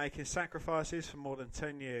training and making sacrifices for more than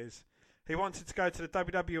 10 years. He wanted to go to the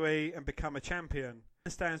WWE and become a champion.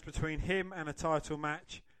 It stands between him and a title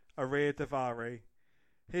match, Aria Daivari.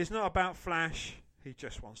 He's not about flash, he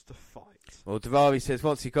just wants to fight. Well, Daivari says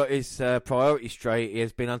once he got his priorities straight, he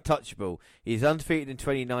has been untouchable. He's undefeated in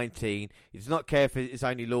 2019. He does not care if it's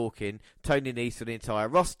Only Lorcan, Tony Nese, or the entire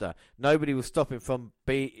roster. Nobody will stop him from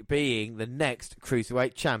being the next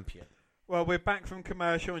Cruiserweight champion. Well, we're back from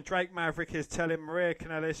commercial, and Drake Maverick is telling Maria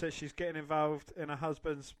Kanellis that she's getting involved in her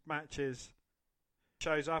husband's matches.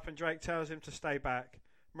 Shows up, and Drake tells him to stay back.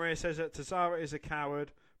 Maria says that Tozawa is a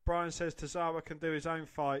coward. Brian says Tozawa can do his own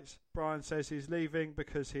fights. Brian says he's leaving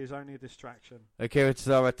because he is only a distraction. Akira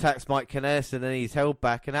Tozawa attacks Mike Kanellis, and then he's held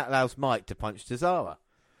back, and that allows Mike to punch Tozawa.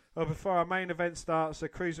 Well, before our main event starts, the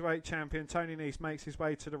Cruiserweight champion Tony Nese makes his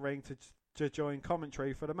way to the ring to join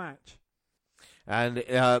commentary for the match. And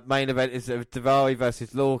main event is Daivari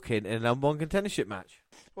versus Lorcan in a #1 contendership match.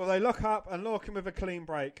 Well, they lock up, and Lorcan with a clean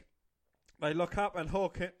break. They lock up, and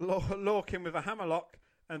Lorcan with a hammerlock,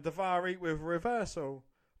 and Daivari with a reversal.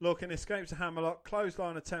 Lorcan escapes a hammerlock,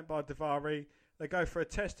 clothesline attempt by Daivari. They go for a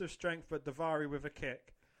test of strength, but Daivari with a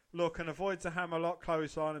kick. Lorcan avoids a hammerlock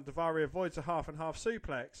clothesline, and Daivari avoids a half-and-half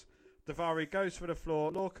suplex. Daivari goes for the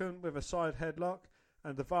floor, Lorcan with a side headlock,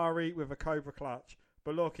 and Daivari with a cobra clutch.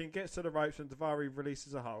 But Lorcan gets to the ropes, and Daivari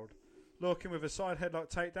releases a hold. Lorcan with a side headlock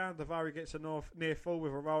takedown. Daivari gets a near fall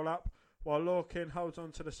with a roll-up, while Lorcan holds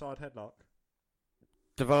on to the side headlock.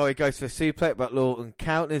 Daivari goes for a suplex, but Lorcan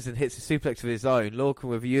counters and hits a suplex of his own. Lorcan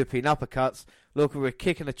with European uppercuts. Lorcan with a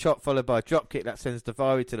kick and a chop, followed by a drop kick that sends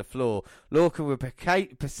Daivari to the floor. Lorcan with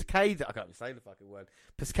Pescado. I can't even say the fucking word.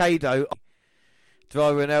 Pescado.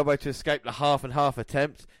 Daivari with an elbow to escape the half-and-half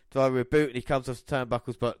attempt. Daivari with a boot, and he comes off the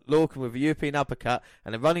turnbuckles, but Lorcan with a European uppercut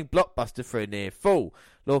and a running blockbuster for a near fall.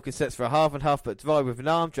 Lorcan sets for a half-and-half, but Daivari with an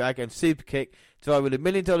arm drag and super kick. Daivari with $1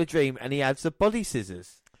 million dream, and he adds the body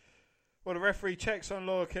scissors. Well, the referee checks on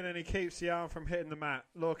Lorcan and he keeps the arm from hitting the mat.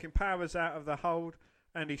 Lorcan powers out of the hold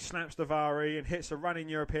and he snaps Daivari and hits a running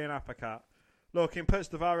European uppercut. Lorcan puts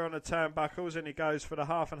Daivari on the turnbuckles and he goes for the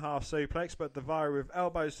half and half suplex, but Daivari with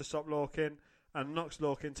elbows to stop Lorcan and knocks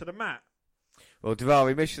Lorcan to the mat. Well,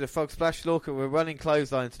 Daivari misses a frog splash. Lorcan with a running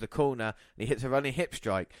clothesline into the corner and he hits a running hip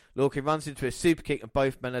strike. Lorcan runs into a super kick and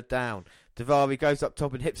both men are down. Daivari goes up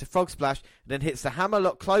top and hits a frog splash and then hits the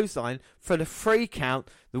hammerlock clothesline for the 3 count.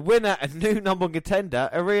 The winner and new number 1 contender,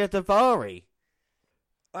 Ariya Daivari.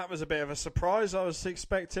 That was a bit of a surprise. I was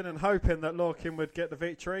expecting and hoping that Lorcan would get the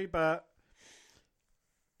victory, but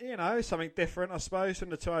you know, something different, I suppose, from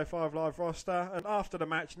the 205 Live roster. And after the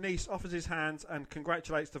match, Nice offers his hands and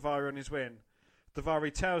congratulates Daivari on his win.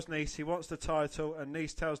 Daivari tells Nice he wants the title, and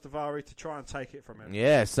Nice tells Daivari to try and take it from him.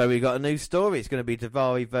 Yeah, so we got a new story. It's going to be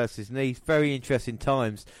Daivari versus Nice. Very interesting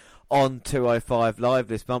times on 205 Live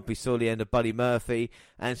this month. We saw the end of Buddy Murphy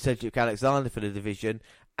and Cedric Alexander for the division.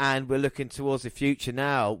 And we're looking towards the future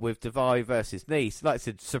now with Daivari versus Nice. Like I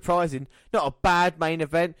said, surprising. Not a bad main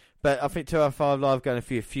event, but I think 205 Live going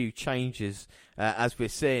through a few changes as we're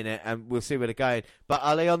seeing it, and we'll see where they're going. But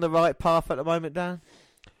are they on the right path at the moment, Dan?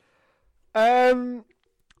 I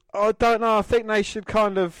don't know. I think they should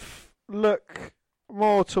kind of look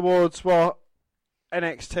more towards what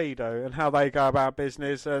NXT do and how they go about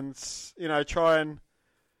business, and you know, try and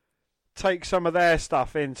take some of their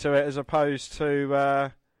stuff into it as opposed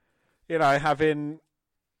to you know, having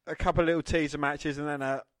a couple of little teaser matches and then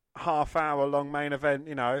a half-hour long main event.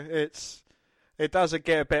 You know, it does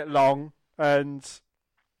get a bit long, and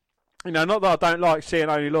you know, not that I don't like seeing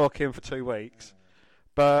only Lorcan for 2 weeks,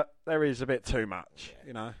 but there is a bit too much.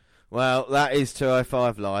 You know. Well, that is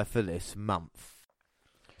 205 Live for this month.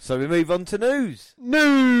 So we move on to news.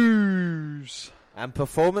 News! And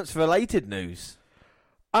performance-related news.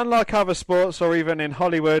 Unlike other sports or even in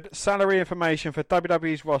Hollywood, salary information for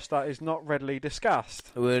WWE's roster is not readily discussed.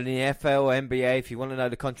 Well, in the NFL or NBA, if you want to know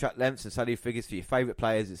the contract lengths and salary figures for your favourite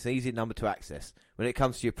players, it's an easy number to access. When it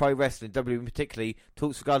comes to your pro wrestling, WWE particularly,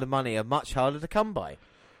 talks regarding money are much harder to come by.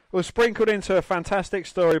 Well, sprinkled into a fantastic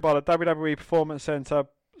story by the WWE Performance Center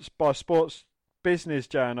by Sports Business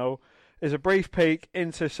Journal is a brief peek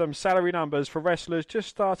into some salary numbers for wrestlers just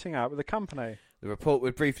starting out with the company. The report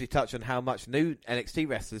would briefly touch on how much new NXT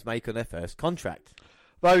wrestlers make on their first contract.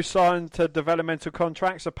 Those signed to developmental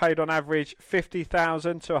contracts are paid on average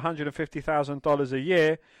 $50,000 to $150,000 a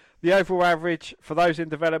year. The overall average for those in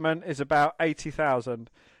development is about $80,000.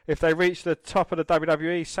 If they reach the top of the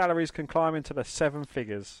WWE, salaries can climb into the 7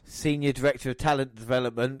 figures. Senior Director of Talent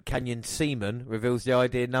Development, Kenyon Seaman, reveals the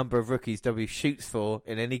ideal number of rookies W shoots for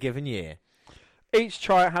in any given year. Each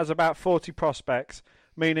tryout has about 40 prospects,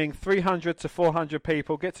 meaning 300 to 400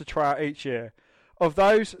 people get to try out each year. Of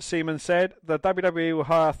those, Seaman said, the WWE will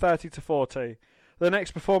hire 30 to 40. The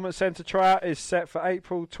next Performance Centre tryout is set for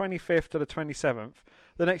April 25th to the 27th.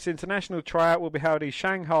 The next international tryout will be held in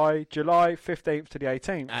Shanghai, July 15th to the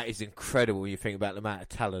 18th. That is incredible when you think about the amount of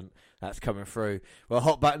talent that's coming through. Well, a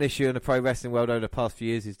hot button issue in the pro wrestling world over the past few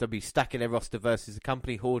years is WWE stacking their roster versus the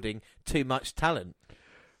company hoarding too much talent.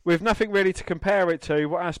 With nothing really to compare it to,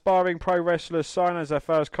 what aspiring pro wrestlers sign as their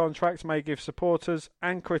first contract may give supporters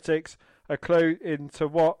and critics a clue into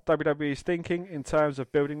what WWE is thinking in terms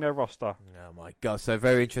of building their roster. Oh my God, so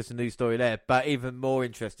very interesting news story there, but even more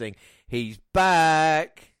interesting, he's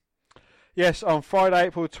back! Yes, on Friday,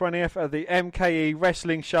 April 20th at the MKE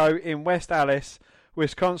Wrestling Show in West Allis,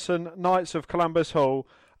 Wisconsin, Knights of Columbus Hall,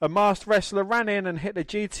 a masked wrestler ran in and hit the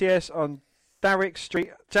GTS on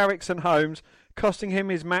Derrickson Holmes, costing him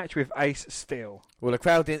his match with Ace Steel. Well, the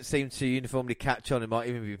crowd didn't seem to uniformly catch on. It might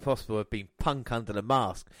even be possible to have been Punk under the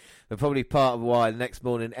mask. But probably part of why the next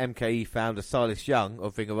morning MKE founder Silas Young,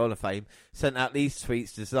 of Ring of Honor fame, sent out these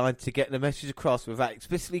tweets designed to get the message across without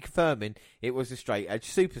explicitly confirming it was a straight-edge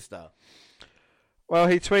superstar. Well,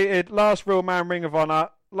 he tweeted, "Last real man Ring of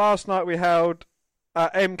Honor. Last night we held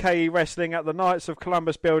MKE Wrestling at the Knights of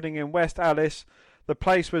Columbus building in West Allis. The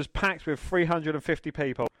place was packed with 350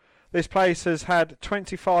 people. This place has had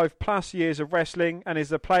 25 plus years of wrestling and is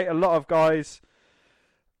the place a lot of guys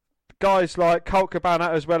like Colt Cabana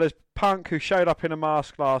as well as Punk who showed up in a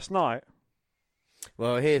mask last night."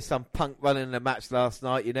 Well, here's some Punk running in a match last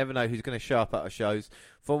night. You never know who's going to show up at our shows.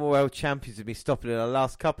 Former world champions have been stopping in our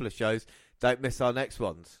last couple of shows. Don't miss our next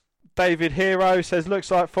ones. David Hero says,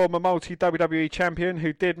 looks like former multi-WWE champion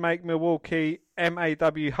who did make Milwaukee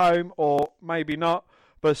MAW home, or maybe not.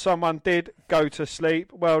 but someone did go to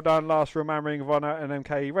sleep. Well done, last remembering of honour and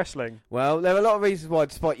MKE Wrestling. Well, there are a lot of reasons why,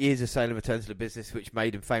 despite years of saying a return to the business which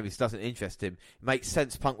made him famous doesn't interest him, it makes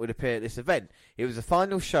sense Punk would appear at this event. It was the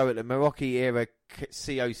final show at the Milwaukee-era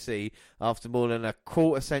COC after more than a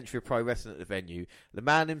quarter century of pro wrestling at the venue. The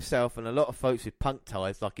man himself and a lot of folks with Punk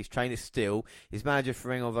ties, like his trainer Steele, his manager for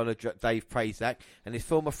Ring of Honor Dave Prazak, and his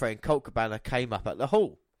former friend Colt Cabana came up at the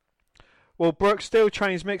hall. Well, Brooks still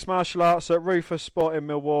trains mixed martial arts at Rufus Sport in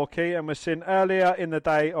Milwaukee and was seen earlier in the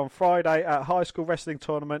day on Friday at a high school wrestling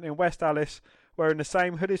tournament in West Allis wearing the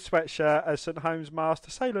same hooded sweatshirt as St Holmes Master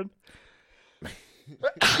Salem.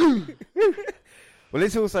 Well,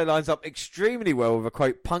 this also lines up extremely well with a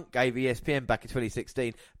quote Punk gave ESPN back in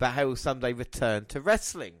 2016 about how he'll someday return to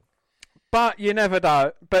wrestling. But you never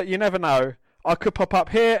know. I could pop up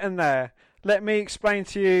here and there. Let me explain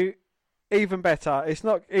to you even better. It's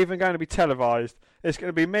not even going to be televised. It's going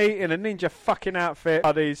to be me in a ninja fucking outfit,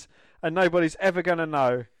 buddies, and nobody's ever going to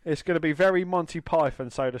know. It's going to be very Monty Python,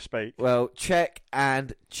 so to speak. Well, check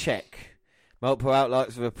and check. Multiple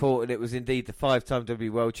outlets have reported it was indeed the 5-time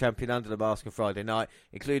WWE World Champion under the mask on Friday night,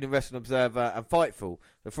 including Wrestling Observer and Fightful.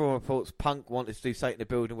 The forum reports Punk wanted to do something in the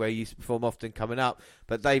building where he used to perform often coming up,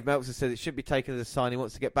 but Dave Meltzer said it should be taken as a sign he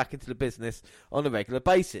wants to get back into the business on a regular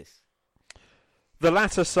basis. The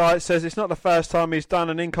latter site says it's not the first time he's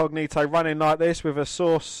done an incognito run-in like this, with a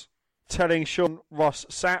source telling Sean Ross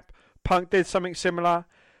Sapp Punk did something similar,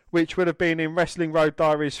 which would have been in Wrestling Road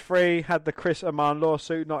Diaries 3 had the Chris Amman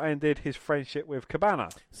lawsuit not ended his friendship with Cabana.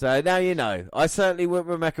 So now you know. I certainly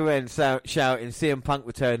wouldn't recommend shouting CM Punk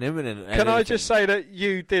return imminent. Can I just say that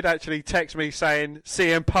you did actually text me saying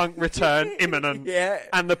CM Punk return imminent, yeah,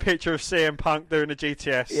 and the picture of CM Punk doing the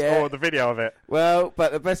GTS, or the video of it. Well,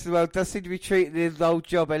 but the best of the world does seem to be treating his old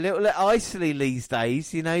job a little icily these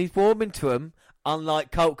days. You know, he's warming to him,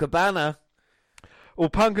 unlike Colt Cabana. Well,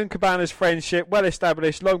 Punk and Cabana's friendship, well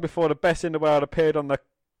established long before the Best in the World appeared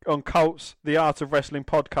on Colt's The Art of Wrestling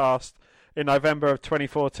podcast in November of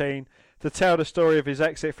 2014 to tell the story of his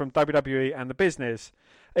exit from WWE and the business.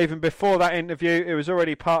 Even before that interview, it was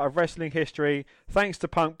already part of wrestling history, thanks to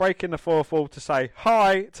Punk breaking the fourth wall to say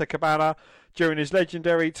hi to Cabana during his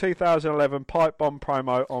legendary 2011 pipe bomb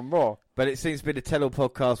promo on Raw. But it seems to be the tell-all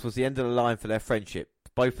podcast was the end of the line for their friendship.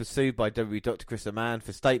 Both were sued by WWE Dr. Chris Amman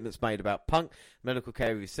for statements made about Punk, medical care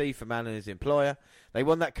he received from Amman and his employer. They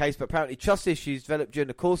won that case, but apparently trust issues developed during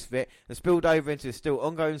the course of it and spilled over into a still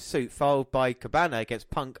ongoing suit filed by Cabana against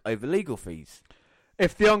Punk over legal fees.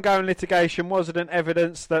 If the ongoing litigation wasn't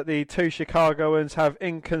evidence that the two Chicagoans have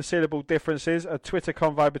inconceivable differences, a Twitter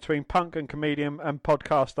convo between Punk and comedian and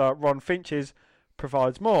podcaster Ron Finches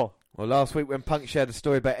provides more. Well, last week when Punk shared a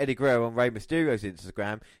story about Eddie Guerrero on Rey Mysterio's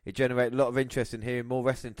Instagram, it generated a lot of interest in hearing more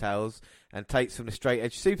wrestling tales and takes from the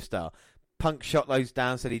straight-edge superstar. Punk shot those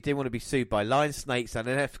down, said he didn't want to be sued by lion snakes and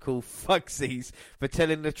unethical fugsies for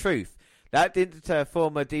telling the truth. That didn't deter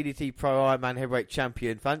former DDT Pro Ironman heavyweight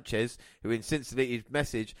champion Funches, who in since deleted his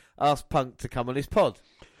message, asked Punk to come on his pod.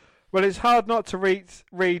 Well, it's hard not to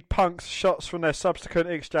read Punk's shots from their subsequent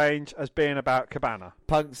exchange as being about Cabana.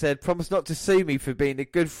 Punk said, promise not to sue me for being a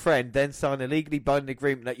good friend, then sign a legally binding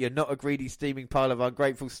agreement that you're not a greedy steaming pile of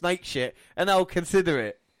ungrateful snake shit, and I'll consider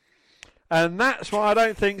it. And that's why I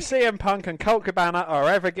don't think CM Punk and Colt Cabana are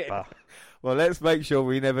ever getting... Well, let's make sure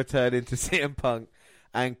we never turn into CM Punk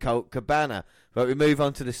and Colt Cabana. But we move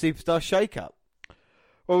on to the Superstar Shake-Up.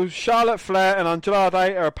 Well, Charlotte Flair and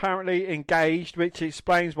Andrade are apparently engaged, which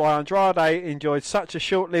explains why Andrade enjoyed such a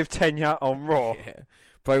short-lived tenure on Raw. Yeah.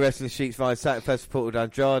 Pro Wrestling Sheets via Saturday first reported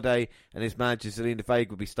Andrade and his manager Zelina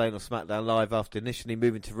Vega will be staying on SmackDown Live after initially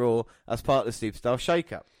moving to Raw as part of the Superstar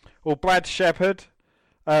Shake-Up. Well, Brad Shepard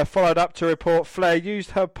followed up to report Flair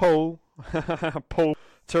used her pull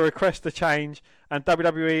to request the change, and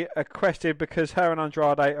WWE requested because her and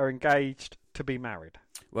Andrade are engaged to be married.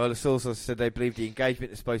 Well, the source also said they believe the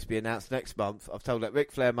engagement is supposed to be announced next month. I've told that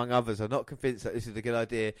Ric Flair, among others, are not convinced that this is a good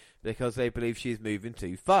idea because they believe she is moving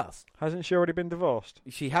too fast. Hasn't she already been divorced?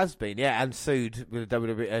 She has been, yeah, and sued with the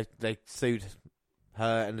WWE. They sued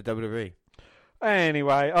her and the WWE.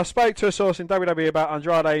 Anyway, I spoke to a source in WWE about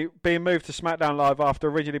Andrade being moved to SmackDown Live after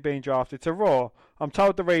originally being drafted to Raw. I'm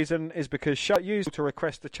told the reason is because she used to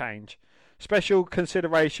request the change. Special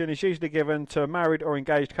consideration is usually given to married or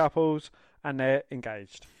engaged couples, and they're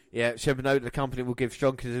engaged. Yeah, Shepard noted the company will give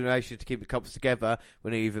strong consideration to keep the couples together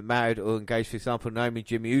when they're either married or engaged. For example, Naomi and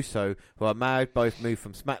Jimmy Uso, who are married, both moved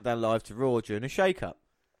from SmackDown Live to Raw during a shake-up.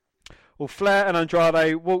 Well, Flair and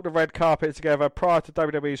Andrade walked the red carpet together prior to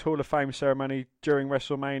WWE's Hall of Fame ceremony during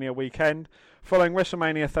WrestleMania weekend. Following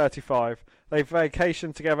WrestleMania 35, they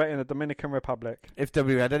vacationed together in the Dominican Republic. If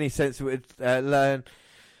WWE had any sense, it would learn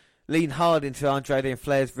lean hard into Andrade and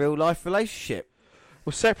Flair's real-life relationship.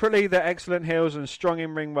 Well, separately, they're excellent heels and strong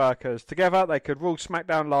in-ring workers. Together, they could rule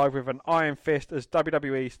SmackDown Live with an iron fist as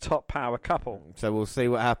WWE's top power couple. So we'll see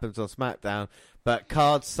what happens on SmackDown. But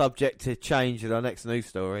cards subject to change in our next news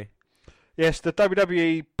story. Yes, the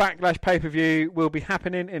WWE Backlash pay-per-view will be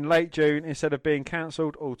happening in late June instead of being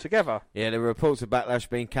cancelled altogether. Yeah, there were reports of Backlash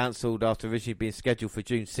being cancelled after originally being scheduled for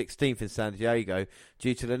June 16th in San Diego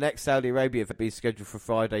due to the next Saudi Arabia event being scheduled for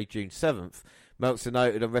Friday, June 7th. Meltzer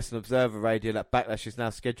noted on Wrestling Observer Radio that Backlash is now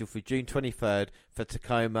scheduled for June 23rd for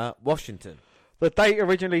Tacoma, Washington. The date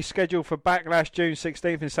originally scheduled for Backlash June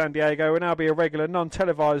 16th in San Diego will now be a regular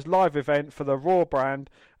non-televised live event for the Raw brand,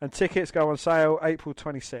 and tickets go on sale April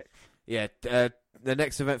 26th. Yeah, the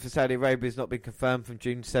next event for Saudi Arabia has not been confirmed from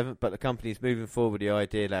June 7th, but the company is moving forward with the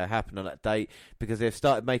idea that it happen on that date because they've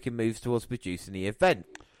started making moves towards producing the event.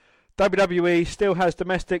 WWE still has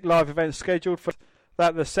domestic live events scheduled for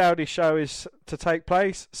that. The Saudi show is to take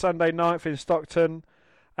place Sunday 9th in Stockton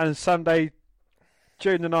and Sunday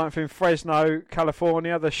June the 9th in Fresno,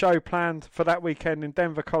 California. The show planned for that weekend in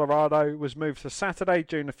Denver, Colorado was moved to Saturday,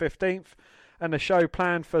 June the 15th, and the show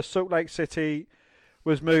planned for Salt Lake City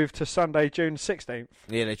was moved to Sunday, June 16th.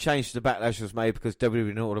 Yeah, the change to the Backlash was made because WWE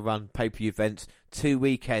didn't want to run pay-per-view events 2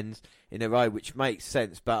 weekends in a row, which makes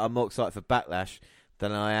sense, but I'm more excited for Backlash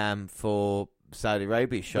than I am for Saudi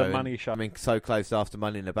Arabia show. The money show. I mean, so close after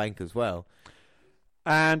Money in the Bank as well.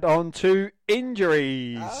 And on to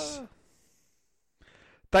injuries.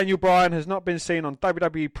 Daniel Bryan has not been seen on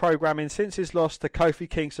WWE programming since his loss to Kofi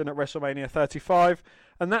Kingston at WrestleMania 35,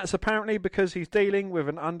 and that's apparently because he's dealing with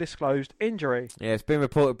an undisclosed injury. Yeah, it's been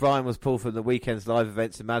reported Bryan was pulled from the weekend's live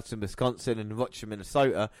events in Madison, Wisconsin and Rochester,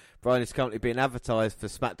 Minnesota. Bryan is currently being advertised for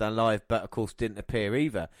SmackDown Live, but of course didn't appear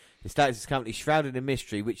either. His status is currently shrouded in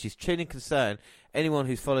mystery, which is chilling concern anyone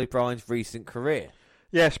who's followed Bryan's recent career.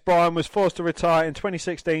 Yes, Bryan was forced to retire in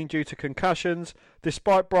 2016 due to concussions.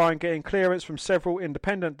 Despite Bryan getting clearance from several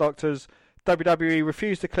independent doctors, WWE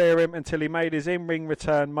refused to clear him until he made his in-ring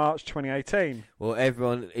return March 2018. Well,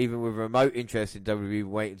 everyone, even with remote interest in WWE,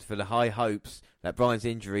 waiting for the high hopes that Bryan's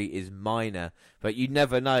injury is minor. But you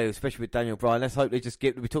never know, especially with Daniel Bryan. Let's hope they just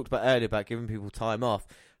give... We talked about earlier about giving people time off.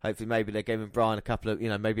 Hopefully maybe they're giving Bryan a couple of,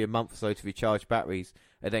 maybe a month or so to recharge batteries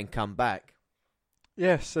and then come back.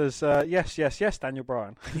 Yes, yes, Daniel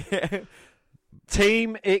Bryan. Yeah.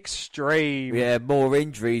 Team Extreme. Yeah, more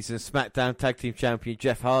injuries, and SmackDown Tag Team Champion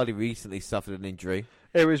Jeff Hardy recently suffered an injury.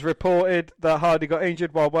 It was reported that Hardy got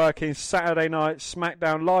injured while working Saturday night's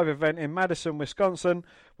SmackDown Live event in Madison, Wisconsin,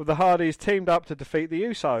 with the Hardys teamed up to defeat the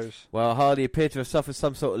Usos. Well, Hardy appeared to have suffered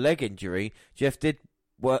some sort of leg injury. Jeff didn't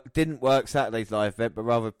work Saturday's live event, but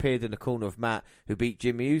rather appeared in the corner of Matt, who beat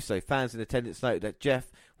Jimmy Uso. Fans in attendance noted that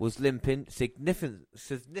Jeff was limping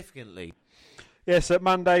significantly. Yes, at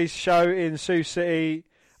Monday's show in Sioux City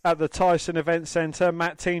at the Tyson Event Center,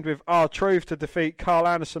 Matt teamed with R-Truth to defeat Carl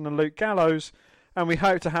Anderson and Luke Gallows, and we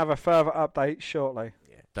hope to have a further update shortly.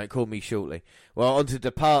 Yeah, don't call me shortly. Well, on to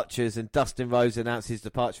departures, and Dustin Rhodes announced his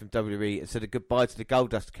departure from WWE and said a goodbye to the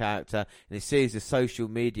Goldust character in a series of social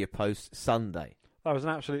media posts Sunday. That was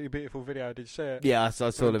an absolutely beautiful video. Did you see it? Yeah, I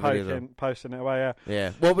saw the video. Posting it away, yeah.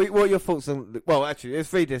 Yeah. What are your thoughts on... Well, actually,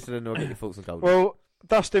 let's read this and then we'll get your thoughts on Goldust. Well,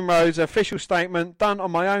 Dustin Rhodes, official statement, done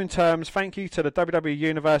on my own terms. Thank you to the WWE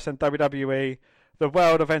Universe and WWE, the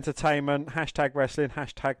world of entertainment, #wrestling,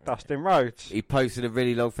 #Dustin Rhodes. He posted a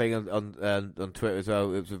really long thing on Twitter as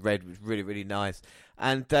well. It was red, it was really, really nice.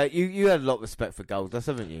 And you had a lot of respect for Goldust,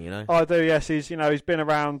 haven't you? I do, yes. He's been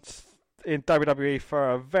around in WWE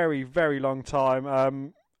for a very, very long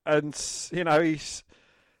time, and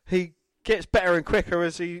he gets better and quicker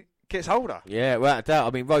as he gets older. Yeah, without doubt.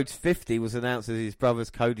 I mean, Rhodes 50 was announced as his brother's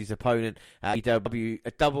Cody's opponent at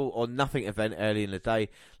a Double or Nothing event early in the day.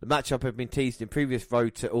 The matchup had been teased in previous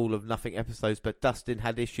Road to All of Nothing episodes, but Dustin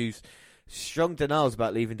had strong denials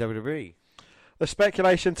about leaving WWE. The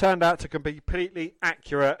speculation turned out to be completely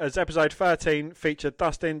accurate, as episode 13 featured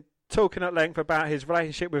Dustin talking at length about his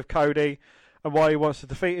relationship with Cody and why he wants to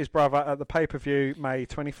defeat his brother at the pay-per-view May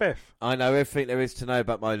 25th. I know everything there is to know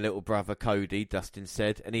about my little brother Cody, Dustin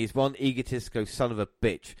said, and he's one egotistical son of a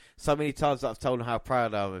bitch. So many times I've told him how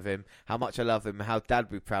proud I am of him, how much I love him, and how Dad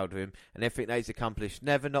would be proud of him, and everything that he's accomplished.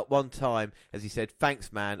 Never, not one time, as he said,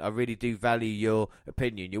 thanks man, I really do value your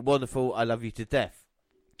opinion. You're wonderful, I love you to death.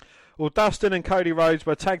 Well, Dustin and Cody Rhodes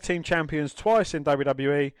were tag team champions twice in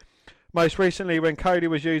WWE, most recently when Cody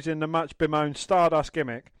was using the much bemoaned Stardust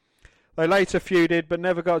gimmick. They later feuded, but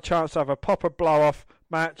never got a chance to have a proper blow-off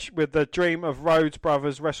match, with the dream of Rhodes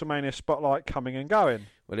Brothers WrestleMania Spotlight coming and going.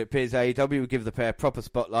 Well, it appears AEW will give the pair a proper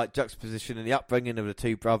spotlight, juxtaposition in the upbringing of the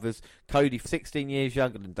two brothers. Cody, 16 years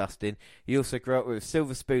younger than Dustin. He also grew up with a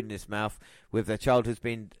silver spoon in his mouth, with their childhoods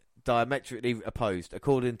being diametrically opposed,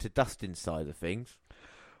 according to Dustin's side of things.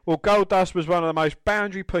 Well, Goldust was one of the most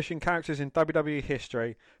boundary-pushing characters in WWE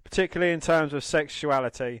history, particularly in terms of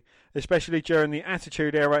sexuality, especially during the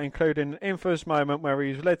Attitude Era, including an infamous moment where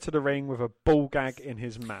he was led to the ring with a ball gag in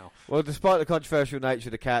his mouth. Well, despite the controversial nature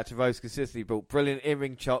of the character, Rose consistently brought brilliant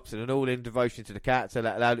in-ring chops and an all-in devotion to the character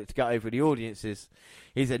that allowed it to get over the audiences.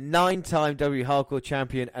 He's a 9-time WWE Hardcore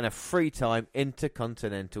Champion and a 3-time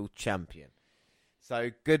Intercontinental Champion.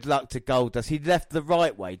 So good luck to Goldust. He left the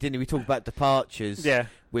right way, didn't he? We talked about departures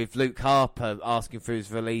with Luke Harper asking for his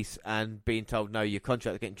release and being told, no, your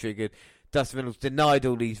contract is getting triggered. Dustin Reynolds denied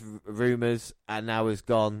all these rumours and now is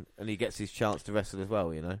gone and he gets his chance to wrestle as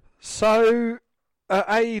well, you know. So,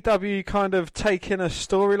 AEW kind of taking a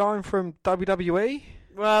storyline from WWE?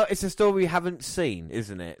 Well, it's a story we haven't seen,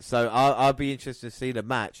 isn't it? So I'll be interested to see the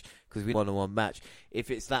match because we one-on-one match. If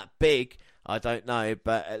it's that big, I don't know,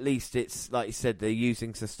 but at least it's, like you said, they're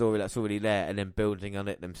using the story that's already there and then building on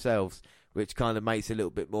it themselves, which kind of makes a little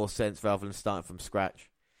bit more sense rather than starting from scratch.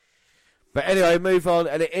 But anyway, move on,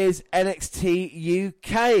 and it is NXT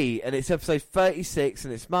UK, and it's episode 36,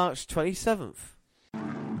 and it's March 27th.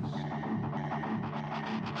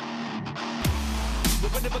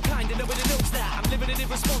 One of a kind, and nobody knows that I'm living in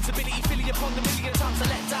irresponsibility, feeling upon the million times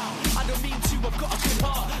I let down. I don't mean to, I've got a good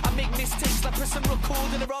heart. I make mistakes like pressing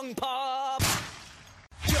record in the wrong part.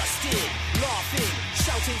 Just it, laughing,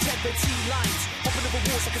 shouting 10-13 lines. Hopping over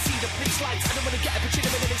walls, I can see the police lights. I don't want to get a picture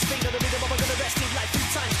of it and explain on the rhythm. I'm gonna arrest it like 3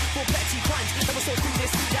 times for petty crimes. Never saw through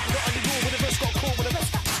this, that, not anymore. When the verse got caught, when the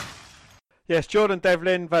verse... Yes, Jordan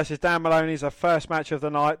Devlin versus Dan Maloney is our first match of the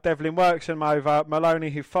night. Devlin works him over. Maloney,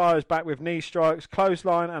 who fires back with knee strikes,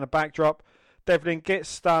 clothesline and a backdrop. Devlin gets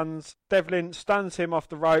stuns. Devlin stuns him off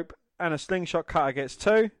the rope and a slingshot cutter gets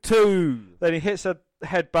 2. Then he hits a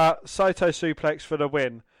headbutt, Saito suplex for the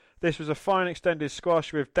win. This was a fine extended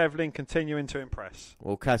squash with Devlin continuing to impress.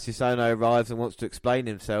 Well, Cassius Ohno arrives and wants to explain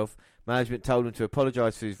himself. Management told him to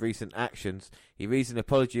apologise for his recent actions. He reads an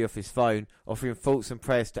apology off his phone, offering thoughts and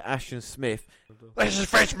prayers to Ashton Smith. This is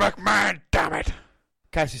Vince McMahon, damn it!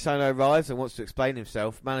 Cassius Ohno arrives and wants to explain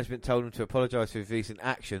himself. Management told him to apologise for his recent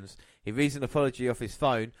actions. He reads an apology off his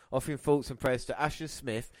phone, offering thoughts and prayers to Ashton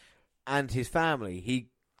Smith and his family. He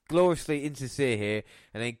gloriously insincere here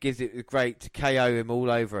and then gives it great to KO him all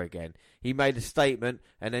over again. He made a statement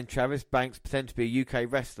and then Travis Banks pretended to be a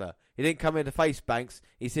UK wrestler. He didn't come in to face Banks.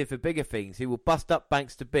 He's here for bigger things. He will bust up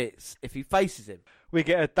Banks to bits if he faces him. We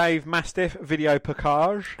get a Dave Mastiff video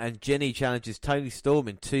package. And Ginny challenges Tony Storm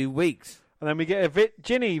in 2 weeks. And then we get a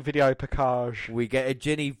Ginny video package. We get a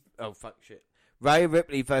Ginny... Oh, fuck shit. Rhea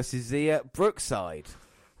Ripley versus Zia Brookside.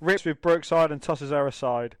 Rips with Brookside and tosses her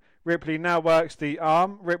aside. Ripley now works the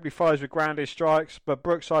arm. Ripley fires with grounded strikes, but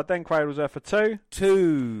Brookside then cradles her for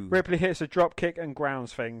 2. Ripley hits a drop kick and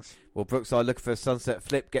grounds things. Well, Brookside looking for a sunset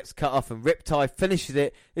flip, gets cut off and Riptide finishes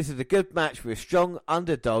it. This is a good match with a strong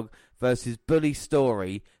underdog versus bully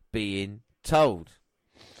story being told.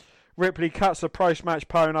 Ripley cuts a post-match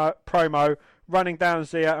promo, running down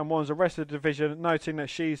Zia and warns the rest of the division, noting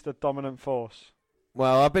that she's the dominant force.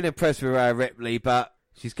 Well, I've been impressed with Ripley, but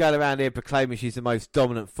she's going around here proclaiming she's the most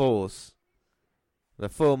dominant force. The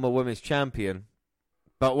former women's champion.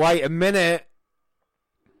 But wait a minute.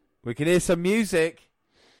 We can hear some music.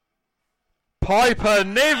 Piper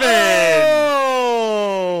Niven!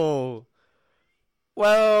 Oh!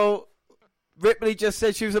 Well, Ripley just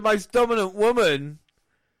said she was the most dominant woman.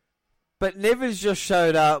 But Niven's just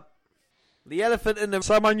showed up. The elephant in the...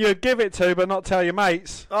 Someone you'd give it to but not tell your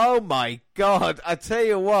mates. Oh my God. I tell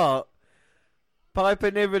you what.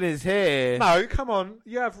 Piper Niven is here. No, come on.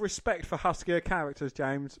 You have respect for huskier characters,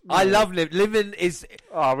 James. No. I love Niven. Niven is...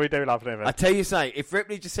 Oh, we do love Niven. I tell you something. If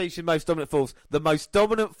Ripley just says she's the most dominant force, the most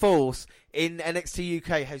dominant force in NXT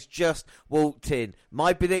UK has just walked in.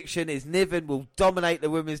 My prediction is Niven will dominate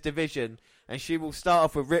the women's division and she will start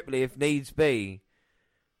off with Ripley if needs be.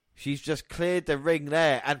 She's just cleared the ring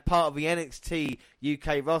there and part of the NXT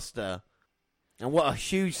UK roster. And what a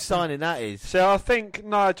huge signing that is. So I think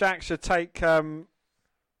Nia Jax should take...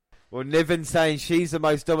 Well, Niven saying she's the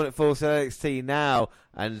most dominant force in NXT now.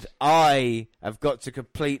 And I have got to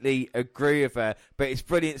completely agree with her. But it's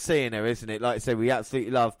brilliant seeing her, isn't it? Like I said, we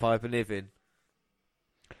absolutely love Piper Niven.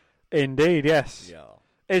 Indeed, yes. Yeah.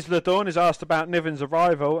 Isla Dawn is asked about Niven's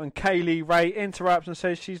arrival. And Kaylee Ray interrupts and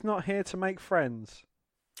says she's not here to make friends.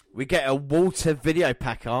 We get a Walter video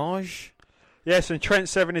package. Yes, and Trent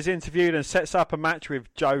Seven is interviewed and sets up a match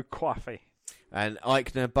with Joe Coffey. And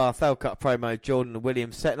Eichner and Barthel cut a promo, Jordan and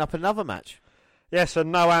Williams setting up another match. Yes,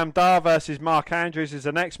 and Noam Dar versus Mark Andrews is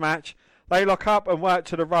the next match. They lock up and work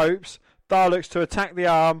to the ropes. Dar looks to attack the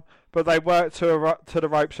arm, but they work to the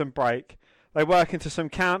ropes and break. They work into some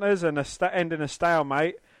counters and end in a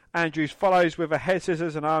stalemate. Andrews follows with a head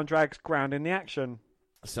scissors and arm drags, grounding the action.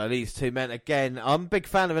 So these two men, again, I'm a big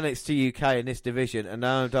fan of NXT UK in this division, and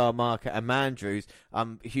Noam Dar, Mark and Andrews.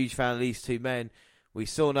 I'm a huge fan of these two men. We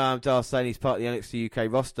saw Noam Dar saying he's part of the NXT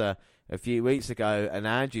UK roster a few weeks ago, and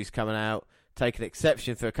Andrews coming out, taking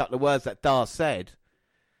exception for a couple of words that Dar said.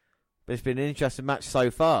 But it's been an interesting match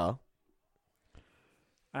so far.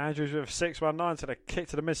 Andrews with a 619 to the kick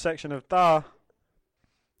to the midsection of Dar.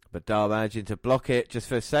 But Dar managing to block it just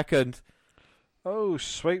for a second. Oh,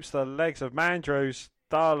 sweeps the legs of Mandrews.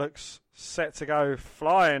 Dar looks set to go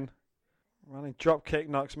flying. Running drop kick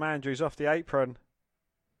knocks Mandrews off the apron.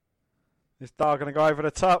 Is Dar going to go over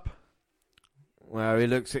the top? Well, he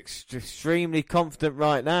looks extremely confident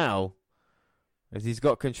right now, as he's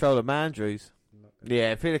got control of Mandrews.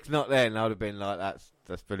 Yeah, if Felix not there, I would have been like,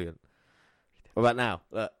 that's brilliant. What about now?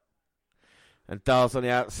 Look. And Dar's on the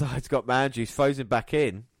outside. He's got Mandrews frozen back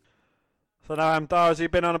in. So now Dar, has he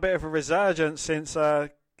been on a bit of a resurgence since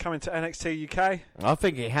coming to NXT UK? I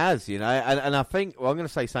think he has, and I think, I'm going to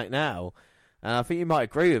say something now, and I think you might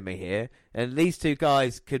agree with me here, and these two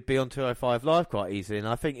guys could be on 205 Live quite easily, and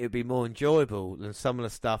I think it would be more enjoyable than some of the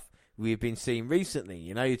stuff we've been seeing recently.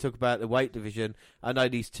 You talk about the weight division. I know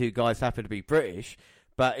these two guys happen to be British,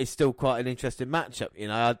 but it's still quite an interesting matchup.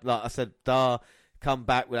 Like I said, Dar come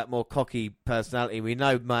back with that more cocky personality. We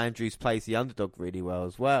know Andrews plays the underdog really well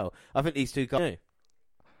as well. I think these two guys.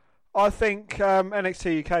 I think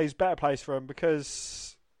NXT UK is a better place for them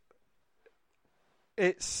because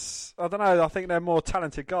it's, I don't know, I think they're more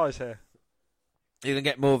talented guys here. You're going to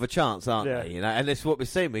get more of a chance, aren't Yeah. they? And this is what we've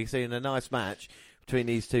seen. We've seen a nice match between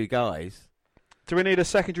these two guys. Do we need a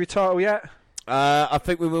secondary title yet? I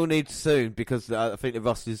think we will need soon because I think the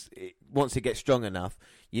rosters, once it gets strong enough,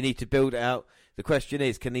 you need to build it out. The question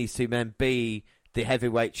is, can these two men be the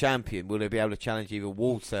heavyweight champion? Will they be able to challenge either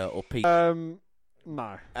Walter or Pete?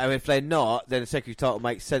 No. And if they're not, then the secondary title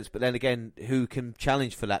makes sense. But then again, who can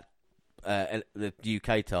challenge for that the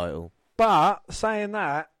UK title? But saying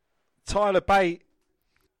that, Tyler Bate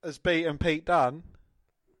has beaten Pete Dunne.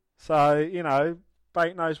 So,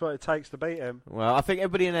 Bate knows what it takes to beat him. Well, I think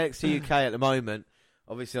everybody in NXT UK at the moment,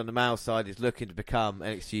 obviously on the male side, is looking to become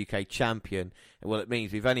NXT UK champion. And what it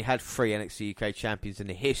means, we've only had 3 NXT UK champions in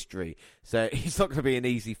the history. So it's not going to be an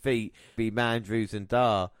easy feat. Andrews and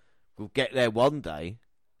Dar will get there one day.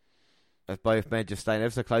 As both men just staying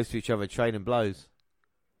ever so close to each other, trading blows.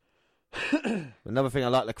 Another thing I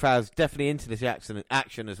like, the crowd's definitely into this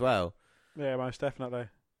action as well. Yeah, most definitely.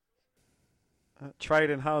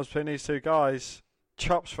 Trading halves between these two guys.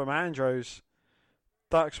 Chops from Andrews.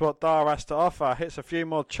 Ducks what Dar has to offer. Hits a few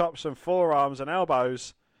more chops and forearms and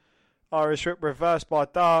elbows. Irish whip reversed by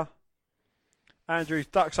Dar. Andrews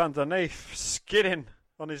ducks underneath, skidding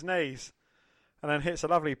on his knees. And then hits a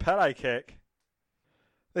lovely Pele kick.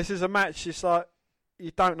 This is a match, it's like, you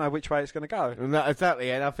don't know which way it's going to go. No, exactly,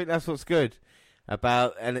 and I think that's what's good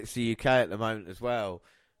about NXT UK at the moment as well.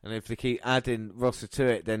 And if they keep adding roster to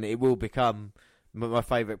it, then it will become my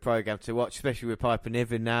favourite programme to watch, especially with Piper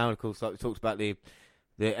Niven now. And of course, like we talked about the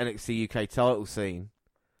NXT UK title scene.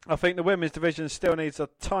 I think the women's division still needs a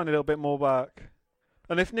tiny little bit more work.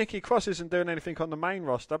 And if Nikki Cross isn't doing anything on the main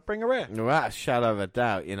roster, bring her in. Without a shadow of a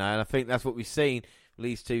doubt, and I think that's what we've seen with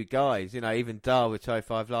these two guys. Even Dar with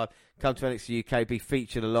 205 Live come to NXT UK, be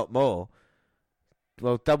featured a lot more.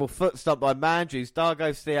 Well, double foot stomp by Andrews. Dar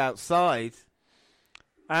goes to the outside.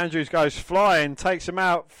 Andrews goes flying, takes him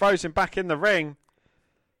out, throws him back in the ring.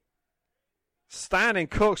 Standing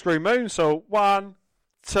corkscrew moonsault. 1,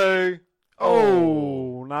 2.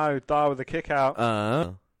 Oh, no. Dar with the kick out.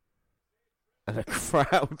 And the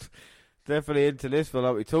crowd definitely into this one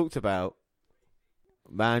like we talked about.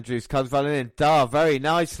 Andrews comes running in. Dar very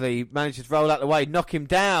nicely manages to roll out the way, knock him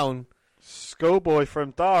down. Schoolboy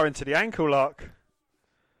from Dar into the ankle lock.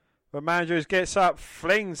 But Andrews gets up,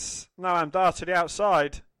 flings Noam Dar to the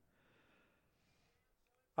outside.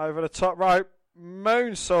 Over the top rope.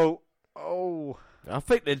 Moonsault. Oh. I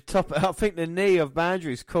think the knee of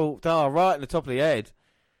Andrews caught Dar right in the top of the head.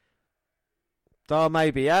 Dar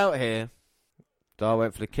may be out here. Dar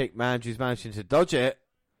went for the kick. Andrews managing to dodge it.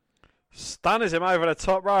 Stunners him over the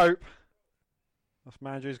top rope. What's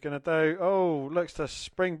Andrews going to do? Oh, looks to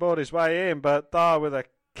springboard his way in, but Dar with a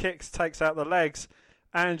kick takes out the legs.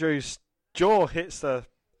 Andrews' jaw hits the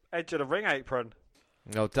edge of the ring apron.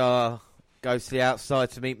 Dar goes to the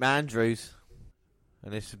outside to meet Andrews.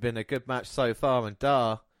 And this has been a good match so far, and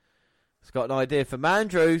Dar has got an idea for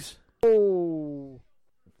Mandrews. Oh,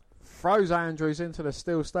 throws Andrews into the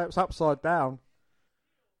steel steps upside down.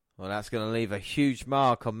 Well, that's going to leave a huge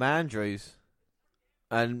mark on Mandrews.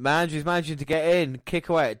 And Mandrews managing to get in, kick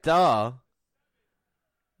away at Dar.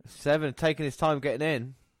 Seven taking his time getting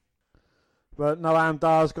in. But Noam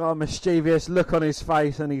Dar's got a mischievous look on his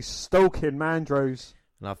face and he's stalking Mandrews.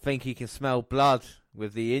 And I think he can smell blood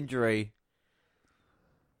with the injury.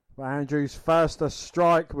 But Andrews first a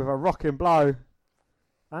strike with a rocking blow.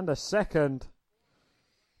 And a second.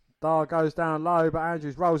 Dar goes down low, but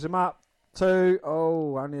Andrews rolls him up. 2.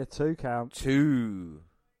 Oh, only a 2 count. 2.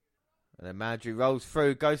 And then Mandrews rolls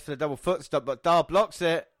through, goes for the double foot stop, but Dar blocks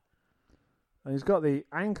it. And he's got the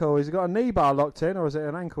ankle. Has he got a knee bar locked in, or is it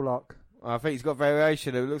an ankle lock? I think he's got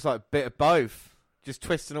variation. It looks like a bit of both. Just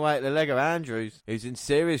twisting away at the leg of Andrews, who's in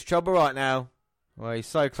serious trouble right now. Well, he's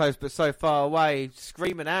so close but so far away,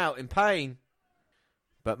 screaming out in pain.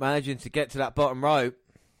 But managing to get to that bottom rope.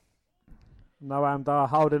 Noam Dar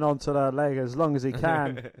holding on to the leg as long as he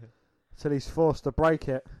can until he's forced to break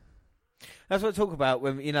it. That's what I talk about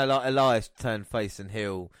when, like Elias turned face and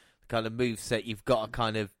heel. The kind of moveset you've got to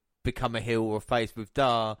kind of become a heel or a face with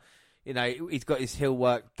Dar. He's got his heel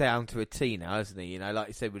work down to a T now, hasn't he? Like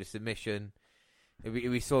you said, with the submission.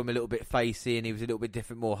 We saw him a little bit facey and he was a little bit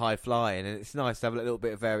different, more high flying. And it's nice to have a little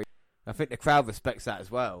bit of variation. I think the crowd respects that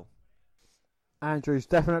as well. Andrews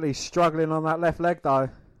definitely struggling on that left leg, though.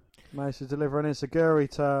 Managed to deliver an enziguri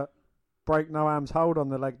to break Noam's hold on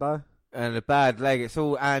the leg, though. And a bad leg. It's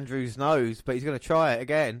all Andrews' nose, but he's going to try it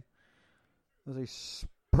again. As he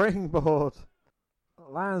springboard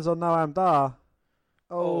lands on Noam Dar.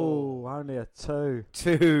 Oh, only a 2.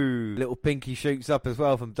 2. Little pinky shoots up as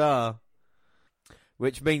well from Dar.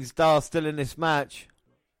 Which means Dar's still in this match.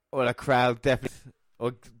 Well, the crowd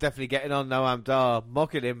definitely getting on Noam Dar,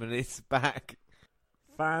 mocking him and his back.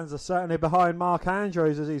 Fans are certainly behind Mark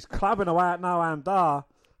Andrews as he's clubbing away at Noam Dar,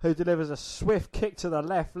 who delivers a swift kick to the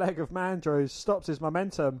left leg of Mandrews, stops his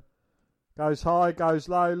momentum. Goes high, goes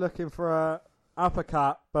low, looking for a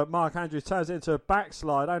uppercut, but Mark Andrews turns it into a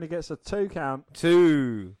backslide, only gets a 2 count.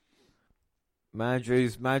 2.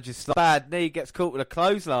 Mandrews bad knee, gets caught with a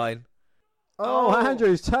clothesline. Oh,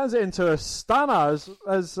 Andrews turns it into a stunner as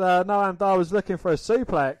Noam Dar was looking for a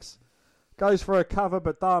suplex. Goes for a cover,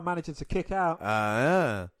 but Dar manages to kick out.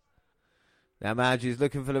 Now Mandrews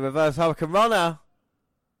looking for the reverse Hurricane Runner.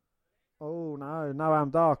 Oh no,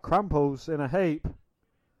 Noam Dar crumples in a heap.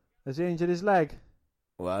 Has he injured his leg?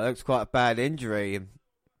 Well, it looks quite a bad injury.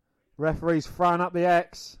 Referee's throwing up the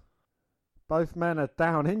X. Both men are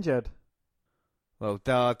down injured. Well,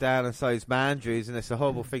 Dar down and so is Mandrews, and it's a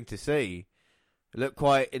horrible thing to see. It looked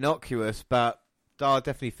quite innocuous, but Dar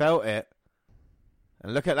definitely felt it.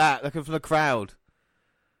 And look at that, looking for the crowd.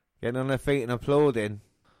 Getting on their feet and applauding.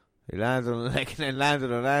 He lands on the leg and then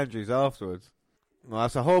landed on Andrews afterwards. Well,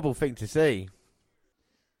 that's a horrible thing to see.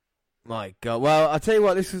 My God. Well, I'll tell you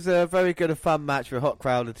what, this was a very good and fun match for a hot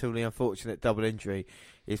crowd until the unfortunate double injury.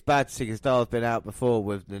 It's bad to see because Dar's been out before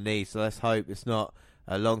with the knee, so let's hope it's not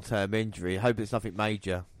a long-term injury. I hope it's nothing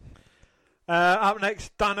major. Up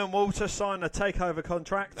next, Dunn and Walter signed a takeover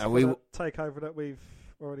contract for the takeover that we've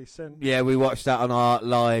already seen. Yeah, we watched that on our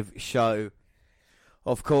live show,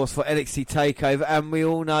 of course, for NXT TakeOver, and we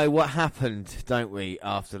all know what happened, don't we,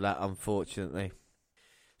 after that, unfortunately.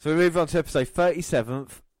 So we move on to episode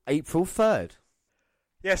 37th, April 3rd.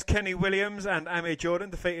 Yes, Kenny Williams and Amir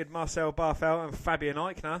Jordan defeated Marcel Barthel and Fabian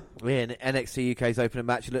Eichner. Yeah, in NXT UK's opening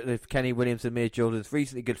match, looked as if Kenny Williams and Amir Jordan's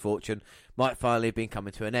recently good fortune might finally have been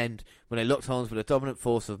coming to an end when they locked arms with the dominant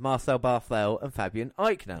force of Marcel Barthel and Fabian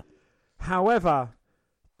Eichner. However,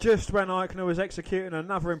 just when Eichner was executing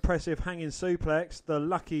another impressive hanging suplex, the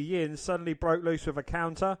Lucky Yin suddenly broke loose with a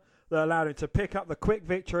counter that allowed him to pick up the quick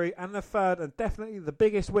victory and the third and definitely the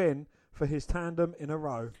biggest win for his tandem in a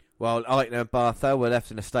row. While Eichner and Barthel were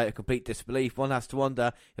left in a state of complete disbelief, one has to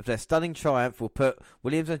wonder if their stunning triumph will put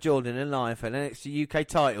Williams and Jordan in line for an NXT UK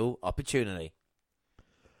title opportunity.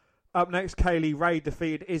 Up next, Kaylee Ray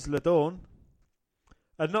defeated Isla Dawn.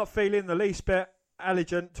 And not feeling the least bit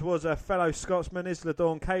allegiant towards her fellow Scotsman, Isla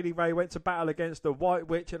Dawn, Kaylee Ray went to battle against the White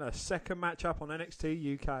Witch in a second matchup on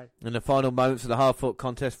NXT UK. In the final moments of the hard-fought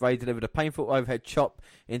contest, Ray delivered a painful overhead chop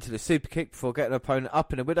into the super kick before getting her opponent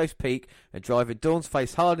up in a Widow's Peak and driving Dawn's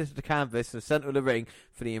face hard into the canvas in the centre of the ring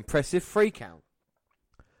for the impressive 3 count.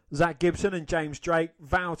 Zach Gibson and James Drake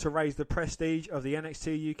vow to raise the prestige of the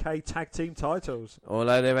NXT UK tag team titles.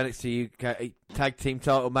 Although their NXT UK tag team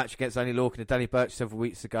title match against Oney Lorcan and Danny Burch several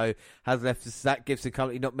weeks ago has left Zach Gibson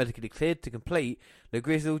currently not medically cleared to complete, the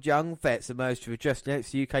grizzled young vets emerged to address the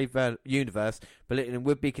NXT UK universe, belittling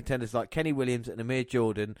would-be contenders like Kenny Williams and Amir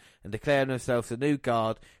Jordan, and declaring themselves the new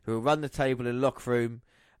guard who will run the table in the locker room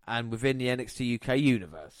and within the NXT UK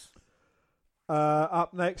universe.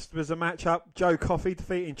 Up next was a matchup, Joe Coffey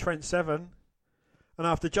defeating Trent Seven. And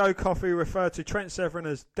after Joe Coffey referred to Trent Seven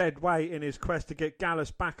as dead weight in his quest to get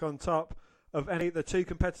Gallus back on top of any, the two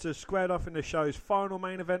competitors squared off in the show's final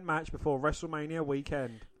main event match before WrestleMania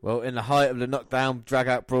weekend. Well, in the height of the knockdown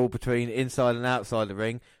drag-out brawl between inside and outside the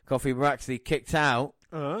ring, Coffey miraculously kicked out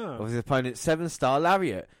of his opponent's 7-star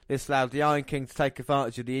lariat. This allowed the Iron King to take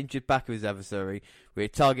advantage of the injured back of his adversary, where he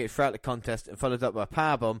targeted throughout the contest and followed up by a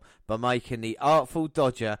powerbomb by making the Artful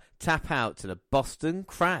Dodger tap out to the Boston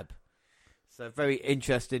Crab. So very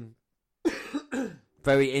interesting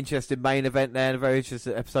main event there, and a very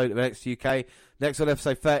interesting episode of NXT UK. Next on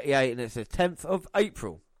episode 38, and it's the 10th of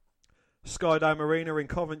April. Skydome Arena in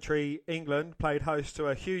Coventry, England, played host to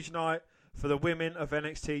a huge night for the women of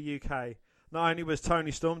NXT UK. Not only was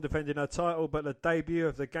Toni Storm defending her title, but the debut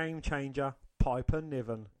of the game changer, Piper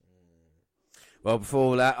Niven. Well, before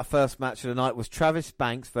all that, our first match of the night was Travis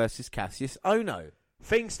Banks versus Cassius Ohno.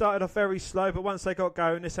 Things started off very slow, but once they got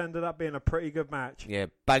going, this ended up being a pretty good match. Yeah,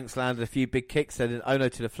 Banks landed a few big kicks, sending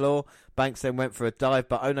Ohno to the floor. Banks then went for a dive,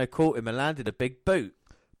 but Ohno caught him and landed a big boot.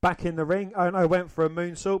 Back in the ring, Ohno went for a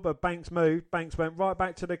moonsault, but Banks moved. Banks went right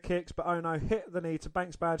back to the kicks, but Ohno hit the knee to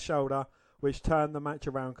Banks' bad shoulder, which turned the match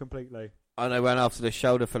around completely. Ohno ran after the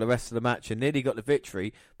shoulder for the rest of the match and nearly got the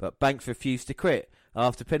victory, but Banks refused to quit.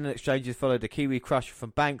 After pinning exchanges followed a Kiwi Crusher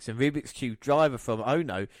from Banks and Rubik's Cube driver from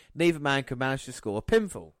Ohno, neither man could manage to score a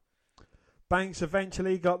pinfall. Banks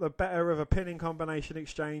eventually got the better of a pinning combination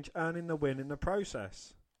exchange, earning the win in the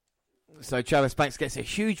process. So Travis Banks gets a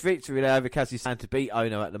huge victory there over Cassius Ohno to beat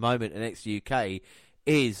Ohno at the moment in NXT UK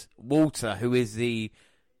is Walter, who is the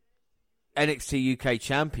NXT UK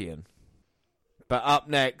champion. But up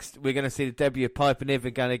next, we're going to see the debut of Piper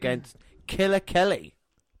Niven going against Killer Kelly.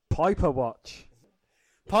 Piper watch.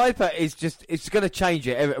 Piper is just, it's going to change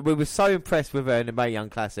it. We were so impressed with her in the Mae Young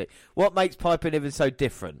Classic. What makes Piper Niven so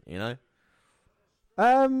different, you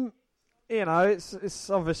know? It's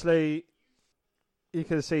obviously, you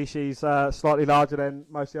can see she's slightly larger than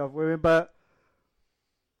most of the other women, but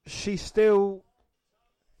she still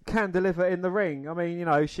can deliver in the ring. I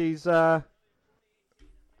mean, she's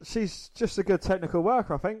just a good technical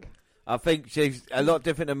worker, I think. I think she's a lot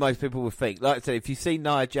different than most people would think. Like I said, if you see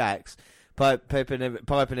Nia Jax, Piper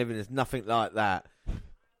Niven is nothing like that.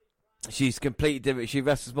 She's completely different. She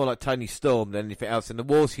wrestles more like Toni Storm than anything else. And the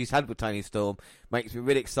wars she's had with Toni Storm makes me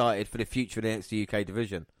really excited for the future of the NXT UK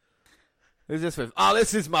division. Who's this with? Oh,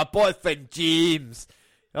 this is my boyfriend, James.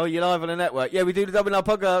 Oh, you're live on the network. Yeah, we do the WNR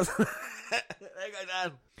podcast. There you go,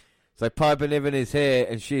 Dan. So Piper Niven is here,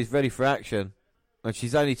 and she's ready for action. And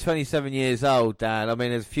she's only 27 years old, Dan. I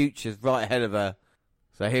mean, her future's right ahead of her.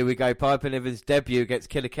 So here we go. Piper Niven's debut against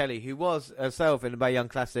Killer Kelly, who was herself in the Mae Young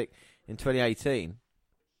Classic in 2018.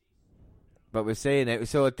 But we're seeing it. We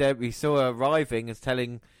saw her arriving and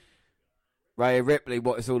telling Rhea Ripley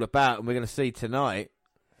what it's all about, and we're going to see tonight.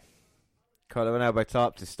 Collar and elbow tie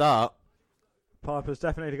up to start. Piper's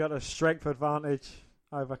definitely got a strength advantage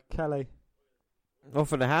over Kelly. Off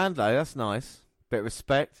for the hand, though. That's nice. Bit of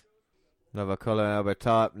respect. Another collar and elbow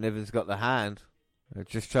tie up. Niven's got the hand. They're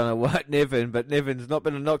just trying to work Niven, but Niven's not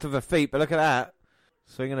been knocked off her feet. But look at that.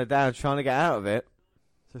 Swinging her down, trying to get out of it.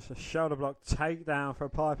 Just a shoulder block takedown for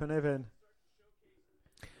Piper Niven.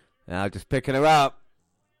 Now just picking her up.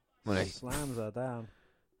 Slams her down.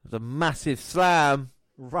 It's a massive slam.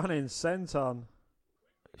 Running senton.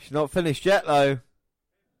 She's not finished yet, though.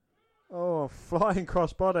 Oh, flying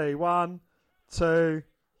crossbody. 1, 2.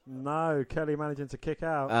 No, Kelly managing to kick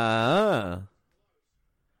out.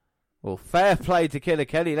 Well, fair play to Killer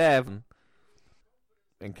Kelly there.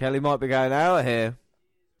 And Kelly might be going out here.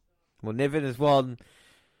 Well, Niven has won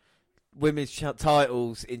women's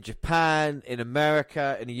titles in Japan, in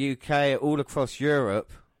America, in the UK, all across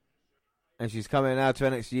Europe. And she's coming now to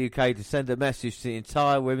NXT UK to send a message to the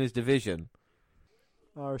entire women's division.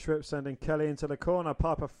 Irish Whip sending Kelly into the corner.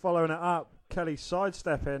 Piper following it up. Kelly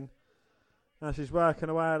sidestepping. Now she's working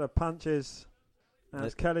away at the punches. Now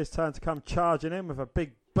it's Kelly's turn to come charging in with a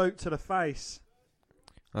big boot to the face.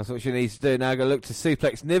 That's what she needs to do. Now go look to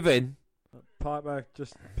suplex Niven. Piper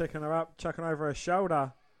just picking her up, chucking over her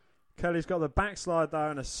shoulder. Kelly's got the backslide though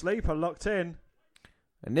and a sleeper locked in.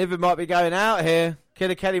 And Niven might be going out here.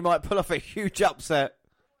 Killer Kelly might pull off a huge upset.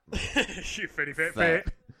 You pretty fit.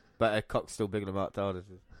 But her cock's still bigger than Mark Darder's.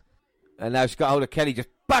 And now she's got hold of Kelly, just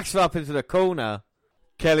backs her up into the corner.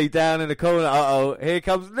 Kelly down in the corner. Uh-oh, here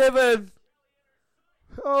comes Niven.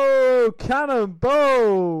 Oh,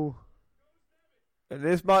 cannonball. And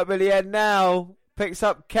this might be the end now. Picks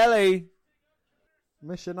up Kelly.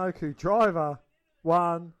 Michinoku driver.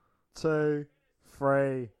 1, 2,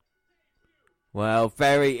 3. Well,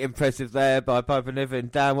 very impressive there by Piper Niven.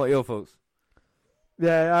 Dan, what are your thoughts?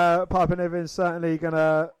 Yeah, Piper Niven's certainly going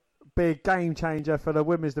to be a game changer for the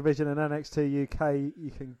women's division in NXT UK. You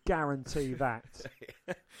can guarantee that.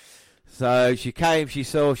 So she came, she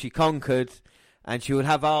saw, she conquered, and she would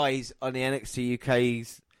have eyes on the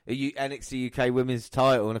NXT UK women's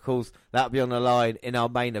title. And of course, that'll be on the line in our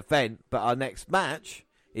main event. But our next match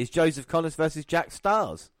is Joseph Connors versus Jack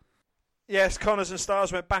Stars. Yes, Connors and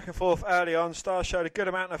Stars went back and forth early on. Stars showed a good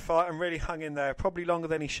amount of fight and really hung in there, probably longer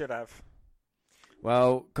than he should have.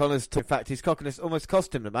 Well, Connors, in fact, his cockiness almost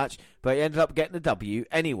cost him the match, but he ended up getting the W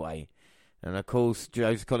anyway. And of course,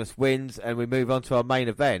 Joseph Connors wins, and we move on to our main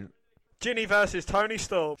event. Ginny versus Tony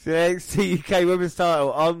Storm. The NXT UK women's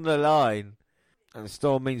title on the line. And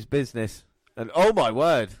Storm means business. And oh my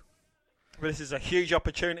word. This is a huge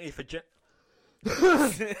opportunity for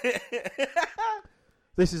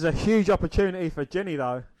This is a huge opportunity for Ginny,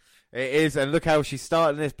 though. It is, and look how she's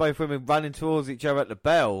starting this. Both women running towards each other at the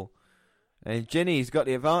bell. And Ginny's got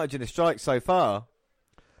the advantage in the strike so far.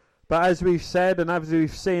 But as we've said, and as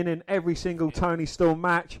we've seen in every single Tony Storm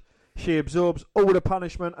match, she absorbs all the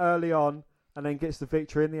punishment early on and then gets the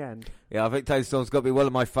victory in the end. Yeah, I think Tony Storm's got to be one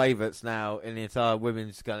of my favourites now in the entire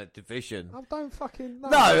women's kind of division. I don't fucking know.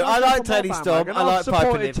 No, I like Tony Storm. I like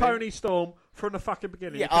Piper Niven. I've supported Tony Storm from the fucking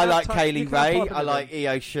beginning. Yeah, I like Kaylee Ray. I like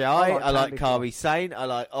Io Shirai. I like Kairi Sane. I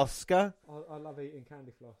like Oscar. I love eating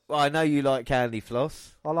candy floss. Well, I know you like candy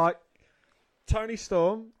floss. I like Tony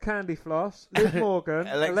Storm, Candy Floss, Liv Morgan,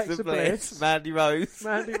 Alexa Bliss, Mandy Rose.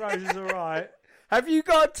 Mandy Rose is alright. Have you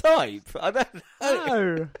got a type? I don't know.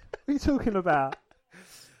 No. What are you talking about?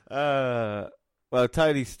 Well,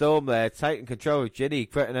 Tony Storm there, taking control of Ginny,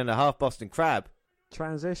 putting in a half Boston Crab.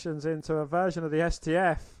 Transitions into a version of the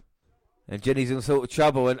STF. And Ginny's in sort of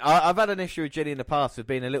trouble. And I've had an issue with Ginny in the past with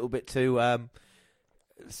being a little bit too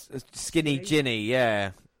skinny Ginny,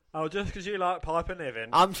 yeah. Oh, just because you like Piper Niven?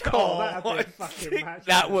 I'm that'd be a fucking match.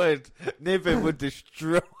 That would. Niven would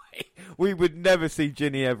destroy. We would never see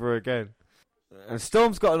Ginny ever again. And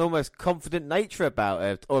Storm's got an almost confident nature about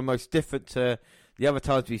her, almost different to the other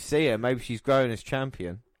times we see her. Maybe she's growing as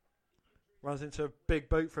champion. Runs into a big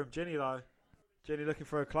boot from Ginny, though. Ginny looking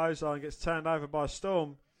for a clothesline, gets turned over by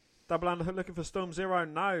Storm. Double underhook looking for Storm 0.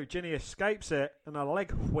 No, Ginny escapes it, and a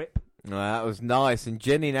leg whip. Oh, that was nice. And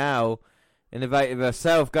Ginny now innovative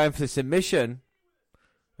herself, going for the submission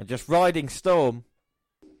and just riding Storm.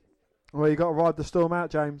 Well, you got to ride the Storm out,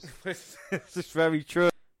 James. It's just very true.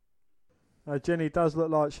 Ginny does look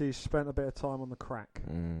like she's spent a bit of time on the crack.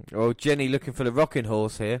 Well, Ginny looking for the rocking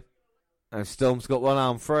horse here. And Storm's got one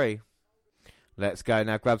arm free. Let's go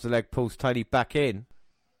now. Grabs the leg, pulls Tony back in.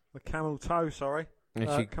 The camel toe, sorry.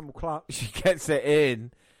 And camel clutch. She gets it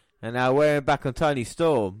in. And now wearing back on Tony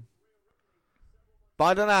Storm. But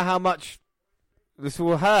I don't know how much this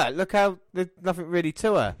will hurt. Look how there's nothing really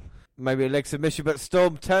to her. Maybe a leg submission, but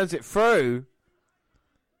Storm turns it through.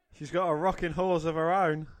 She's got a rocking horse of her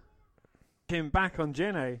own. Him back on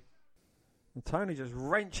Ginny. And Tony just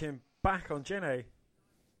wrenching back on Ginny.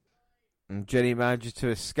 And Ginny manages to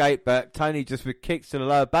escape, but Tony just with kicks to the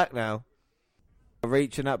lower back now.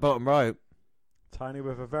 Reaching that bottom rope. Tony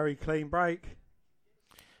with a very clean break.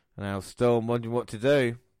 Now Storm wondering what to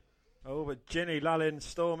do. Oh, but Ginny lulling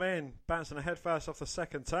Storm in. Bouncing her head first off the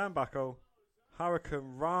second turnbuckle.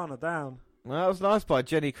 Hurricane Rana down. Well, that was nice by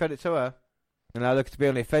Ginny. Credit to her. And now looking to be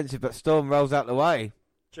on the offensive, but Storm rolls out the way.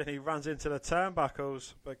 Ginny runs into the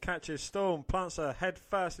turnbuckles, but catches Storm. Plants her head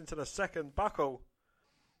first into the second buckle.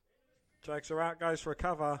 Drags her out, goes for a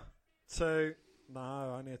cover. 2.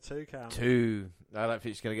 No, only a 2 count. 2. I don't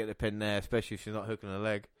think she's going to get the pin there, especially if she's not hooking her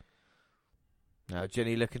leg. Now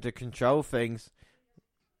Ginny looking to control things.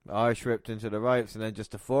 Irish ripped into the ropes and then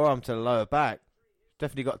just a forearm to the lower back.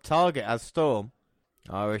 Definitely got a target as Storm.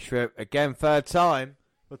 Irish rip again, third time.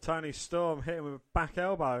 But Tony Storm hit him with a back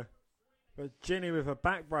elbow. But Ginny with a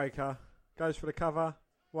backbreaker. Goes for the cover.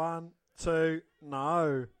 1, 2,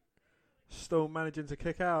 no. Storm managing to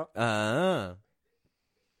kick out. But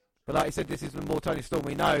like I said, this is the more Tony Storm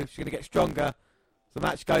we know. She's going to get stronger. The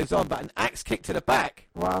match goes on, but an axe kick to the back.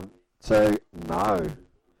 1, 2, no.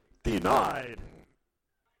 Denied.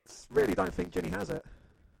 Really don't think Ginny has it.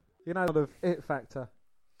 You know, the it factor.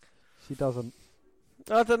 She doesn't.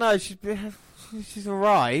 I don't know. She's all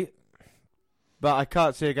right, but I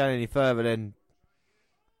can't see her going any further than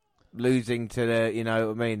losing to the, you know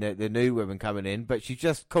what I mean, the new women coming in. But she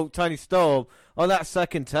just caught Toni Storm on that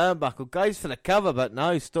second turnbuckle. Goes for the cover, but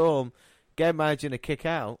no, Storm again managing to kick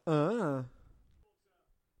out.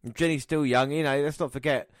 Jenny's still young, you know. Let's not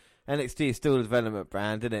forget NXT is still a development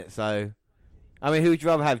brand, isn't it? So, I mean, who would you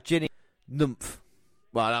rather have, Ginny, Nymph?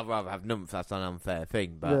 Well, I'd rather have Nymph. That's an unfair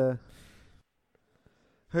thing, but yeah.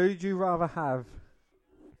 Who'd you rather have?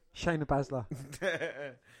 Shayna Baszler.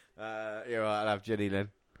 You're right. I'll have Jenny then.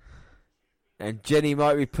 And Jenny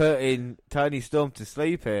might be putting Toni Storm to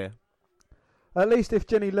sleep here. At least if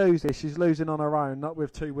Jenny loses, she's losing on her own, not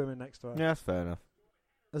with two women next to her. Yeah, that's fair enough.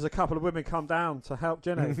 There's a couple of women come down to help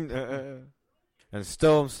Jenny. And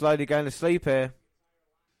Storm slowly going to sleep here.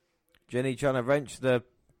 Jenny trying to wrench the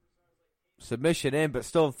submission in, but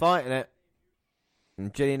Storm fighting it.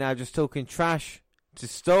 And Jenny now just talking trash to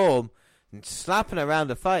Storm and slapping her around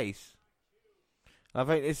the face. I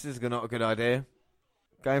think this is not a good idea.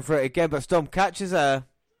 Going for it again, but Storm catches her.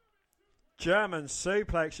 German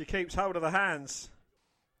suplex. She keeps hold of the hands.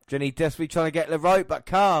 Jenny desperately trying to get the rope, but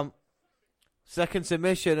can't. Second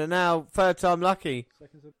submission, and now third time lucky.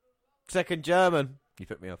 Second German. You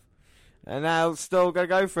put me off. And now Storm going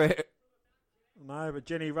to go for it. No, but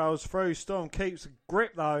Jenny rolls through. Storm keeps a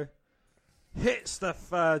grip, though. Hits the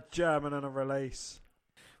third German and a release.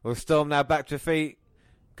 Well, Storm now back to feet.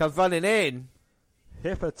 Comes running in.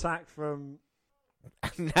 Hip attack from...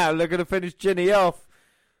 Now looking to finish Jenny off.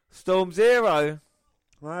 Storm 0.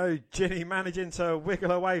 No, Jenny managing to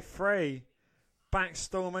wiggle away free. Back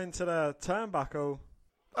Storm into the turnbuckle.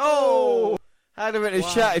 Oh! Had her in a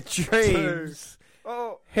shattered dreams.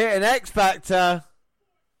 Oh. Hit an X Factor.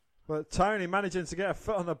 But Tony managing to get a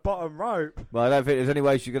foot on the bottom rope. Well, I don't think there's any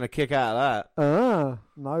way she's going to kick out of that.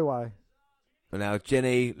 No way. But now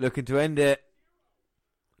Jenny looking to end it.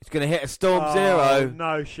 It's going to hit a Storm 0.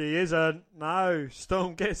 No, she isn't. No,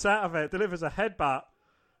 Storm gets out of it. Delivers a headbutt.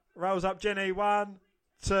 Rolls up Jenny. 1,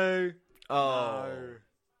 2. Oh. No.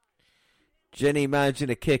 Jenny managing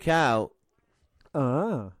to kick out.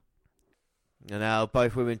 Ah. And now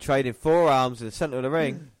both women trading forearms in the centre of the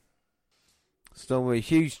ring. Storm with a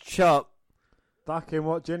huge chop. Ducking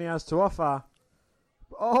what Jenny has to offer.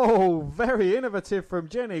 Oh, very innovative from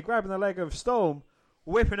Jenny. Grabbing the leg of Storm.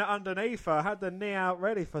 Whipping it underneath her. Had the knee out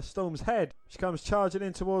ready for Storm's head. She comes charging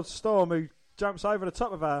in towards Storm, who jumps over the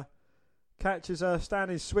top of her. Catches her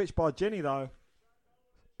standing switch by Jenny, though.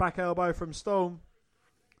 Back elbow from Storm.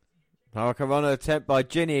 Hurricane attempt by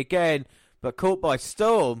Jenny again, but caught by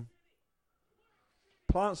Storm.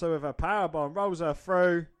 Plants her with a powerbomb. Rolls her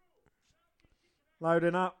through.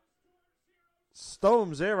 Loading up.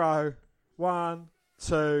 Storm 0. 1,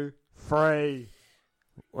 2, 3.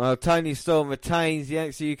 Well, Toni Storm retains the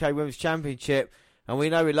NXTUK Women's Championship, and we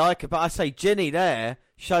know we like it, but I say Jenny there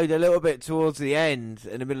showed a little bit towards the end,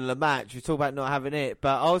 in the middle of the match. We talk about not having it,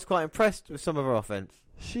 but I was quite impressed with some of her offense.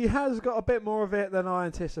 She has got a bit more of it than I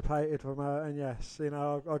anticipated from her, and yes, you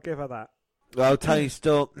know, I'll give her that. Well, Toni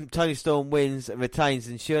Storm wins and retains,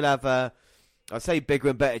 and she'll have, I'd say, bigger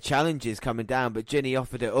and better challenges coming down, but Jenny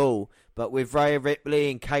offered it all. But with Rhea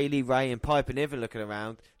Ripley and Kaylee Ray and Piper Niven looking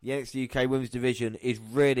around, the NXT UK Women's Division is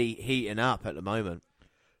really heating up at the moment.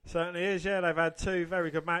 Certainly is, yeah. They've had 2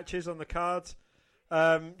 very good matches on the cards.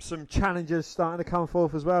 Some challenges starting to come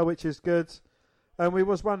forth as well, which is good. And we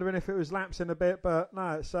was wondering if it was lapsing a bit, but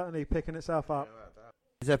no, it's certainly picking itself up.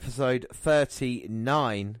 It's episode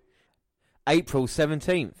 39, April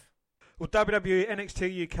 17th. Well, WWE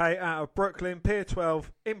NXT UK out of Brooklyn, Pier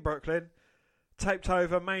 12 in Brooklyn, taped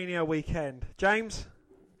over Mania weekend. James?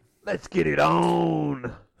 Let's get it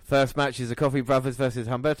on. First match is the Coffey Brothers versus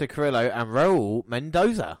Humberto Carrillo and Raul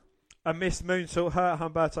Mendoza. A missed moonsault hurt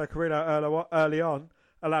Humberto Carrillo early on,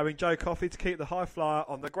 allowing Joe Coffey to keep the high flyer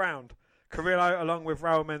on the ground. Carrillo, along with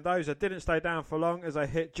Raul Mendoza, didn't stay down for long as they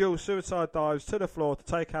hit dual suicide dives to the floor to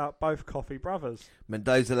take out both Coffey brothers.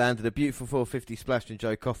 Mendoza landed a beautiful 450 splash from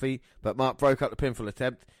Joe Coffey, but Mark broke up the pinfall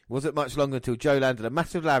attempt. It wasn't much longer until Joe landed a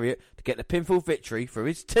massive lariat to get the pinfall victory for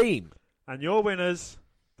his team. And your winners,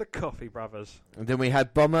 the Coffey brothers. And then we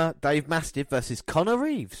had Bomber Dave Mastiff versus Connor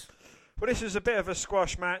Reeves. Well, this is a bit of a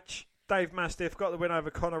squash match. Dave Mastiff got the win over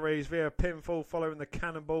Connor Reeves via pinfall following the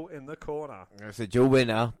cannonball in the corner. That's a dual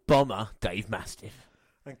winner, Bomber Dave Mastiff.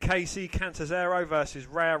 And Casey Cantazzaro versus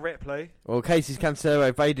Rhea Ripley. Well, Casey Cantazzaro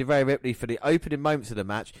evaded Rhea Ripley for the opening moments of the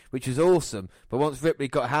match, which was awesome. But once Ripley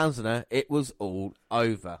got hands on her, it was all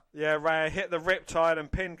over. Yeah, Rhea hit the riptide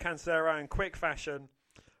and pinned Cantazzaro in quick fashion.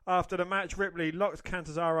 After the match, Ripley locked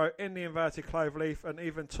Cantazzaro in the inverted cloverleaf and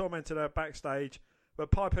even tormented her backstage.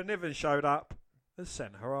 But Piper Niven showed up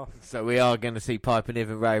sent her off. So we are going to see Piper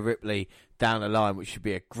Niven and Rhea Ripley down the line, which should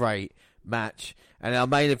be a great match. And our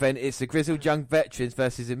main event is the Grizzled Young Veterans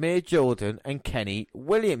versus Amir Jordan and Kenny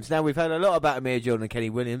Williams. Now, we've heard a lot about Amir Jordan and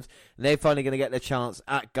Kenny Williams, and they're finally going to get their chance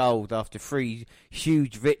at gold after 3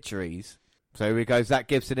 huge victories. So here we go, Zach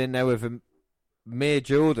Gibson in there with Amir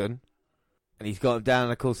Jordan, and he's got him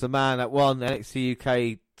down. Of course, the man that won the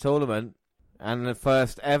NXT UK tournament and the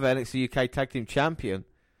first ever NXT UK Tag Team Champion.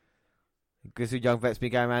 Grizzled Young Vets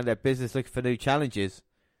been going around their business looking for new challenges.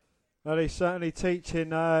 Well, he's certainly teaching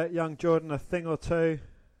young Jordan a thing or two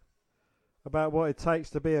about what it takes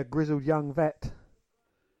to be a grizzled young vet.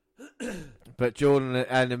 But Jordan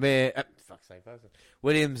and Amir,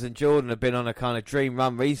 Williams and Jordan have been on a kind of dream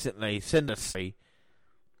run recently, sinisterly.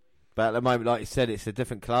 But at the moment, like you said, it's a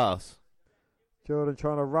different class. Jordan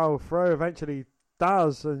trying to roll through, eventually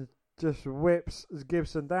does, and just whips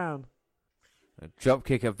Gibson down. A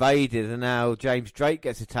dropkick evaded, and now James Drake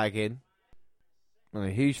gets a tag in. And a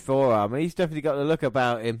huge forearm. He's definitely got the look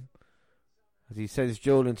about him as he sends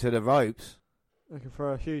Jordan to the ropes. Looking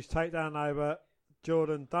for a huge takedown now, but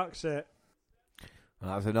Jordan ducks it.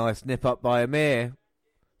 Well, that was a nice nip up by Amir.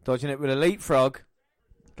 Dodging it with a leapfrog.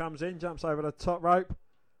 Comes in, jumps over the top rope.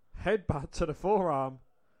 Headbutt to the forearm.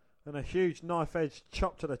 And a huge knife edge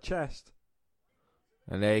chop to the chest.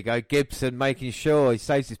 And there you go. Gibson making sure he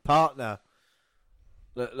saves his partner.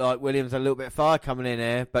 Look like Williams a little bit far coming in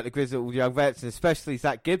here, but the Grizzled Young Vets, and especially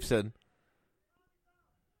Zach Gibson.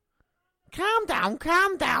 Calm down,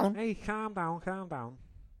 calm down. Hey, calm down, calm down.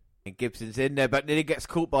 And Gibson's in there, but then he gets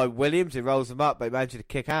caught by Williams. He rolls him up, but he manages to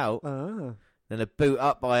kick out. Then a boot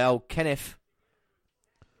up by old Kenneth.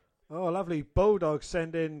 Oh, a lovely bulldog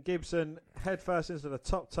sending Gibson headfirst into the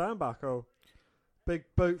top turnbuckle. Big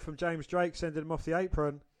boot from James Drake sending him off the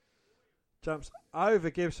apron. Jumps over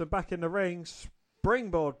Gibson back in the ring.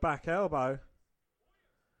 Springboard back elbow.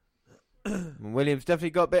 Williams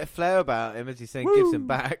definitely got a bit of flair about him as he's sending Gibson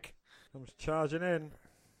back. Comes charging in.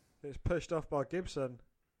 It's pushed off by Gibson.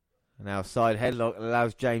 And now side headlock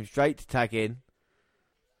allows James Drake to tag in.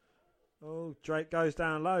 Oh, Drake goes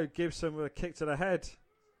down low. Gibson with a kick to the head.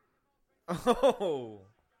 Oh!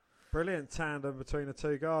 Brilliant tandem between the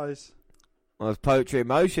two guys. Well, there's poetry in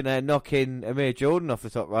motion there, knocking Amir Jordan off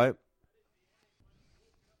the top rope.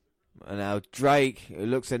 And now Drake, who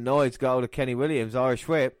looks annoyed, got hold of Kenny Williams, Irish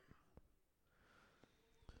whip.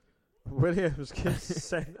 Williams gets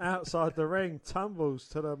sent outside the ring, tumbles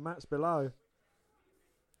to the mats below.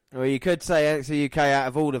 Well, you could say NXT UK, out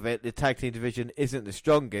of all of it, the tag team division isn't the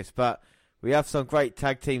strongest, but we have some great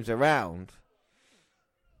tag teams around.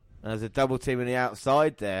 And there's a double team on the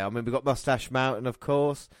outside there. I mean, we've got Mustache Mountain, of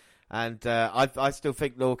course, and I still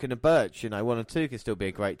think Lorcan and Birch, 1 and 2 can still be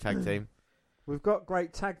a great tag team. We've got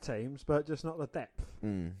great tag teams, but just not the depth.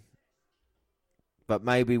 But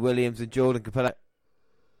maybe Williams and Jordan could put it.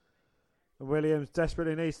 Williams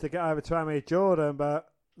desperately needs to get over to Amir Jordan, but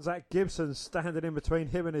Zach Gibson's standing in between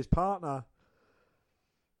him and his partner.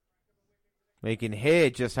 You can hear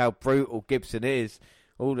just how brutal Gibson is.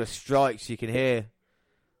 All the strikes you can hear.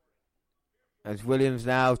 As Williams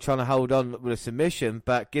now trying to hold on with a submission,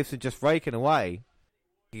 but Gibson just raking away.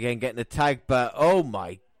 Again, getting the tag, but oh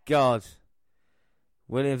my God.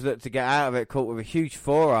 Williams looked to get out of it, caught with a huge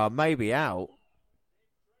forearm, maybe out.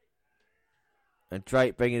 And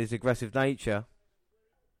Drake bringing his aggressive nature.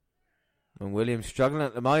 And Williams struggling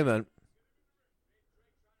at the moment.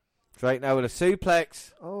 Drake now with a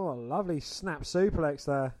suplex. Oh, a lovely snap suplex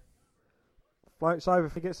there. Floats over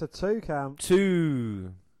if he gets a 2 count.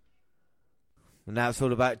 2. And now it's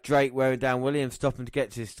all about Drake wearing down Williams, stopping to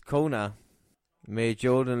get to his corner. Amir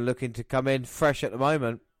Jordan looking to come in fresh at the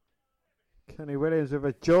moment. Kenny Williams with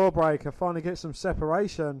a jawbreaker, finally gets some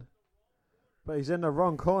separation. But he's in the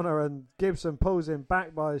wrong corner and Gibson pulls him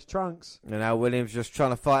back by his trunks. And now Williams just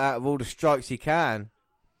trying to fight out of all the strikes he can.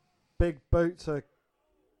 Big boot to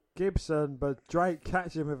Gibson, but Drake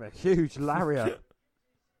catches him with a huge lariat.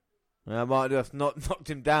 I might have just not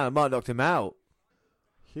knocked him down, I might have knocked him out.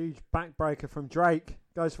 Huge backbreaker from Drake.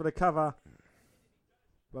 Goes for the cover.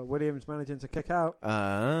 But Williams managing to kick out.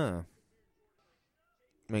 I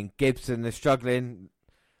mean, Gibson is struggling.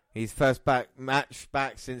 His first match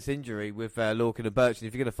back since injury with Lorcan and Birch. And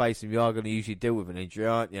if you're going to face him, you are going to usually deal with an injury,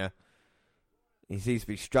 aren't you? He seems to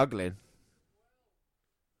be struggling.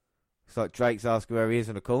 It's like Drake's asking where he is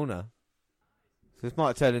in the corner. So this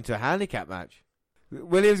might turn into a handicap match.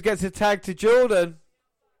 Williams gets a tag to Jordan.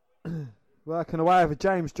 Working away over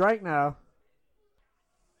James Drake now.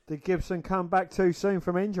 Did Gibson come back too soon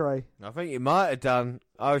from injury? I think he might have done.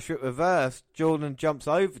 Irish whip reverse. Jordan jumps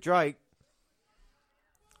over Drake.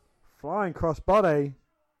 Flying cross body.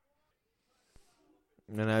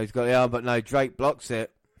 No, he's got the arm, but no, Drake blocks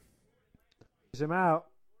it. Him out.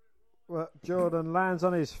 Well, Jordan lands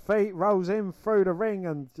on his feet, rolls in through the ring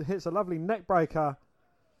and hits a lovely neck breaker.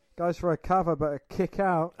 Goes for a cover, but a kick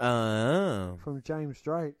out from James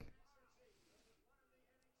Drake.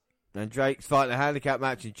 And Drake's fighting a handicap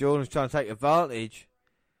match, and Jordan's trying to take advantage.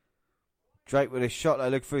 Drake with a shot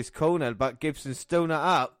that looked for his corner, but Gibson's still not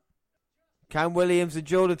up. Can Williams and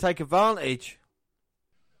Jordan take advantage?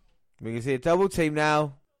 We can see a double team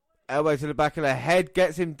now. Elbow to the back of the head,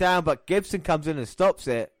 gets him down, but Gibson comes in and stops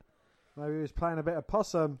it. Maybe he was playing a bit of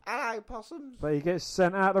possum. Hello, possums. But he gets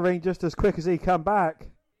sent out the ring just as quick as he come back.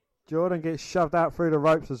 Jordan gets shoved out through the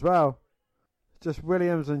ropes as well. Just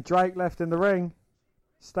Williams and Drake left in the ring.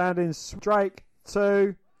 Standing Drake,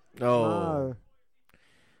 2. Oh. No.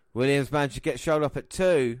 Williams managed to get showed up at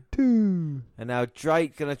 2. 2. And now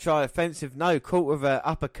Drake going to try offensive. No, caught with an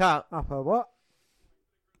uppercut. Upper what?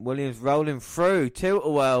 Williams rolling through.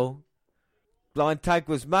 Tilt-a-well. Blind tag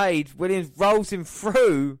was made. Williams rolls him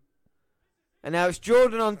through. And now it's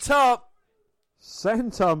Jordan on top.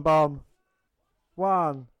 Senton bomb.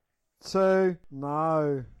 1, 2.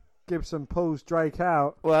 No. Gibson pulls Drake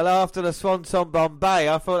out. Well, after the Swanton Bombay,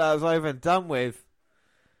 I thought that was over and done with.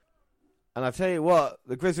 And I tell you what,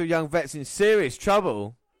 the Grizzled Young Vet's in serious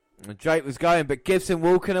trouble. And Drake was going, but Gibson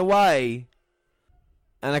walking away.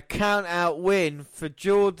 And a count-out win for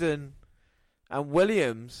Jordan and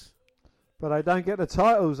Williams. But they don't get the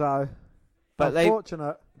titles, though. But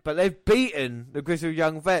unfortunate. But they've beaten the Grizzled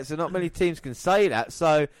Young Vets, and not many teams can say that.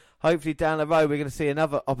 So hopefully down the road we're going to see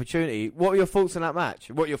another opportunity. What are your thoughts on that match?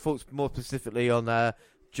 What are your thoughts more specifically on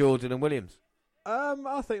Jordan and Williams?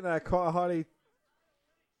 I think they're quite a highly...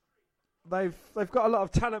 They've got a lot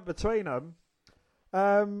of talent between them.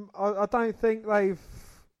 I don't think they've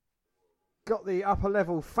got the upper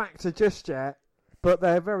level factor just yet, but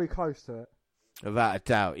they're very close to it. Without a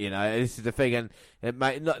doubt, this is the thing, and it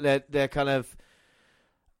might not they're kind of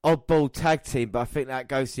oddball tag team, but I think that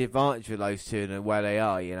goes to the advantage of those two and where they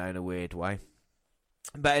are, in a weird way.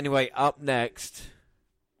 But anyway, up next,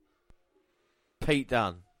 Pete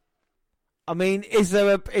Dunne. I mean, is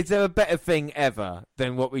there a better thing ever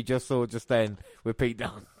than what we just saw just then with Pete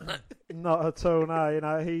Dunne? Not at all.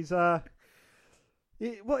 No, he's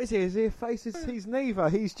what is he? Is he a face? He's neither.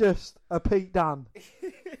 He's just a Pete Dunne.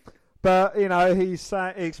 But he's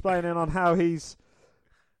explaining on how he's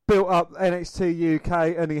built up NXT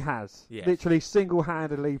UK, and he has literally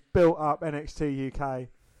single-handedly built up NXT UK.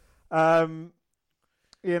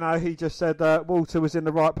 He just said that Walter was in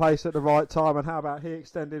the right place at the right time, and how about he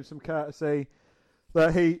extended him some courtesy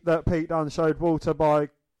that Pete Dunne showed Walter by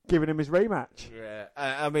giving him his rematch. Yeah,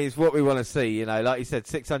 I mean, it's what we want to see, like you said,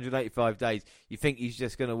 685 days. You think he's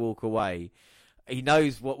just going to walk away. He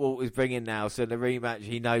knows what Walter's bringing now, so in the rematch,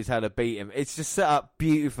 he knows how to beat him. It's just set up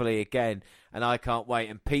beautifully again, and I can't wait.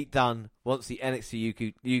 And Pete Dunne wants the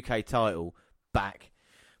NXT UK title back.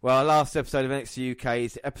 Well, our last episode of NXT UK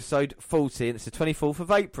is episode 40, and it's the 24th of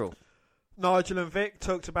April. Nigel and Vic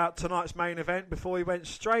talked about tonight's main event before we went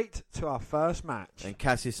straight to our first match. And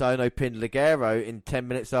Cassius Ohno pinned Ligero in 10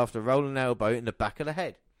 minutes after rolling an elbow in the back of the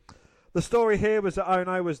head. The story here was that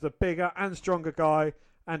Ohno was the bigger and stronger guy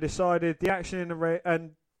and decided the action in the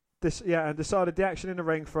ring decided the action in the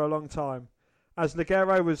ring for a long time. As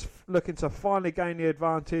Ligero was looking to finally gain the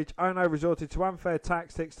advantage, Ohno resorted to unfair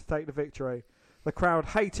tactics to take the victory. The crowd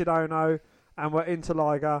hated Ohno and were into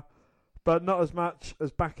Liger, but not as much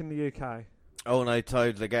as back in the UK. Ohno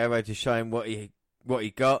told Ligero to show him what he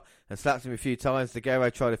got and slapped him a few times.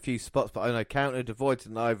 Ligero tried a few spots, but Ohno countered, avoided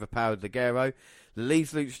and overpowered Ligero. The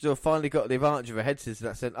Leeds luchador finally got the advantage of a head scissors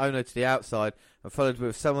that sent Ohno to the outside and followed with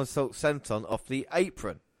a somersault senton off the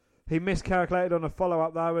apron. He miscalculated on a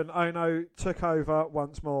follow-up though, and Ohno took over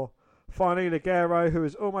once more. Finally, Ligero, who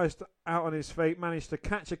was almost out on his feet, managed to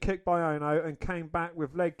catch a kick by Ohno and came back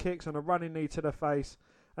with leg kicks and a running knee to the face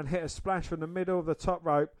and hit a splash from the middle of the top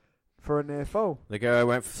rope for a near fall. Ligero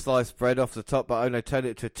went for sliced bread off the top, but Ohno turned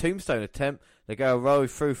it to a tombstone attempt. Ligero rolled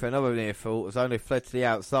through for another near fall as Ohno fled to the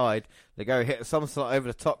outside. Ligero hit a somersault over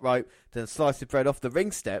the top rope, then sliced the bread off the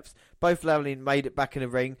ring steps. Both Lavely made it back in the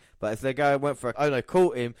ring, but as Ligero went for it, Ohno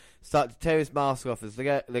caught him, started to tear his mask off. As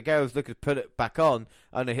Ligero was looking to put it back on,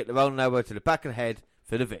 Ohno hit the rolling elbow to the back of the head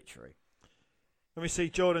for the victory. And we see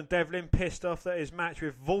Jordan Devlin pissed off that his match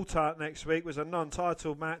with Walter next week was a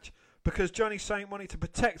non-title match because Johnny Saint wanted to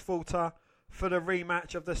protect Walter for the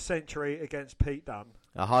rematch of the century against Pete Dunne.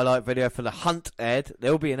 A highlight video for The Hunt aired.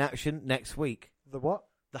 There will be in action next week. The what?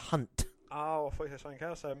 The Hunt. Oh, I thought you said something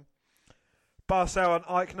else then. Barcel and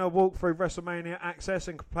Eichner walked through WrestleMania Access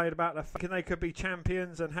and complained about the fact they could be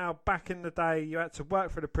champions and how back in the day you had to work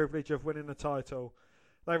for the privilege of winning the title.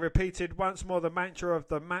 They repeated once more the mantra of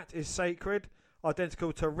the mat is sacred,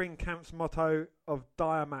 identical to Ring Camp's motto of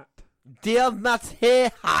Dire Mat. Der Mat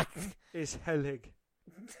hier Is hellig.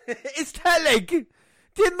 It's hellig.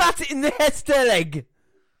 Der Mat in the hellig.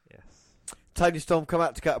 Yes. Toni Storm come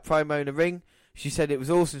out to cut a promo in the ring. She said it was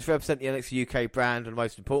awesome to represent the NXT UK brand on the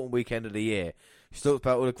most important weekend of the year. She talked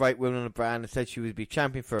about all the great women on the brand and said she would be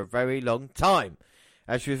champion for a very long time.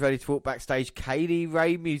 As she was ready to walk backstage, Kaylee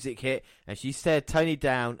Ray music hit and she stared Toni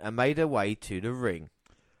down and made her way to the ring.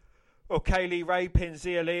 Well, Kaylee Ray pinned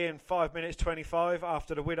Xia Li in 5 minutes 25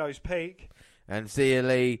 after the Widow's Peak. And Xia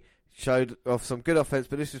Li showed off some good offense,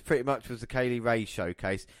 but this was pretty much was the Kaylee Ray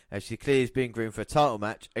showcase as she clearly is being groomed for a title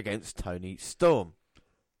match against Toni Storm.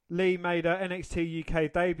 Lee made her NXT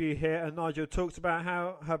UK debut here, and Nigel talked about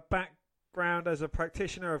how her background as a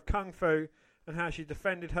practitioner of Kung Fu and how she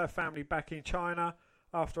defended her family back in China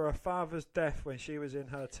after her father's death when she was in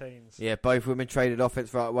her teens. Yeah, both women traded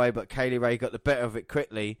offense right away, but Kaylee Ray got the better of it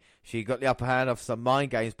quickly. She got the upper hand off some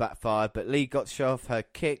mind games backfired, but Lee got to show off her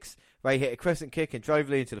kicks. Ray hit a crescent kick and drove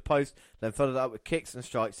Lee into the post, then followed up with kicks and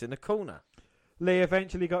strikes in the corner. Lee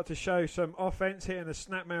eventually got to show some offense, hitting a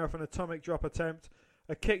snapmare off an atomic drop attempt,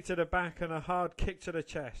 a kick to the back and a hard kick to the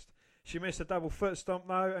chest. She missed a double foot stomp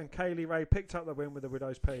though, and Kaylee Ray picked up the win with the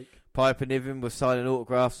Widow's Peak. Piper Niven was signing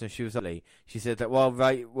autographs and she was ugly. She said that while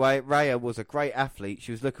Raya was a great athlete,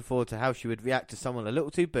 she was looking forward to how she would react to someone a little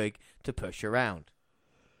too big to push around.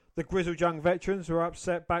 The grizzled young veterans were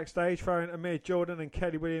upset backstage, throwing Amir Jordan and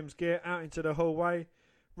Kelly Williams' gear out into the hallway,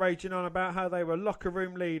 raging on about how they were locker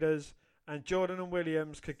room leaders and Jordan and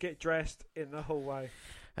Williams could get dressed in the hallway.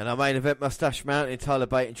 And our main event, Mustache Mountain, Tyler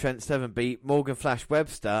Bate and Trent Seven beat Morgan Flash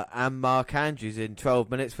Webster and Mark Andrews in 12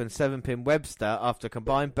 minutes when Seven pinned Webster after a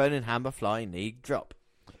combined Burning Hammer flying knee drop.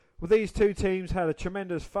 Well, these two teams had a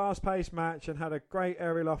tremendous fast-paced match and had a great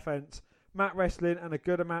aerial offense, mat wrestling and a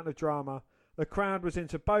good amount of drama. The crowd was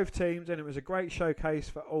into both teams and it was a great showcase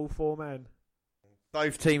for all four men.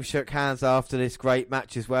 Both teams shook hands after this great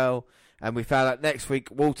match as well. And we found out next week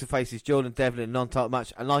Walter faces Jordan Devlin in a non-title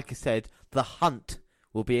match. And like I said, the Hunt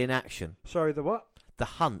will be in action. Sorry, the what? The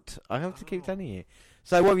Hunt. I have to keep telling you.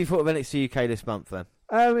 So what have you thought of NXT UK this month then?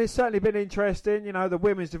 It's certainly been interesting. You know, the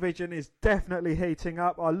women's division is definitely heating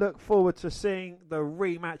up. I look forward to seeing the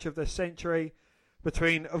rematch of the century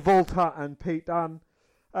between Volta and Pete Dunne.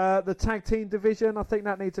 The tag team division, I think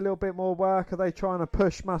that needs a little bit more work. Are they trying to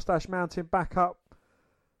push Mustache Mountain back up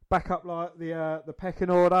like the pecking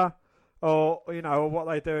order? Or, you know, what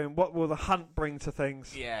are they doing? What will the Hunt bring to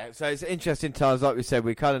things? Yeah, so it's interesting times. Like we said,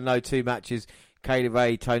 we kind of know two matches, Kaylee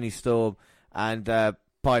Ray, Toni Storm, and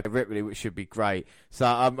Piper Ripley, which should be great. So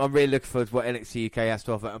I'm really looking forward to what NXT UK has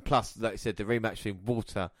to offer. And plus, like I said, the rematch between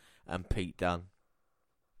Walter and Pete Dunne.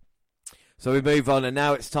 So we move on, and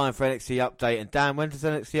now it's time for NXT Update. And Dan, when does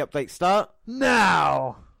NXT Update start?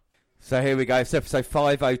 Now! So here we go. It's episode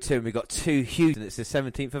 502, and we've got two huge, and it's the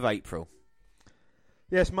 17th of April.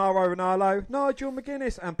 Yes, Mauro Ranallo, Nigel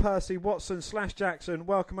McGuinness and Percy Watson/Jackson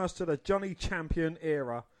welcome us to the Johnny Champion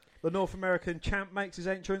era. The North American champ makes his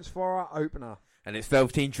entrance for our opener. And it's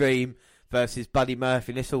Velveteen Dream versus Buddy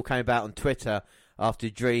Murphy. And this all came about on Twitter after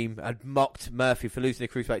Dream had mocked Murphy for losing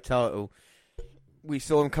the Cruiserweight title. We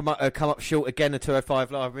saw him come up short again at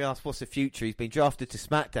 205 Live. We asked what's the future. He's been drafted to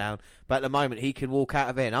SmackDown, but at the moment he can walk out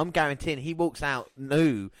of it. And I'm guaranteeing he walks out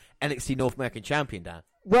new NXT North American champion, Dan.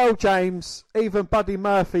 Well, James, even Buddy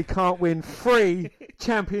Murphy can't win can't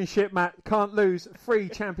lose 3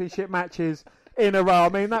 championship matches in a row. I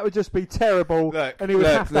mean, that would just be terrible. And he would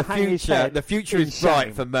have to hang his head. The future is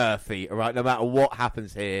bright for Murphy, all right, no matter what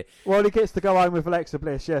happens here. Well, he gets to go home with Alexa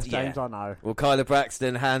Bliss. Yes, James, yeah. I know. Well, Kyla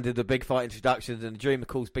Braxton handed the big fight introductions, and the Dream, of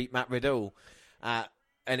course, beat Matt Riddle at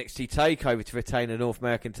NXT TakeOver to retain the North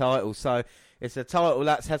American title. So it's a title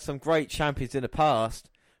that's had some great champions in the past.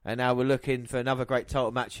 And now we're looking for another great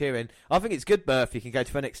title match here. And I think it's good Murphy can go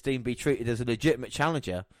to NXT and be treated as a legitimate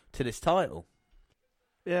challenger to this title.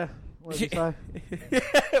 Yeah, what did you say?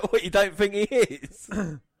 What, you don't think he is?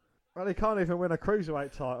 Well, he can't even win a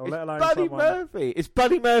Cruiserweight title, let alone Buddy someone. Murphy. It's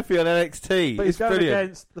Buddy Murphy on NXT. But he's going brilliant.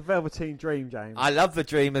 against the Velveteen Dream, James. I love the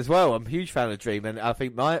Dream as well. I'm a huge fan of Dream, and I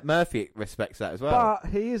think Murphy respects that as well. But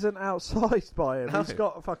he isn't outsized by him. No.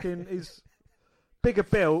 He's bigger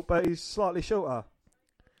built, but he's slightly shorter.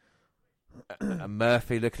 And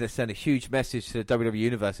Murphy looking to send a huge message to the WWE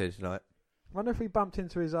Universe here tonight. I wonder if he bumped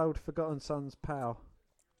into his old Forgotten Sons pal.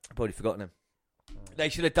 I've already forgotten him. They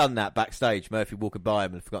should have done that backstage. Murphy walking by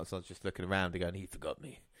him and Forgotten Sons just looking around and going, he forgot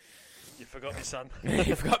me. You forgot me, son.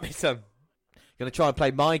 You forgot me, son. Going to try and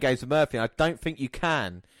play mind games with Murphy. I don't think you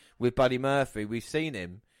can with Buddy Murphy. We've seen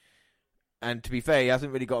him And to be fair, he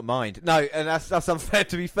hasn't really got a mind. No, and that's unfair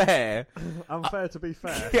to be fair. Unfair to be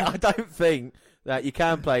fair. Yeah, I don't think that you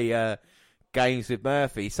can play games with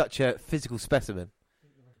Murphy. He's such a physical specimen.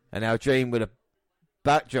 And now Dream with a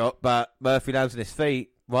backdrop, but Murphy lands on his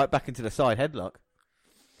feet, right back into the side headlock.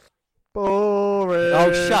 Boring.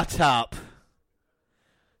 Oh, shut up.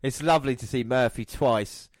 It's lovely to see Murphy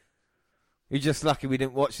twice. You're just lucky we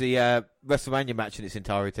didn't watch the WrestleMania match in its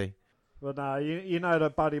entirety. Well, no, you know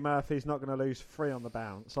that Buddy Murphy's not going to lose 3 on the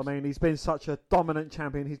bounce. I mean, he's been such a dominant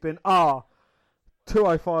champion. He's been our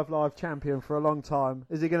 205 Live champion for a long time.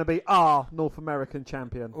 Is he going to be our North American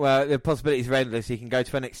champion? Well, the possibilities are endless. He can go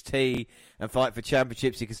to NXT and fight for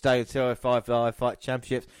championships. He can stay at 205 Live, fight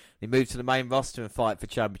championships. He moves to the main roster and fight for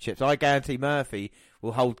championships. I guarantee Murphy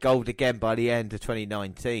will hold gold again by the end of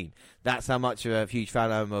 2019. That's how much of a huge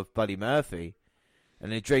fan I am of Buddy Murphy.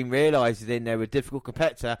 And the Dream realises then they're a difficult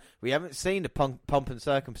competitor. We haven't seen the pomp and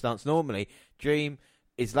circumstance normally. Dream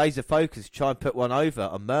is laser focused, try and put one over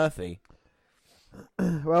on Murphy.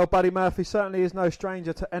 Well, Buddy Murphy certainly is no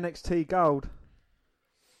stranger to NXT Gold.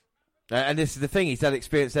 And this is the thing, he's had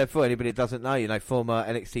experience there before. Anybody that doesn't know, former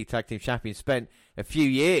NXT Tag Team Champion, spent a few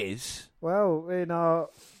years. Well, in our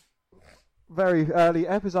very early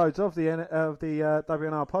episodes of the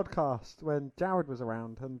WNR podcast, when Jared was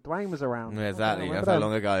around and Dwayne was around. Yeah, exactly, that's how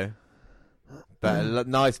long ago. But a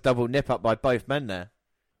nice double nip up by both men there.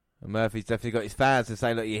 And Murphy's definitely got his fans to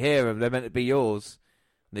say, look, you hear them, they're meant to be yours.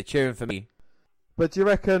 And they're cheering for me. But do you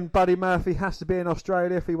reckon Buddy Murphy has to be in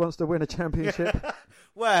Australia if he wants to win a championship?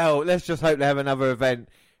 Well, let's just hope they have another event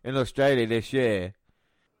in Australia this year.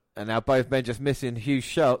 And now both men just missing huge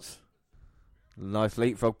shots. Nice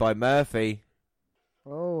leapfrog by Murphy.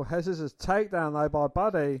 Oh, Hez's takedown though by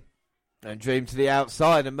Buddy. And Dream to the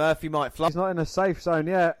outside, and Murphy might fly. He's not in a safe zone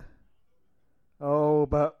yet. Oh,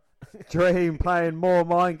 but Dream playing more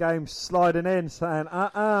mind games, sliding in, saying,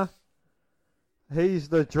 he's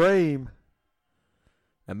the Dream.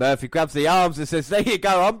 And Murphy grabs the arms and says, there you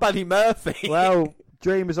go, I'm Buddy Murphy. Well,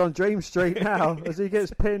 Dream is on Dream Street now as he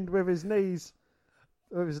gets pinned with his knees,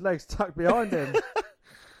 with his legs tucked behind him.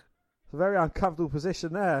 It's a very uncomfortable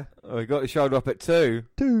position there. Oh, he got his shoulder up at 2.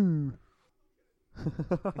 2.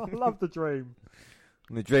 I love the Dream.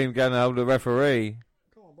 And the Dream going to hold the referee.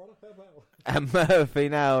 Come on, brother. Farewell. And Murphy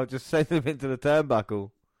now just sends him into the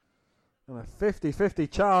turnbuckle. And a 50-50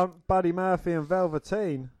 chant, Buddy Murphy and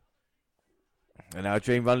Velveteen. And now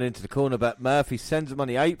Dream running into the corner, but Murphy sends him on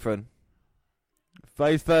the apron.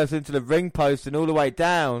 Face first into the ring post and all the way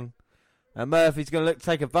down. And Murphy's going to look to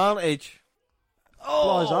take advantage.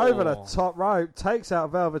 Flies over the top rope, takes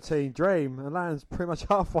out Velveteen Dream and lands pretty much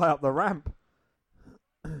halfway up the ramp.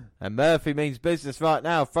 And Murphy means business right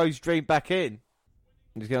now. Throws Dream back in.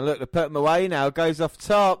 He's going to look to put him away now. Goes off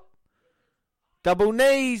top. Double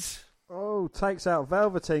knees. Oh, takes out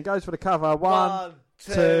Velveteen. Goes for the cover. 1,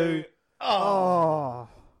 2. Oh.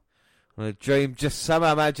 Well, the Dream just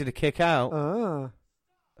somehow managed to kick out.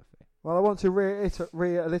 Well, I want to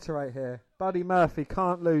reiterate here. Buddy Murphy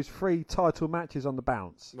can't lose 3 title matches on the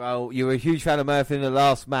bounce. Well, you were a huge fan of Murphy in the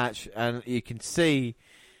last match, and you can see,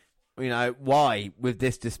 why with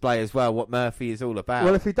this display as well, what Murphy is all about.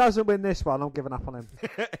 Well, if he doesn't win this one, I'm giving up on him.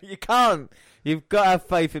 You can't. You've got to have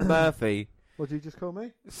faith in Murphy. What did you just call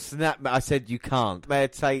me? I said you can't. Made a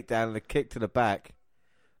takedown and a kick to the back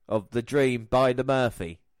of the Dream by the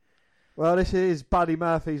Murphy. Well, this is Buddy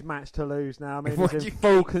Murphy's match to lose now. I mean, he's in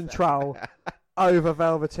full control over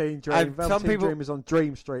Velveteen Dream. And Velveteen Dream is on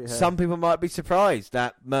Dream Street here. Some people might be surprised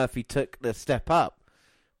that Murphy took the step up.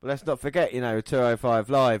 But let's not forget, 205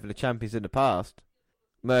 Live and the champions in the past.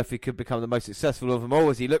 Murphy could become the most successful of them all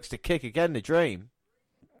as he looks to kick again the Dream.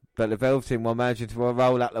 But the Velveteen one managing to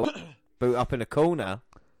roll out the boot up in the corner.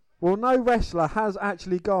 Well, no wrestler has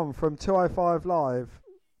actually gone from 205 Live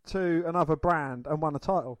to another brand and won a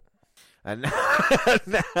title. And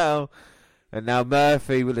now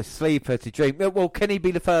Murphy with a sleeper to Dream. Well, can he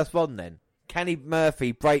be the first one then? Can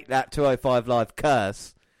Murphy break that 205 Live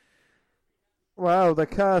curse? Well, the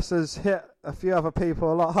curse has hit a few other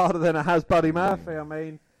people a lot harder than it has Buddy Murphy. I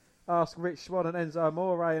mean, ask Rich Swann and Enzo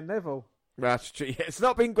Amore and Neville. That's true. It's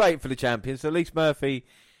not been great for the champions, so at least Murphy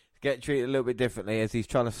get treated a little bit differently as he's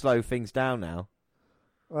trying to slow things down now.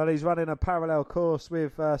 Well, he's running a parallel course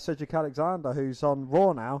with Cedric Alexander, who's on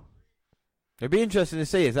Raw now. It'd be interesting to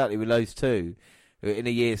see exactly with those two in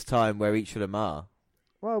a year's time where each of them are.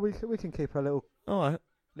 Well, we can keep a little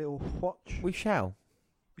watch. We shall.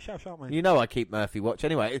 We shall, shan't we? You know I keep Murphy watch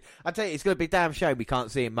anyway. I tell you, it's going to be a damn shame we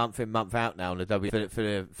can't see him month in, month out now on the W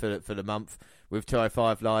for the month with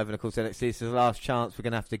 205 Live, and of course NXT. This is the last chance we're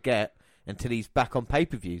going to have to get until he's back on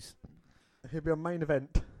pay-per-views. He'll be on Main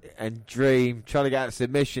Event. And Dream trying to get out of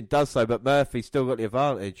submission does so, but Murphy's still got the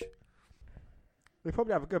advantage. We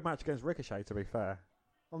probably have a good match against Ricochet, to be fair.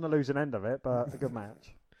 On the losing end of it, but a good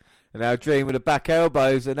match. And now Dream with the back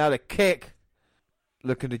elbows, and now the kick.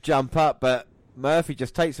 Looking to jump up, but Murphy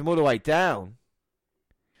just takes him all the way down.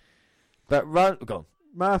 But go on.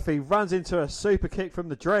 Murphy runs into a super kick from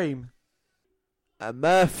the Dream. And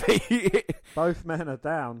Murphy... Both men are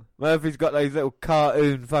down. Murphy's got those little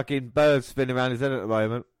cartoon fucking birds spinning around his head at the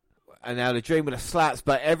moment. And now the Dream with the slaps,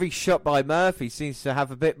 but every shot by Murphy seems to have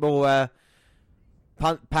a bit more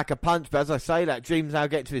pack a punch. But as I say that, Dream's now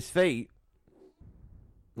getting to his feet.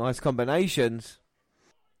 Nice combinations.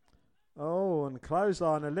 Oh, and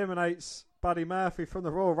clothesline eliminates Buddy Murphy from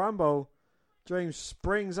the Royal Rumble. Dream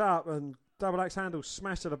springs up and double axe handle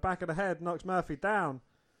smash to the back of the head, knocks Murphy down.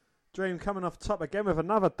 Dream coming off top again with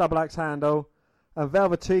another double axe handle. And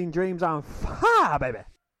Velveteen Dream's on fire, baby.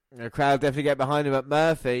 The crowd definitely get behind him, but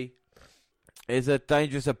Murphy is a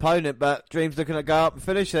dangerous opponent, but Dream's looking to go up and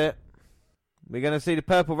finish it. We're going to see the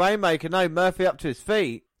Purple Rainmaker. No, Murphy up to his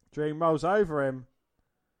feet. Dream rolls over him.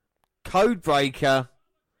 Codebreaker.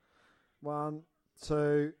 1,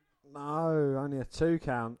 2, no, only a 2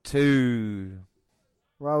 count. 2.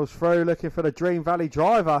 Rolls through looking for the Dream Valley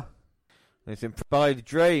driver. It's in by the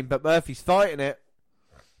Dream, but Murphy's fighting it.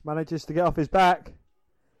 Manages to get off his back.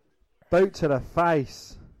 Boot to the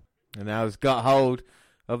face. And now he's got hold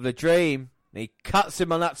of the Dream. And he cuts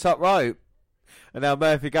him on that top rope. And now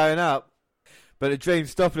Murphy going up. But the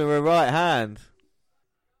Dream's stopping him with a right hand.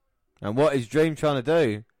 And what is Dream trying to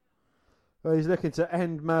do? Well, he's looking to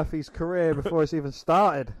end Murphy's career before it's even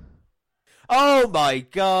started. Oh my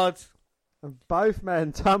God. And both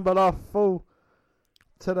men tumble off full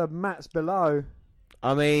to the mats below.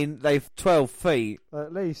 I mean, they've 12 feet.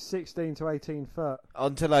 At least 16 to 18 foot.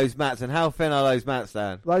 Onto those mats. And how thin are those mats,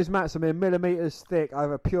 Dan? Those mats are mere millimetres thick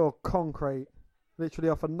over pure concrete. Literally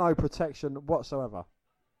offer no protection whatsoever.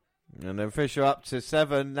 And then Fisher up to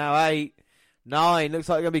 7, now 8, 9. Looks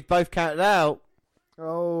like they're going to be both counted out.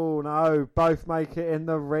 Oh no, both make it in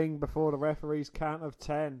the ring before the referee's count of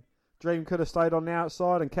 10. Dream could have stayed on the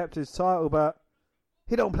outside and kept his title, but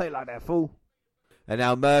he don't play like that, fool. And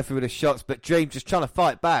now Murphy with the shots, but Dream just trying to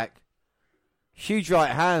fight back. Huge right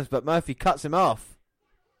hands, but Murphy cuts him off.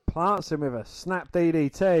 Plants him with a snap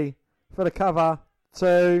DDT for the cover.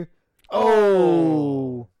 2.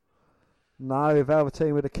 Oh! No,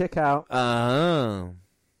 Velveteen with a kick out. Oh.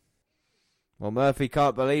 Well, Murphy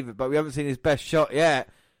can't believe it, but we haven't seen his best shot yet.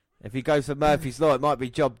 If he goes for Murphy's Law, it might be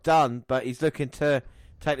job done, but he's looking to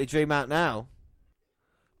take the Dream out now.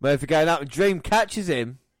 Murphy going up, and Dream catches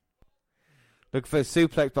him. Looking for a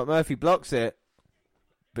suplex, but Murphy blocks it.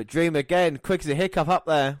 But Dream again, quick as a hiccup up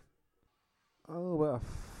there. Oh, what a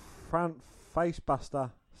front face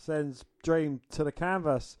buster. Sends Dream to the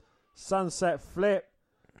canvas. Sunset flip.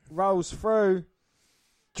 Rolls through.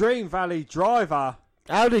 Dream Valley driver.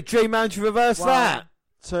 How did Dream manage to reverse 1, that?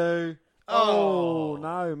 2. Oh,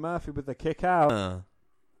 no. Murphy with the kick out.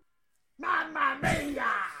 Mamma mia!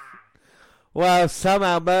 Well,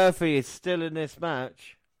 somehow Murphy is still in this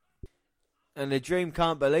match. And the Dream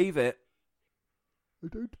can't believe it. I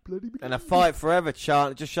don't bloody believe And a fight forever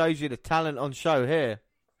chant. It just shows you the talent on show here.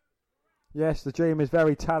 Yes, the Dream is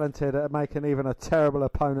very talented at making even a terrible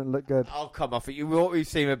opponent look good. Oh, come off it. What we've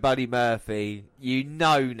seen with Buddy Murphy, you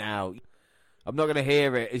know now. I'm not going to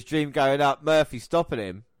hear it. His Dream going up. Murphy stopping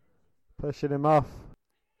him. Pushing him off.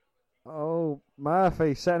 Oh,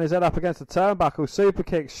 Murphy setting his head up against the turnbuckle. Super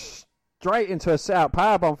kick straight into a sit-out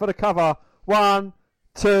powerbomb for the cover. 1,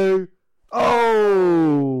 2.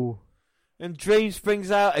 Oh! And Dream springs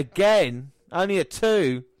out again. Only a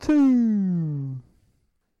 2. 2.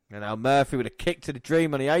 And now Murphy with a kick to the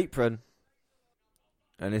Dream on the apron.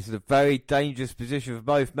 And this is a very dangerous position for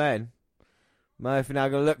both men. Murphy now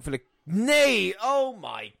going to look for the knee. Oh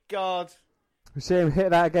my God. We see him hit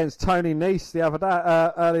that against Tony Nese the other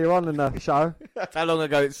day, earlier on in the show. That's how long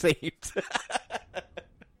ago it seemed.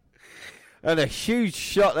 And a huge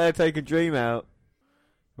shot there taking Dream out.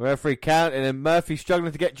 Referee counting and Murphy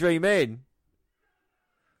struggling to get Dream in.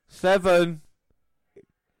 7.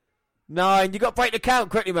 9. You got to break the count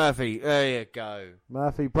quickly, Murphy. There you go.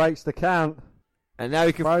 Murphy breaks the count. And now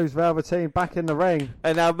he can throws Velveteen back in the ring.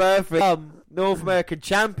 And now Murphy, North American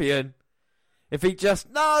champion. If he just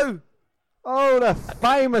no. Oh, the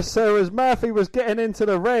famous as Murphy was getting into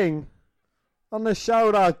the ring. On the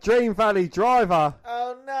shoulder, Dream Valley driver.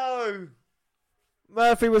 Oh no.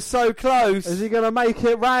 Murphy was so close. Is he going to make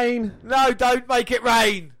it rain? No, don't make it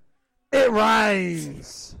rain. It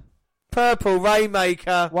rains. Purple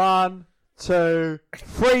Rainmaker. 1, 2,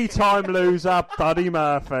 3-time loser, Buddy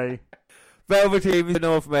Murphy. Velveteen is the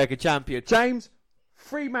North American champion. James,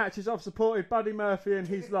 3 matches I've supported Buddy Murphy and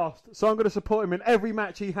he's lost. So I'm going to support him in every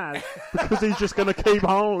match he has because he's just going to keep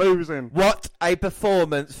on losing. What a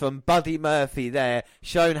performance from Buddy Murphy there,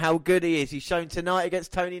 showing how good he is. He's shown tonight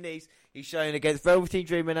against Tony Nese. He's shown against Velveteen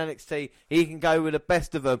Dream in NXT. He can go with the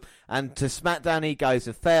best of them. And to SmackDown he goes.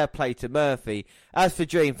 A fair play to Murphy. As for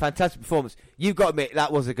Dream, fantastic performance. You've got to admit,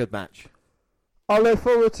 that was a good match. I look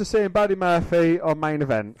forward to seeing Buddy Murphy on main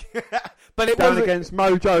event. But it Going was against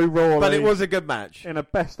Mojo Rawley. But it was a good match. In a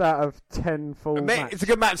best out of 10 full match. It's a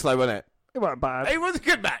good match though, wasn't it? It wasn't bad. It was a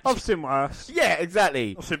good match. I've seen worse. Yeah,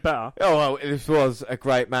 exactly. I've seen better. Oh, well, this was a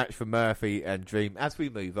great match for Murphy and Dream. As we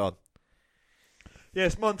move on.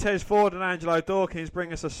 Yes, Montez Ford and Angelo Dawkins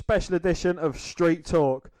bring us a special edition of Street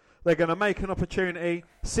Talk. They're going to make an opportunity,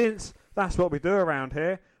 since that's what we do around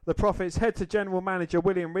here. The Profits head to General Manager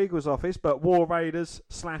William Regal's office, but War Raiders /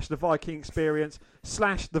 the Viking Experience /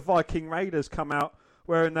 the Viking Raiders come out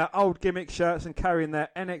wearing their old gimmick shirts and carrying their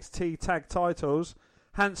NXT tag titles.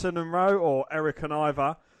 Hanson and Rowe, or Eric and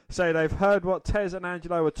Ivor, say they've heard what Tez and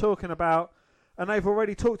Angelo were talking about, and they've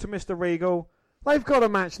already talked to Mr. Regal. They've got a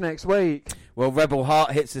match next week. Well, Rebel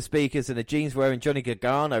Heart hits the speakers and the jeans-wearing Johnny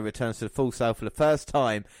Gargano returns to the Full Sail for the first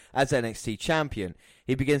time as NXT champion.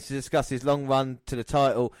 He begins to discuss his long run to the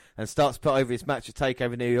title and starts to put over his match at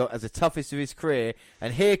TakeOver New York as the toughest of his career.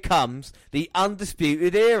 And here comes the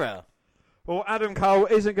Undisputed Era. Well, Adam Cole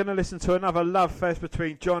isn't going to listen to another love fest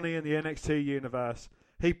between Johnny and the NXT universe.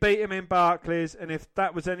 He beat him in Barclays, and if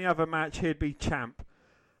that was any other match, he'd be champ.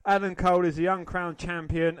 Adam Cole is the uncrowned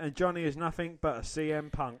champion, and Johnny is nothing but a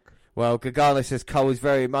CM Punk. Well, Gargano says Cole is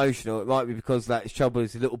very emotional. It might be because that his trouble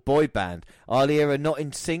is a little boy band. Alia are not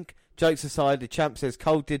in sync. Jokes aside, the champ says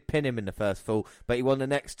Cole did pin him in the first fall, but he won the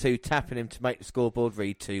next 2, tapping him to make the scoreboard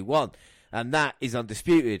read 2-1. And that is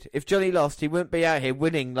undisputed. If Johnny lost, he wouldn't be out here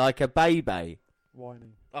winning like a baby.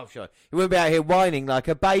 Whining. Oh, sorry. He wouldn't be out here whining like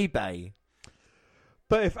a baby.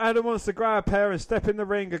 But if Adam wants to grab a pair and step in the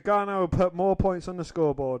ring, Gargano will put more points on the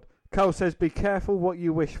scoreboard. Cole says, be careful what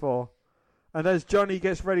you wish for. And as Johnny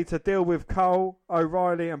gets ready to deal with Cole,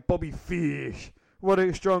 O'Reilly and Bobby Fish,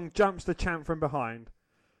 Roderick Strong jumps the champ from behind.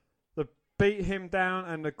 They beat him down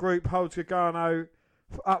and the group holds Gargano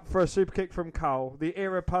up for a super kick from Cole. The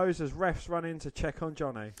era pose as refs run in to check on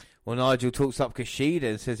Johnny. Well, Nigel talks up Kushida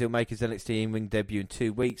and says he'll make his NXT in-ring debut in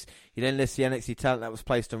 2 weeks. He then lists the NXT talent that was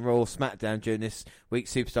placed on Raw or SmackDown during this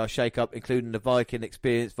week's Superstar Shake-Up, including the Viking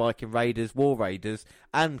Experience, Viking Raiders, War Raiders,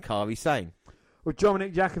 and Kairi Sane. Well,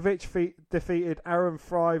 Dominik Jakovic defeated Aaron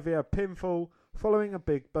Fry via pinfall following a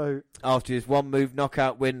big boot. After his one-move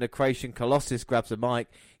knockout win, the Croatian Colossus grabs a mic.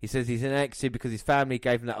 He says he's in NXT because his family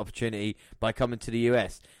gave him that opportunity by coming to the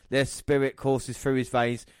US. Their spirit courses through his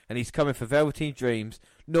veins, and he's coming for Velveteen Dream's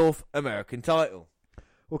North American title.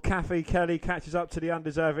 Well, Kathy Kelly catches up to the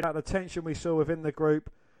undeserving. The tension we saw within the group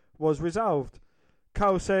was resolved.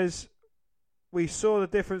 Cole says, we saw the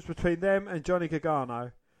difference between them and Johnny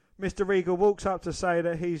Gargano. Mr. Regal walks up to say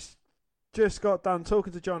that he's just got done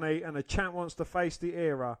talking to Johnny and the champ wants to face the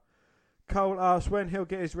era. Cole asks when he'll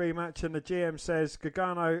get his rematch and the GM says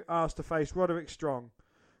Gargano asked to face Roderick Strong.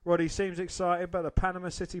 Roddy seems excited, but the Panama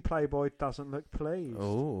City Playboy doesn't look pleased.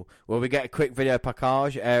 Oh, well, we get a quick video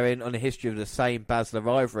package airing on the history of the same Basler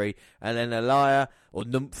rivalry, and then Elia, or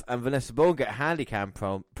Nymph, and Vanessa Bourne get a handycam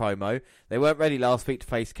promo. They weren't ready last week to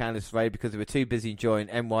face Candice LeRae because they were too busy enjoying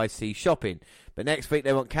NYC shopping. But next week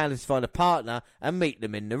they want Candice to find a partner and meet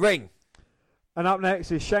them in the ring. And up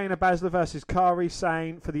next is Shayna Baszler versus Kairi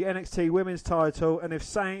Sane for the NXT Women's title, and if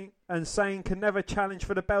Sane can never challenge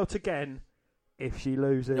for the belt again if she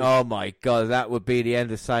loses. Oh my God, that would be the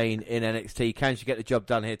end of Sane in NXT. Can she get the job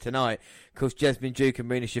done here tonight? Of course, Jasmine Duke and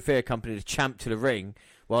Marina Shafir accompany the champ to the ring,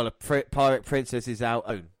 while the Pirate Princess is out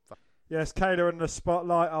own. Yes, Kayla and the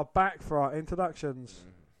Spotlight are back for our introductions.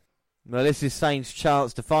 Well, this is Sane's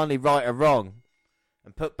chance to finally right a wrong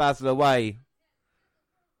and put Baszler away.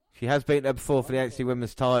 She has beaten her before for the NXT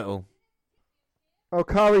Women's title. Well,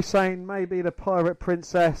 Kairi Sane may be the Pirate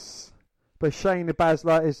Princess, but Shayna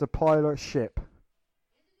Baszler is the pirate ship.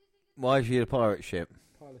 Why is she the pirate ship?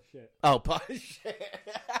 Pirate ship. Oh, pirate ship.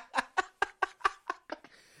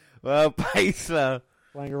 Well, Baszler,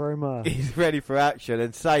 he's ready for action,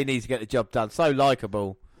 and Sane needs to get the job done. So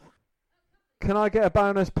likeable. Can I get a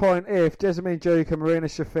bonus point if Jessamine Duke and Marina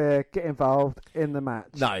Shafir get involved in the match?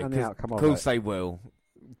 No, and the outcome of course they will.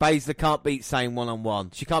 Baszler can't beat Sane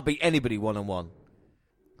one-on-one. She can't beat anybody one-on-one.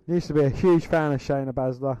 Used to be a huge fan of Shayna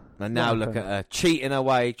Baszler. And now look at her, cheating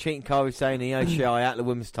away, cheating Kairi Sane, Io Shirai out the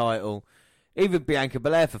women's title. Even Bianca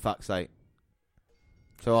Belair, for fuck's sake.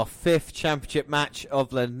 So our 5th championship match of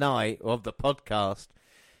the night, or of the podcast,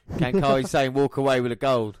 Can Kairi Sane walk away with the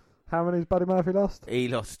gold? How many has Buddy Murphy lost? He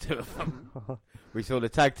lost 2 of them. We saw the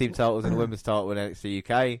tag team titles and the women's title in NXT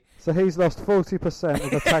UK. So he's lost 40%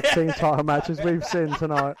 of the tag team title matches we've seen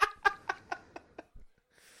tonight.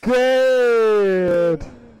 Good.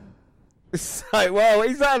 So, well,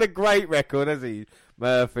 he's had a great record, hasn't he,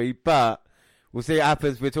 Murphy? But we'll see what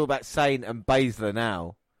happens. We're talking about Sane and Baszler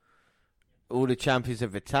now. All the champions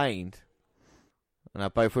have retained. And now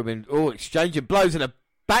both women, exchanging blows and a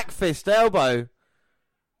back fist elbow.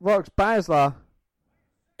 Rocks Baszler.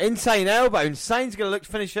 Insane elbow. Insane's going to look to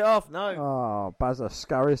finish it off. No. Oh, Baszler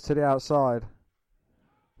scurries to the outside.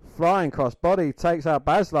 Flying cross body takes out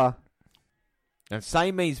Baszler. And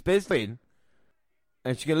Sane means business.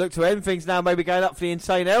 And she's going to look to end things now, maybe going up for the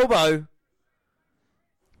insane elbow.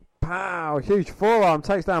 Pow! Huge forearm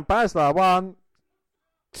takes down Baszler. 1,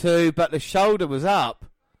 2, but the shoulder was up.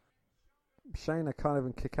 Shayna can't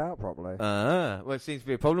even kick out properly. Well, it seems to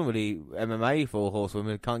be a problem with the MMA 4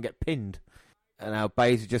 horsewomen. Can't get pinned. And now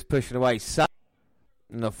Baszler just pushing away.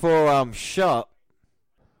 And the forearm shot.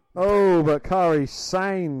 Oh, but Kairi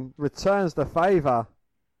Sane returns the favour.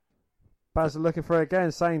 Baszler looking for it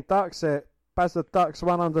again. Sane ducks it. Baszler ducks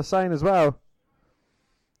one under Sane as well.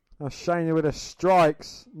 Now Shayna with the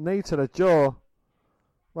strikes. Knee to the jaw.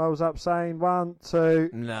 Rolls up Sane. 1, 2.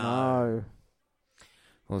 No.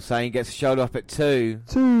 Well, Sane gets the shoulder up at 2.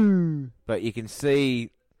 2. But you can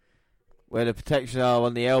see where the protection are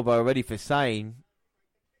on the elbow already for Sane.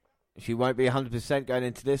 She won't be 100% going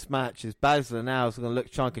into this match as Baszler now is going to look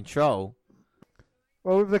to try and control.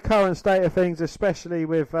 Well, with the current state of things, especially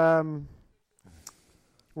with Ronda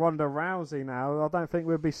Rousey now, I don't think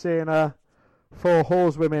we'll be seeing 4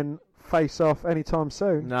 horsewomen face off anytime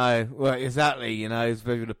soon. No, well, exactly. It's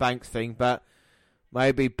with the Banks thing, but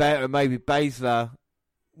maybe Baszler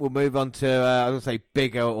will move on to, I don't say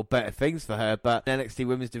bigger or better things for her, but NXT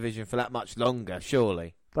Women's Division for that much longer,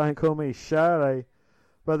 surely. Don't call me Shirley.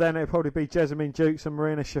 But then it'd probably be Jessamine Dukes and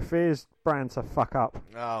Marina Shafir's brand to fuck up.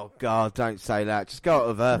 Oh, God, don't say that. Just go out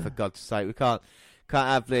of her, for God's sake. We can't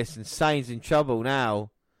have this. And Sane's in trouble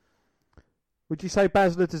now. Would you say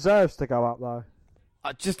Baszler deserves to go up, though?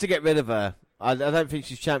 Just to get rid of her. I don't think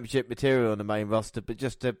she's championship material on the main roster, but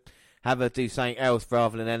just to have her do something else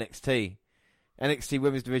rather than NXT. NXT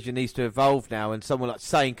Women's Division needs to evolve now, and someone like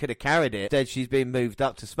Sane could have carried it. Instead, she's been moved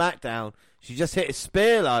up to SmackDown. She just hit a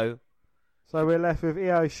spear, though. So we're left with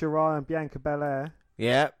Io Shirai and Bianca Belair.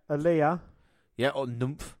 Yeah. Aaliyah. Yeah, or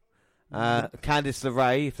Nymph. Candice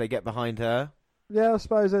LeRae, if they get behind her. Yeah, I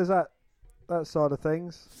suppose there's that side of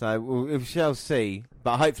things. So we shall see.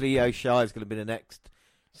 But hopefully Io Shirai is going to be the next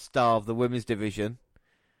star of the women's division.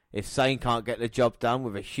 If Sane can't get the job done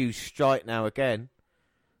with a huge strike now again.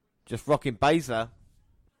 Just rocking Baszler.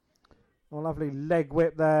 Oh, lovely leg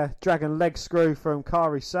whip there. Dragon leg screw from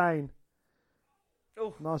Kairi Sane.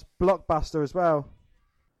 Oh. Nice blockbuster as well.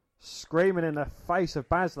 Screaming in the face of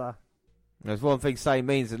Baszler. There's one thing Sane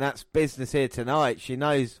means, and that's business here tonight. She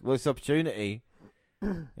knows this opportunity.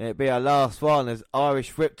 It'll be her last one as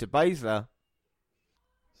Irish whip to Baszler.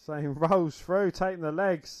 Sane rolls through, taking the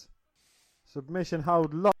legs. Submission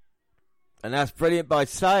hold lock. And that's brilliant by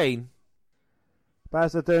Sane.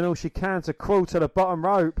 Baszler doing all she can to crawl to the bottom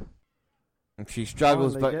rope. And she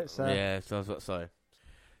struggles, Finally but gets there. yeah, so I was about to say.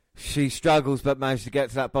 She struggles, but managed to get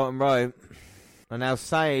to that bottom rope. And now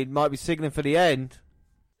Sane might be signaling for the end.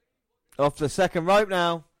 Off the second rope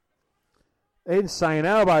now. Insane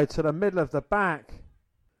elbow to the middle of the back.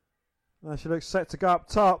 Now she looks set to go up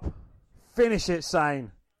top. Finish it,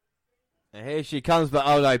 Sane. And here she comes, but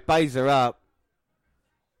oh no, Baszler up.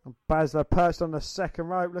 And Baszler perched on the second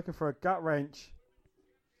rope looking for a gut wrench.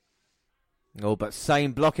 Oh, but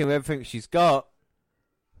Sane blocking with everything she's got.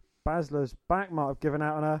 Baszler's back might have given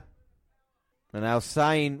out on her. And now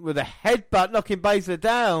Sane with a headbutt knocking Baszler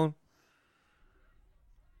down.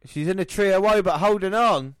 She's in a trio woe but holding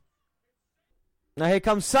on. Now here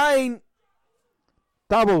comes Sane.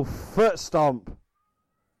 Double foot stomp.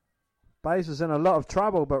 Baszler's in a lot of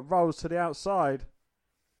trouble but rolls to the outside.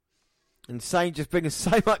 And Sane just bringing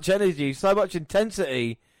so much energy, so much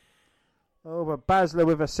intensity. Oh, but Baszler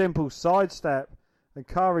with a simple sidestep. And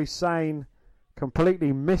Kairi Sane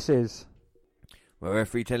completely misses. Well,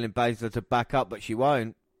 referee telling Baszler to back up, but she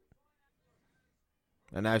won't.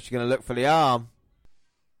 And now she's going to look for the arm.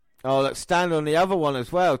 Oh, look, stand on the other one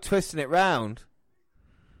as well, twisting it round.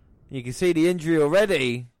 You can see the injury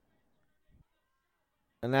already.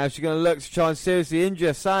 And now she's going to look to try and seriously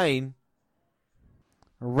injure Sane.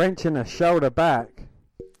 Wrenching the shoulder back.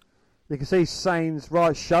 You can see Sane's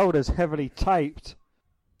right shoulder's heavily taped.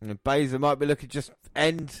 And Baszler might be looking to just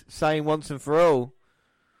end Sane once and for all.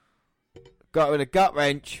 Got her with a gut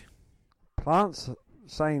wrench. Plants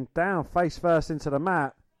Shane down, face first into the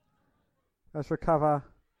mat. Let's recover.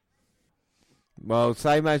 Well,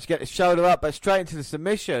 Shane managed to get the shoulder up, but straight into the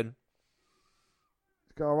submission.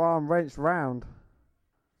 He's got her arm wrenched round.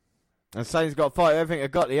 And Shane's got to fight everything.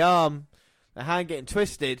 Got the arm, the hand getting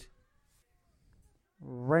twisted.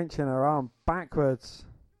 Wrenching her arm backwards.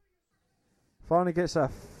 Finally gets her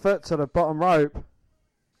foot to the bottom rope.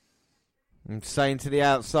 And Shane to the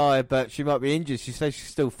outside, but she might be injured. She says she can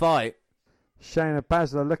still fight. Shayna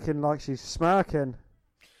Baszler looking like she's smirking.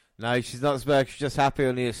 No, she's not smirking. She's just happy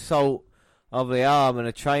on the assault of the arm and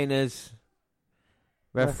the trainers,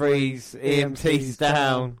 referees, EMTs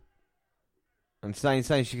down. And saying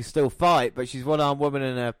she can still fight, but she's one-armed woman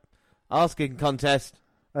in a ass-kicking contest.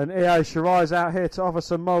 And Io Shirai's out here to offer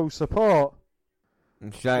some moral support.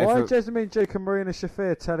 Why Jessamine Duke and Marina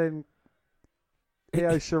Shafir telling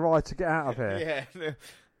Io Shirai to get out of here? Yeah.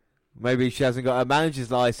 Maybe she hasn't got her manager's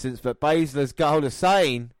license, but Baszler's got hold of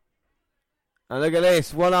Shane. And look at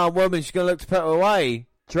this, one-armed woman, she's going to look to put her away.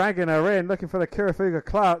 Dragging her in, looking for the Kirifuga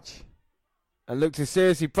clutch. And look to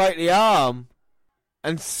seriously break the arm.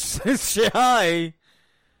 And Shirai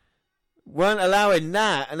weren't allowing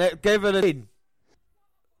that, and it gave her the win.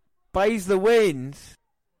 Baszler wins.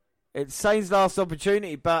 It's Shane's last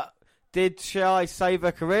opportunity, but did Shirai save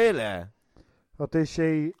her career there? Or did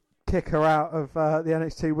she kick her out of the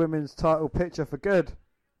NXT Women's title picture for good?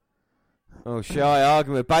 Oh, Shirai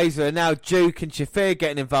arguing with Baszler, and now Duke and Shafir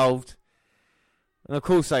getting involved. And of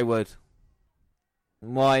course they would.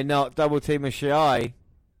 Why not double team with Shirai?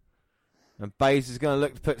 And Baszler's going to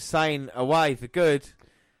look to put Shane away for good.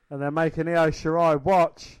 And they're making Io Shirai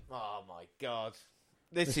watch. Oh my God.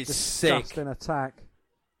 This is disgusting sick. Attack.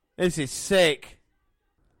 This is sick.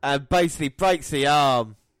 And basically breaks the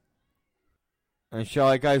arm. And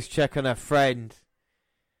Shirai goes check on her friend.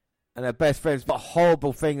 And her best friend's got a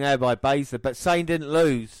horrible thing there by Baszler. But Shane didn't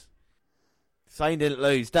lose. Shane didn't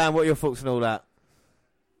lose. Dan, what are your thoughts on all that?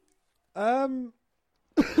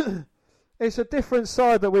 It's a different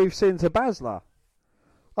side that we've seen to Baszler.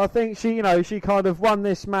 I think she kind of won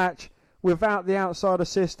this match without the outside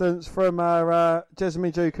assistance from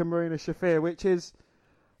Jessamine Duke and Marina Shafir, which is,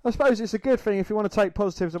 I suppose it's a good thing if you want to take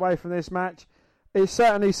positives away from this match. It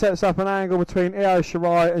certainly sets up an angle between Io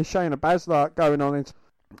Shirai and Shayna Baszler going on.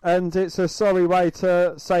 And it's a sorry way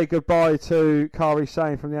to say goodbye to Kairi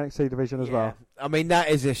Sane from the NXT division as well. I mean, that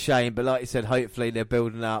is a shame, but like you said, hopefully they're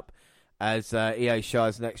building up as Io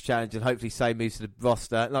Shirai's next challenge, and hopefully Shane moves to the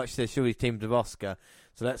roster. Like she said, she'll be teamed with Oscar,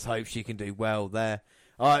 so let's hope she can do well there.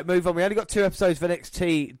 All right, move on. We only got 2 episodes of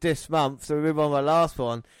NXT this month, so we move on to our last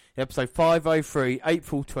one, episode 503,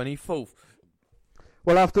 April 24th.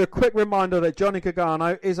 Well, after a quick reminder that Johnny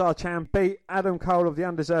Gargano is our champ, beat Adam Cole of the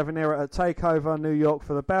Undeserving Era at TakeOver New York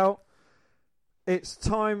for the belt, it's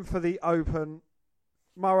time for the Open.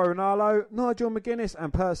 Mauro Ranallo, Nigel McGuinness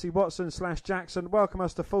and Percy Watson / Jackson welcome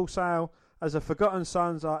us to Full Sail as the Forgotten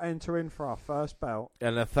Sons are entering for our first belt.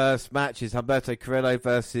 And the first match is Humberto Carrillo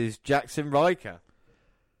versus Jackson Riker.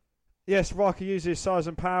 Yes, Riker uses his size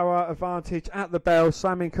and power advantage at the bell,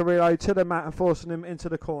 slamming Carrillo to the mat and forcing him into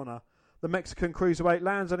the corner. The Mexican cruiserweight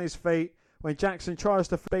lands on his feet when Jackson tries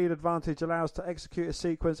to feed advantage, allows to execute a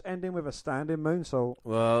sequence ending with a standing moonsault.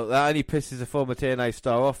 Well, that only pisses the former TNA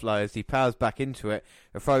star off, though, as he powers back into it.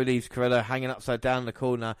 The throw leaves Carrillo hanging upside down in the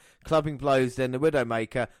corner, clubbing blows, then the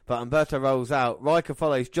Widowmaker, but Humberto rolls out. Riker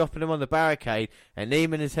follows, dropping him on the barricade, and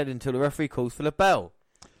Neiman is heading until the referee calls for the bell.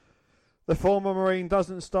 The former Marine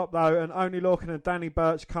doesn't stop, though, and only Lorcan and Danny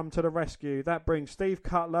Burch come to the rescue. That brings Steve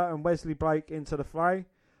Cutler and Wesley Blake into the fray.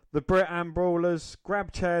 The Brit and Brawlers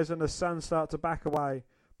grab chairs and the Suns start to back away,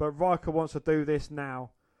 but Riker wants to do this now.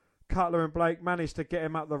 Cutler and Blake manage to get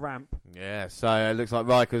him up the ramp. Yeah, so it looks like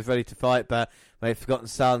Riker was ready to fight, but they've forgotten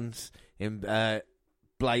Suns in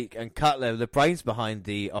Blake and Cutler, the brains behind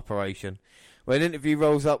the operation. When an interview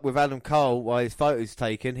rolls up with Adam Cole while his photo's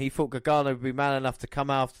taken, he thought Gargano would be man enough to come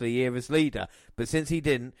after the year as leader, but since he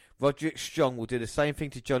didn't, Roderick Strong will do the same thing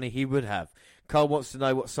to Johnny he would have. Cole wants to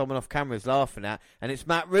know what someone off camera is laughing at, and it's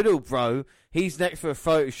Matt Riddle, bro. He's next for a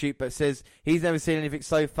photo shoot, but says he's never seen anything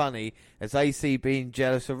so funny as AC being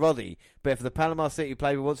jealous of Roddy. But if the Panama City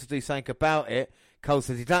Playboy wants to do something about it, Cole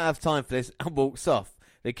says he don't have time for this and walks off.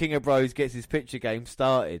 The King of Bros gets his picture game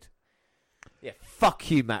started. Yeah, fuck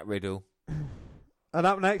you, Matt Riddle. And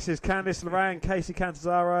up next is Candice LeRae, Casey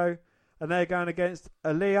Catanzaro, and they're going against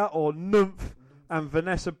Aaliyah or Nymph and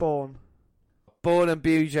Vanessa Bourne. Bourne and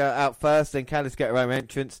Buja out first, then Candice get her own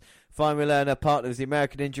entrance. Finally learn her partner is the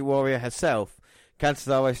American Ninja Warrior herself.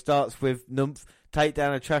 Catanzaro starts with Nymph, take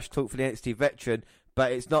down a trash talk for the NXT veteran,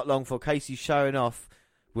 but it's not long for Casey showing off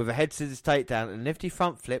with a head scissors takedown and a nifty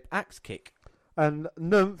front flip axe kick. And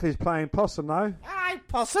Nymph is playing possum though. Aye,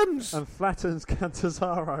 possums! And flattens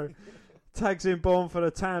Cantazaro. Tags in Bourne for the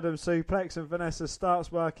tandem suplex, and Vanessa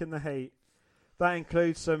starts working the heat. That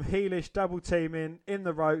includes some heelish double teaming in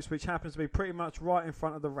the ropes, which happens to be pretty much right in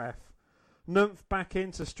front of the ref. Nymph back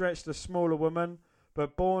in to stretch the smaller woman,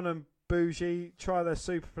 but Bourne and Bougie try their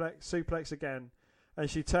suplex again, and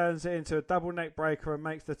she turns it into a double neck breaker and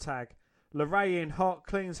makes the tag. LeRae in hot,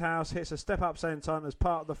 cleans house, hits a step-up senton as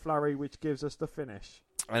part of the flurry, which gives us the finish.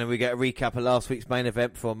 And then we get a recap of last week's main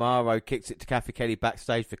event before Morrow kicks it to Kathy Kelly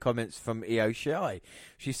backstage for comments from Io Shirai.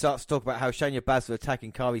 She starts to talk about how Shayna Baszler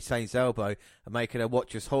attacking Kairi Sane's elbow and making her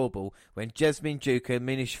watch us horrible when Jasmine Duke and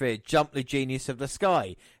Mina Shafir jump the genius of the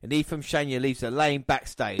sky. And Ephraim Shania leaves her laying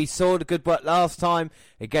backstage. We saw the good work last time.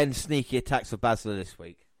 Again, sneaky attacks for Baszler this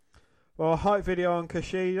week. Well, a hype video on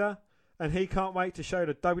Kushida, and he can't wait to show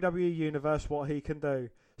the WWE Universe what he can do,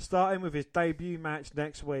 starting with his debut match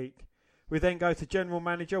next week. We then go to General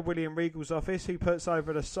Manager William Regal's office. He puts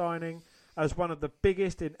over the signing as one of the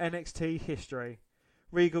biggest in NXT history.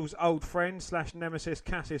 Regal's old friend / nemesis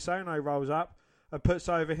Cassius Ohno rolls up and puts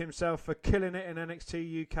over himself for killing it in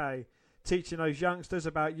NXT UK, teaching those youngsters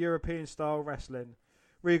about European-style wrestling.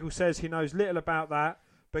 Regal says he knows little about that,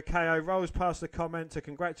 but KO rolls past the comment to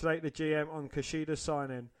congratulate the GM on Kushida's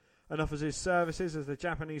signing and offers his services as the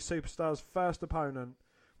Japanese superstar's first opponent.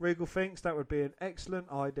 Regal thinks that would be an excellent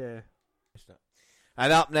idea.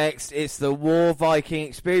 And up next, it's the War Viking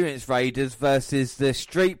Experience Raiders versus the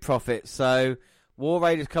Street Profits. So, War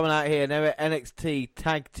Raiders coming out here, and they're NXT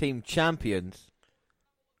Tag Team Champions.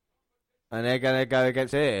 And they're going to go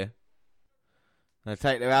against here. They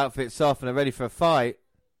take their outfits off and they're ready for a fight.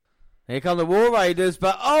 Here come the War Raiders,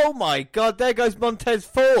 but oh my God, there goes Montez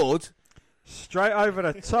Ford. Straight over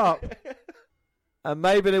the top. And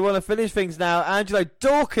maybe they want to finish things now. Angelo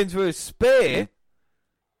Dawkins with a spear.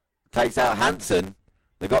 Takes out Hansen.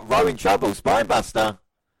 They've got Rowe in trouble. Spinebuster.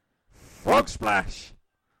 Frog splash.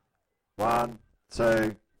 1,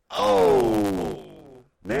 2. Oh.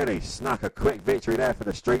 Nearly snuck a quick victory there for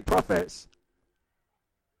the Street Profits.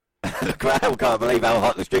 The crowd can't believe how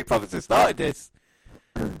hot the Street Profits have started this.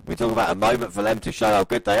 We talk about a moment for them to show how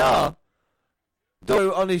good they are.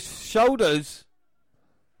 Do on his shoulders.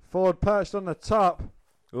 Ford perched on the top.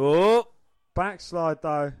 Oh. Backslide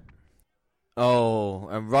though. Oh,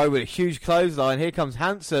 and Rowe with a huge clothesline. Here comes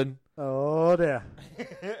Hansen. Oh dear.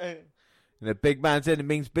 And the big man's in and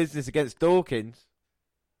means business against Dawkins.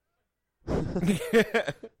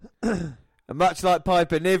 And much like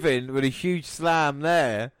Piper Niven with a huge slam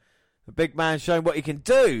there, the big man showing what he can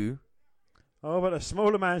do. Oh, but the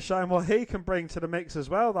smaller man showing what he can bring to the mix as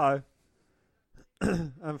well though.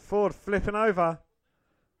 And Ford flipping over.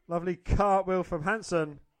 Lovely cartwheel from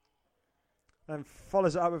Hansen. And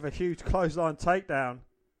follows it up with a huge clothesline takedown.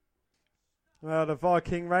 Well, the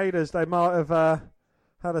Viking Raiders, they might have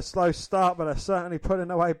had a slow start, but they're certainly putting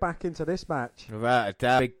their way back into this match. Without a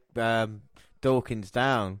doubt, big Dawkins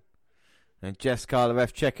down. And Jess Carla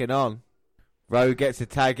checking on. Rowe gets a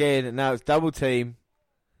tag in, and now it's double team.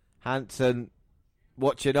 Hansen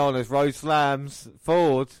watching on as Rowe slams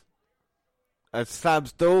Ford. And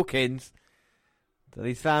slams Dawkins. Then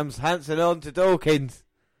he slams Hansen on to Dawkins.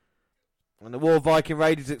 And the War Viking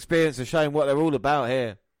Raiders experience are showing what they're all about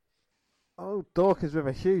here. Oh, Dawkins with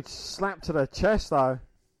a huge slap to the chest, though.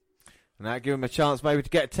 And that gives him a chance maybe to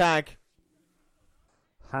get a tag.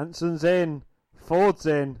 Hansen's in. Ford's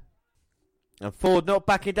in. And Ford not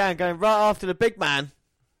backing down, going right after the big man.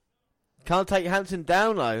 Can't take Hansen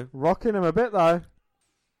down, though. Rocking him a bit, though.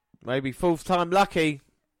 Maybe fourth time lucky.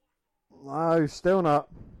 No, still not.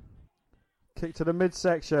 Kick to the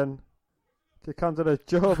midsection. Kick under the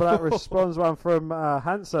jaw, but that responds one from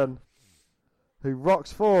Hansen, who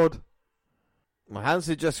rocks Ford. Well,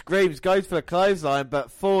 Hansen just screams, goes for the clothesline,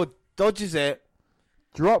 but Ford dodges it.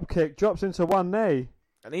 Drop kick, drops into one knee.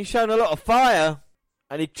 And he's showing a lot of fire.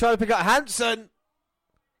 And he's trying to pick up Hansen.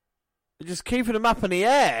 Just keeping him up in the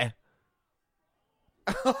air.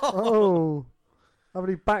 Oh.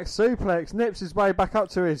 Lovely back suplex. Nips his way back up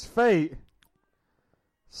to his feet.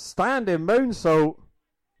 Standing moonsault.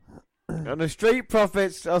 And the Street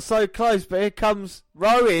Profits are so close, but here comes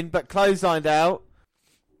Rowan, but clotheslined out.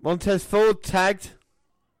 Montez Ford tagged.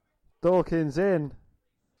 Dawkins in.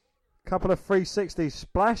 Couple of 360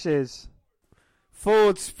 splashes.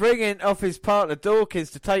 Ford springing off his partner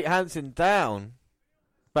Dawkins to take Hansen down.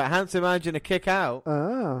 But Hansen managing to kick out.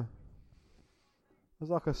 Ah. It was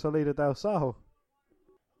like a Salida del Sol.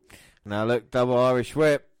 Now look, double Irish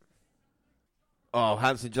whip. Oh,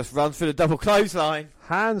 Hansen just runs through the double clothesline.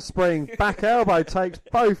 Handspring, back elbow takes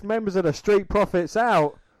both members of the Street Profits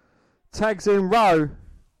out. Tags in Rowe.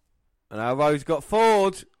 And now Rowe's got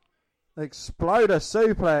Ford. Exploder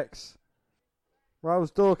suplex.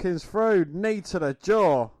 Rolls Dawkins through. Knee to the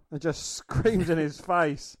jaw. And just screams in his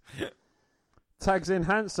face. Tags in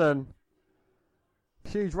Hansen.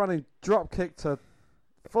 Huge running drop kick to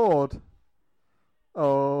Ford.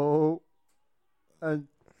 Oh. And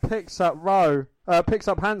picks up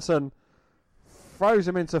Hansen. Throws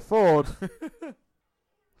him into Ford.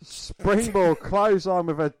 Springboard clothesline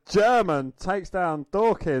with a German. Takes down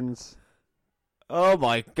Dawkins. Oh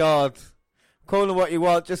my God. Call them what you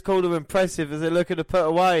want. Just call them impressive as they're looking to put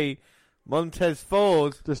away Montez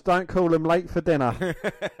Ford. Just don't call them late for dinner.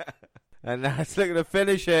 And now it's looking to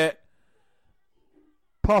finish it.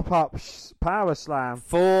 Pop-up power slam.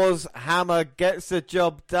 Ford's hammer gets the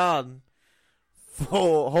job done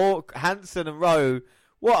for Hawk, Hansen and Rowe.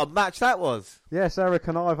 What a match that was. Yes, Eric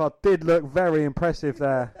and Ivar did look very impressive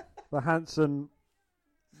there. The Hansen,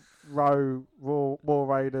 Rowe, War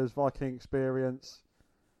Raiders, Viking Experience.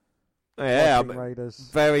 Yeah, Viking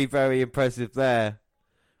Raiders. Very, very impressive there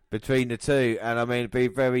between the two. And I mean, it'd be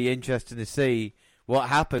very interesting to see what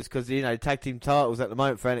happens because, you know, tag team titles at the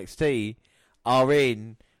moment for NXT are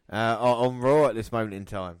on Raw at this moment in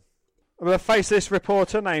time. The faceless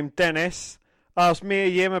reporter named Dennis asked Mia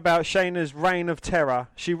Yim about Shayna's reign of terror.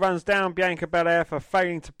 She runs down Bianca Belair for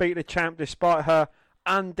failing to beat the champ despite her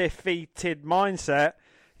undefeated mindset.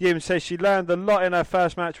 Yim says she learned a lot in her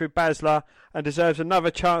first match with Baszler and deserves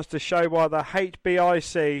another chance to show why the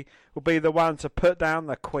HBIC will be the one to put down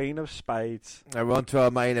the Queen of Spades. Now we're on to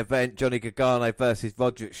our main event, Johnny Gargano versus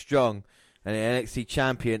Roderick Strong. And the NXT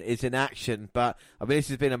champion is in action. But, I mean, this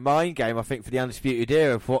has been a mind game, I think, for the Undisputed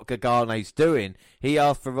Era of what Gargano's doing. He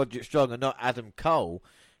asked for Roderick Strong and not Adam Cole.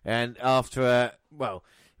 And after a,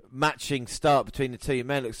 matching start between the two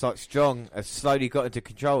men, looks like Strong has slowly got into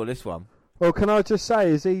control of this one. Well, can I just say,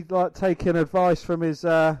 is he like taking advice from his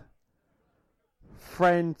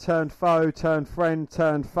friend turned foe, turned friend,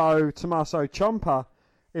 turned foe, Tommaso Ciampa,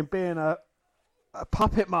 in being a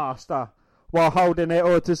puppet master while holding it,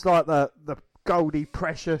 or just like the Goldie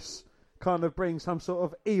Precious kind of bring some sort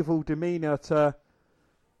of evil demeanour to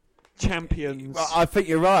champions? Well, I think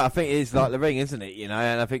you're right. I think it is like the ring, isn't it? You know,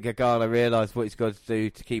 and I think Gargano realised what he's got to do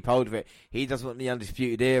to keep hold of it. He doesn't want the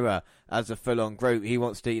Undisputed Era as a full-on group. He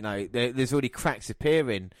wants to, you know, there's already cracks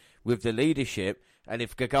appearing with the leadership, and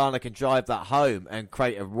if Gargano can drive that home and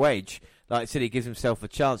create a wedge, like I said, he gives himself a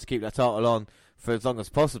chance to keep that title on for as long as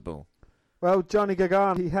possible. Well, Johnny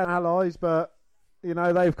Gargano, he had allies, but, you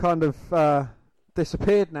know, they've kind of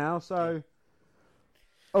disappeared now, so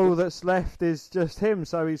all that's left is just him,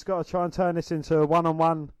 so he's got to try and turn this into a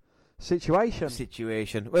one-on-one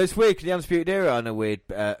situation. Well, it's weird because the Undisputed Era are in a weird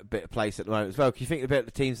bit of place at the moment as well. Because you think about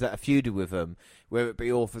the teams that are feuded with them, whether it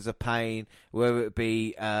be Authors of Pain, whether it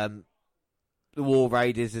be the War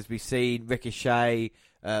Raiders, as we've seen, Ricochet,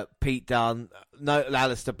 Pete Dunne, no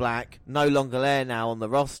Aleister Black, no longer there now on the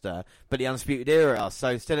roster, but the Undisputed Era are. So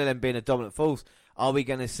instead of them being a dominant force, are we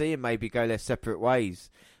going to see them maybe go their separate ways?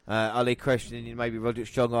 Are they questioning maybe Roderick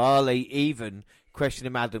Strong, or are they even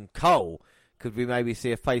questioning Adam Cole? Could we maybe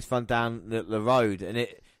see a face run down the road? And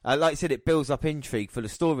it, like I said, it builds up intrigue for the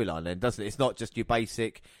storyline then, doesn't it? It's not just your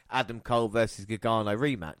basic Adam Cole versus Gargano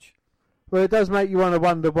rematch. Well, it does make you want to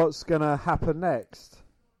wonder what's going to happen next.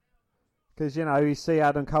 Because, you know, you see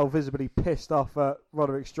Adam Cole visibly pissed off that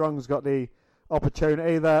Roderick Strong's got the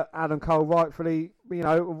opportunity that Adam Cole rightfully, you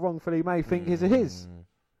know, wrongfully may think is his.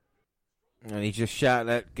 And he just shouted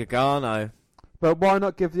at Gargano. But why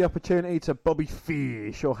not give the opportunity to Bobby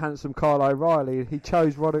Fish or handsome Kyle O'Reilly? He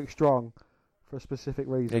chose Roderick Strong for a specific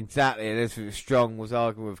reason. Exactly. And this Strong was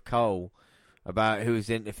arguing with Cole about whose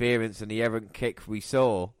interference and the errant kick we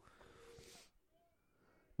saw.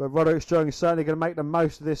 But Roderick Strong is certainly going to make the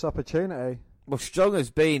most of this opportunity. Well, Strong has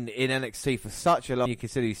been in NXT for such a long time. You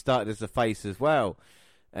consider he started as a face as well,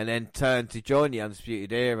 and then turned to join the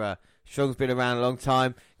Undisputed Era. Strong's been around a long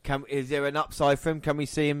time. Is there an upside for him? Can we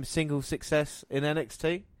see him single success in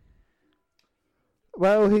NXT?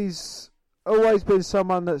 Well, he's always been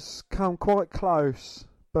someone that's come quite close,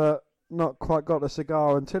 but not quite got the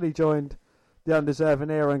cigar until he joined the Undeserving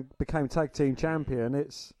Era and became tag team champion.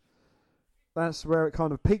 That's where it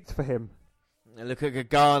kind of peaked for him. And look at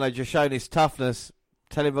Gargano just showing his toughness,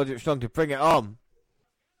 telling Roderick Strong to bring it on.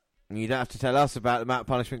 And you don't have to tell us about the amount of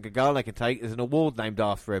punishment Gargano can take. There's an award named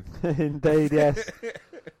after him. Indeed, yes.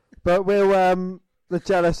 But will the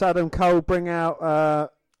jealous Adam Cole bring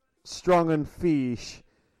out Strong and Fish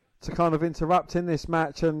to kind of interrupt in this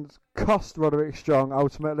match and cost Roderick Strong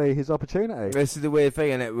ultimately his opportunity? This is the weird thing,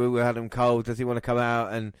 isn't it? With Adam Cole, does he want to come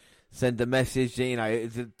out and send a message? You know,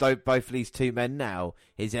 both of these two men now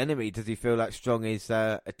his enemy. Does he feel like Strong is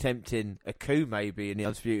attempting a coup maybe in the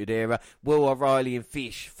Undisputed Era? Will O'Reilly and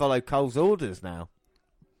Fish follow Cole's orders now?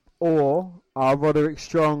 Or are Roderick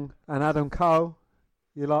Strong and Adam Cole?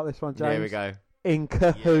 You like this one, James? There we go. In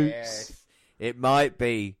cahoots. Yes. It might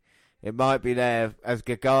be there as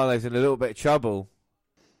Gargano's in a little bit of trouble.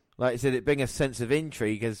 Like I said, it brings a sense of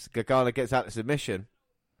intrigue as Gargano gets out of submission.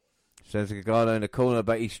 Sends Gargano in the corner,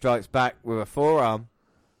 but he strikes back with a forearm.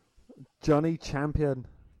 Johnny Champion.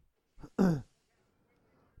 But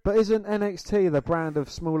isn't NXT the brand of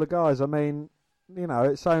smaller guys? I mean, you know,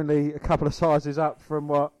 it's only a couple of sizes up from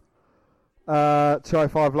what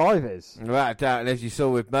 205 Live is. Without a doubt, and as you saw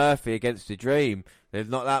with Murphy against the Dream, there's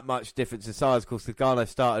not that much difference in size. Of course, Gargano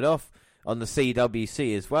started off on the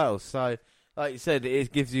CWC as well. So, like you said,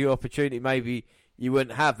 it gives you opportunity maybe you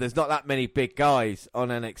wouldn't have. There's not that many big guys on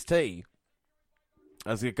NXT.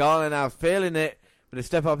 As Gargano now feeling it, with a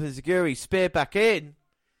step up in Seguri, spear back in.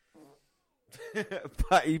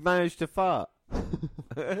 But he managed to fart.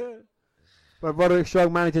 But Roderick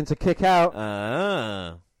Strong managing to kick out.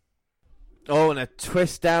 Oh, and a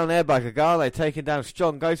twist down there by Gargano, taking down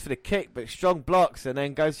Strong. Goes for the kick, but Strong blocks and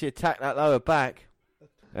then goes to attack that lower back.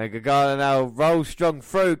 And Gargano now rolls Strong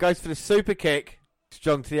through, goes for the super kick.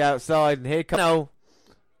 Strong to the outside, and here comes...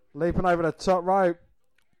 Leaping over the top rope.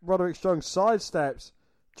 Roderick Strong sidesteps,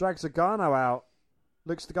 drags Gargano out,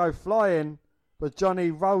 looks to go flying, but Johnny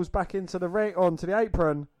rolls back into the ring, onto the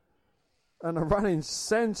apron, and a running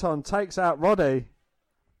senton takes out Roddy.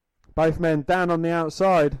 Both men down on the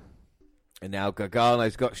outside. And now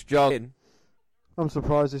Gargano's got Strong in. I'm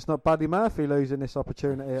surprised it's not Buddy Murphy losing this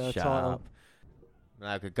opportunity at a Shut title. up.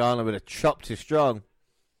 Now Gargano with a chop to Strong.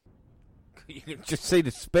 You can just see the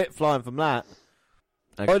spit flying from that.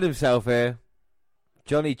 And got himself here.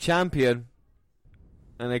 Johnny Champion.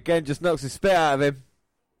 And again just knocks the spit out of him.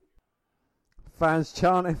 Fans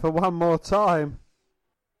chanting for one more time.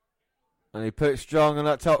 And he puts Strong on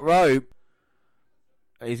that top rope.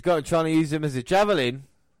 And he's got him trying to use him as a javelin.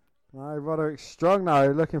 No, Roderick Strong now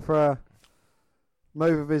looking for a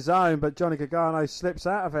move of his own, but Johnny Gargano slips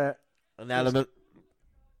out of it. And now the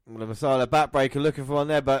Messiah backbreaker looking for one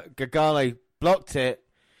there, but Gargano blocked it.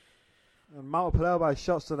 And multiple elbow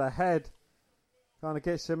shots to the head. Kind of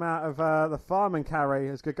gets him out of the fireman carry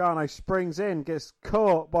as Gargano springs in, gets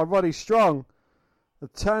caught by Roddy Strong.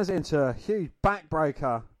 It turns it into a huge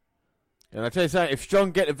backbreaker. And I tell you something, if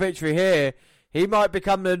Strong get the victory here, he might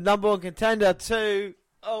become the number one contender to...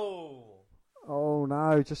 Oh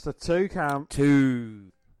no, just a 2 count.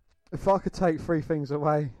 2. If I could take 3 things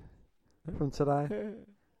away from today,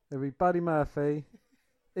 it'd be Buddy Murphy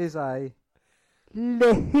is a...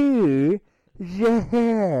 A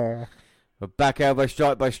back elbow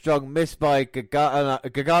strike by Strong, missed by Gargano.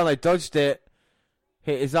 Gargano dodged it,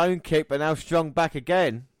 hit his own kick, but now Strong back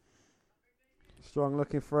again. Strong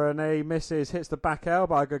looking for a knee, misses, hits the back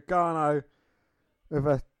elbow. Gargano with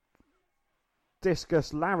a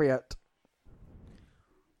discus lariat.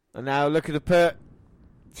 And now looking to put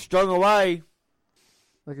Strong away.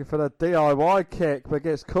 Looking for the DIY kick, but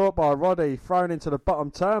gets caught by Roddy, thrown into the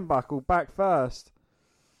bottom turnbuckle, back first.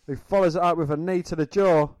 He follows it up with a knee to the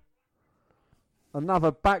jaw.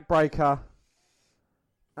 Another backbreaker.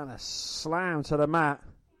 And a slam to the mat.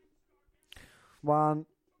 1,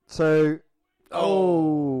 2.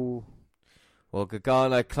 Oh. Well,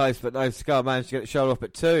 Gargano close, but no cigar managed to get the shoulder up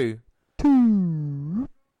at 2. 2.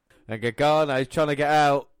 And Gargano's trying to get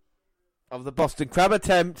out of the Boston Crab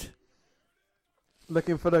attempt.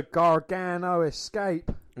 Looking for the Gargano escape.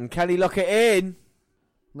 And can he lock it in?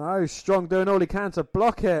 No, Strong doing all he can to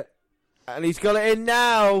block it. And he's got it in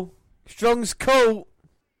now. Strong's caught.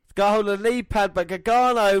 He's got hold of the knee pad, but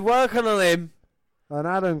Gargano working on him. And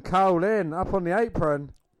Adam Cole in, up on the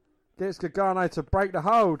apron. Gets Gargano to break the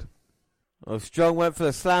hold. Well, Strong went for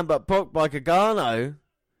the slam, but blocked by Gargano.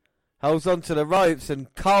 Holds on to the ropes,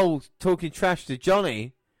 and Cole talking trash to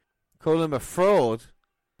Johnny. Calling him a fraud.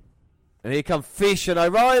 And here come Fish and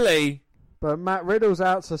O'Reilly. But Matt Riddle's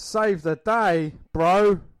out to save the day,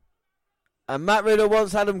 bro. And Matt Riddle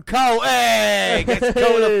wants Adam Cole. Hey! Gets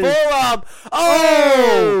Cole with a forearm.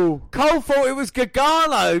 Oh! Cole thought it was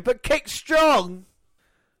Gargano, but kicked Strong.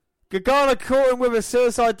 Gargano caught him with a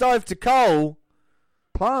suicide dive to Cole.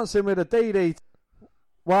 Plants him with a DD.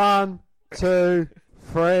 1, 2,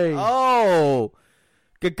 3. Oh!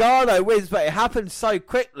 Gargano wins, but it happened so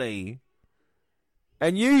quickly.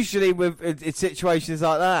 And usually with in situations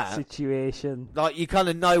like that, like you kind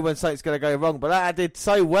of know when something's going to go wrong. But that did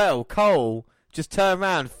so well. Cole just turned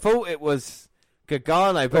around, thought it was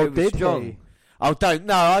Gargano, but it was Strong. Oh, don't.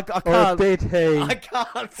 No, I can't. Or did he? I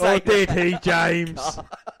can't say Or did that. he, James?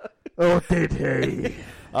 Or did he?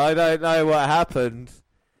 I don't know what happened.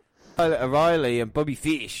 O'Reilly and Bobby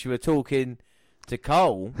Fish were talking to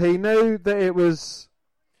Cole. He knew that it was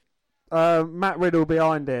Matt Riddle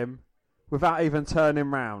behind him without even turning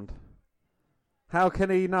round. How can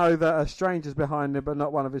he know that a stranger's behind him but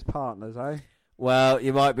not one of his partners, eh? Well,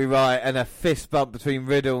 you might be right. And a fist bump between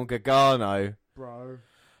Riddle and Gargano. Bro.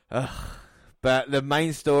 But the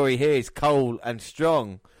main story here is Cole and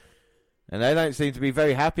Strong. And they don't seem to be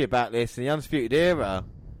very happy about this in the Undisputed Era.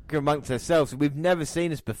 Amongst themselves. We've never seen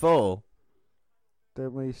this before.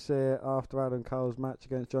 Didn't we see it after Adam Cole's match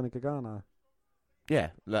against Johnny Gargano? Yeah,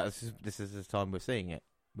 this is the time we're seeing it.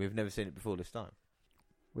 We've never seen it before this time.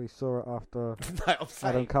 We saw it after No,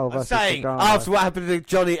 Adam Cole I'm versus saying Gargano. after what happened to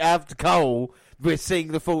Johnny after Cole, we're seeing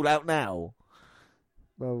the fallout now.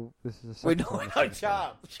 Well, this is a We're second not. time.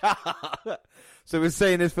 Shut up. So we're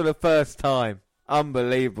seeing this for the first time.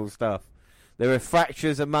 Unbelievable stuff. There are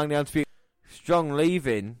fractures among the Undisputed. Strong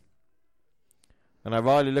leaving. And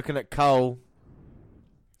O'Reilly looking at Cole.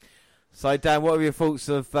 So, Dan, what are your thoughts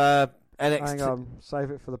of NXT? Hang on,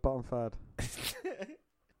 save it for the bottom third.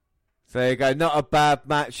 So there you go. Not a bad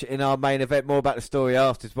match in our main event. More about the story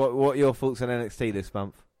after. What are your thoughts on NXT this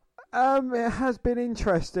month? It has been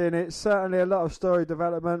interesting. It's certainly a lot of story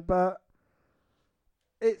development, but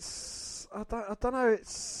it's I don't know.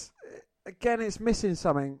 It's missing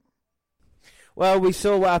something. Well, we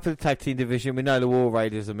saw what happened to the tag team division. We know the War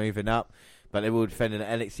Raiders are moving up, but they will defend the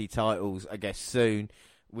NXT titles, I guess, soon.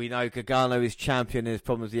 We know Gargano is champion and there's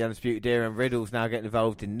problems with the Undisputed Era, and Riddle's now getting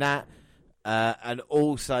involved in that. And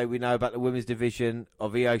also, we know about the women's division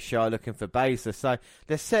of Io Shirai looking for Baszler. So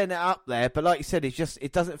they're setting it up there, but like you said,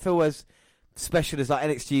 it doesn't feel as special as like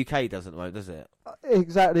NXT UK does at the moment, does it?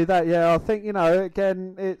 Exactly that. Yeah, I think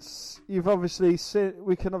again, we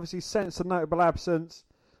can obviously sense a notable absence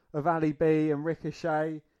of Ali B and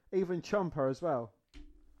Ricochet, even Ciampa as well.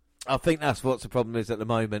 I think that's what the problem is at the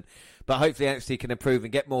moment. But hopefully NXT can improve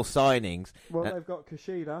and get more signings. Well, they've got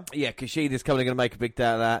Kushida. Yeah, Kushida's coming, going to make a big day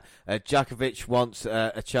out of that. Djokovic wants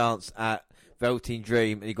a chance at Velveteen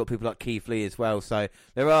Dream, and you've got people like Keith Lee as well. So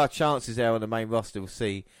there are chances there on the main roster. We'll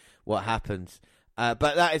see what happens. But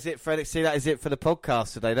that is it for NXT. That is it for the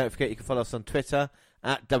podcast today. Don't forget you can follow us on Twitter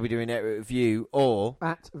at WWE Network Review or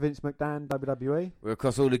at Vince McDan WWE. We're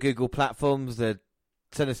across all the Google platforms.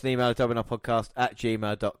 Send us an email at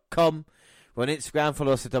WNRpodcast@gmail.com. We're on Instagram.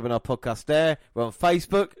 Follow us at WNR Podcast there. We're on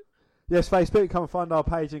Facebook. Yes, Facebook. Come and find our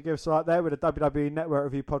page and give us a like there with the WWE Network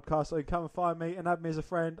Review podcast. Or you can come and find me and add me as a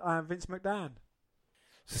friend. I am Vince McDan.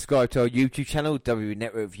 Subscribe to our YouTube channel, WWE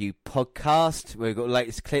Network Review Podcast. We've got the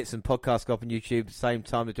latest clips and podcasts go up on YouTube at the same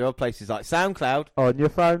time. There are places like SoundCloud. On your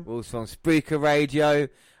phone. We're also on Spreaker Radio,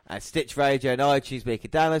 Stitch Radio and iTunes. Make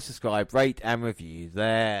it download, subscribe, rate and review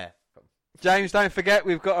there. James, don't forget,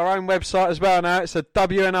 we've got our own website as well now. It's at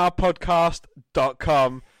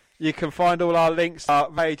WNRpodcast.com. You can find all our links, our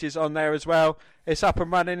pages on there as well. It's up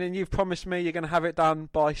and running, and you've promised me you're going to have it done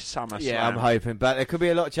by SummerSlam. Yeah, I'm hoping. But there could be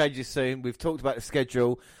a lot of changes soon. We've talked about the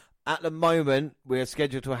schedule. At the moment, we're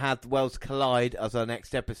scheduled to have the Worlds Collide as our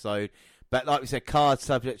next episode. But like we said, cards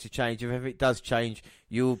subject to change. If it does change,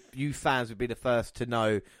 you fans would be the first to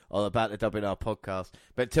know all about the WNR podcast.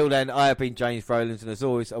 But till then, I have been James Rowlands, and as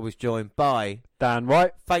always, I was joined by Dan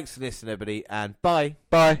White. Thanks for listening, everybody, and bye.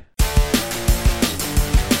 Bye.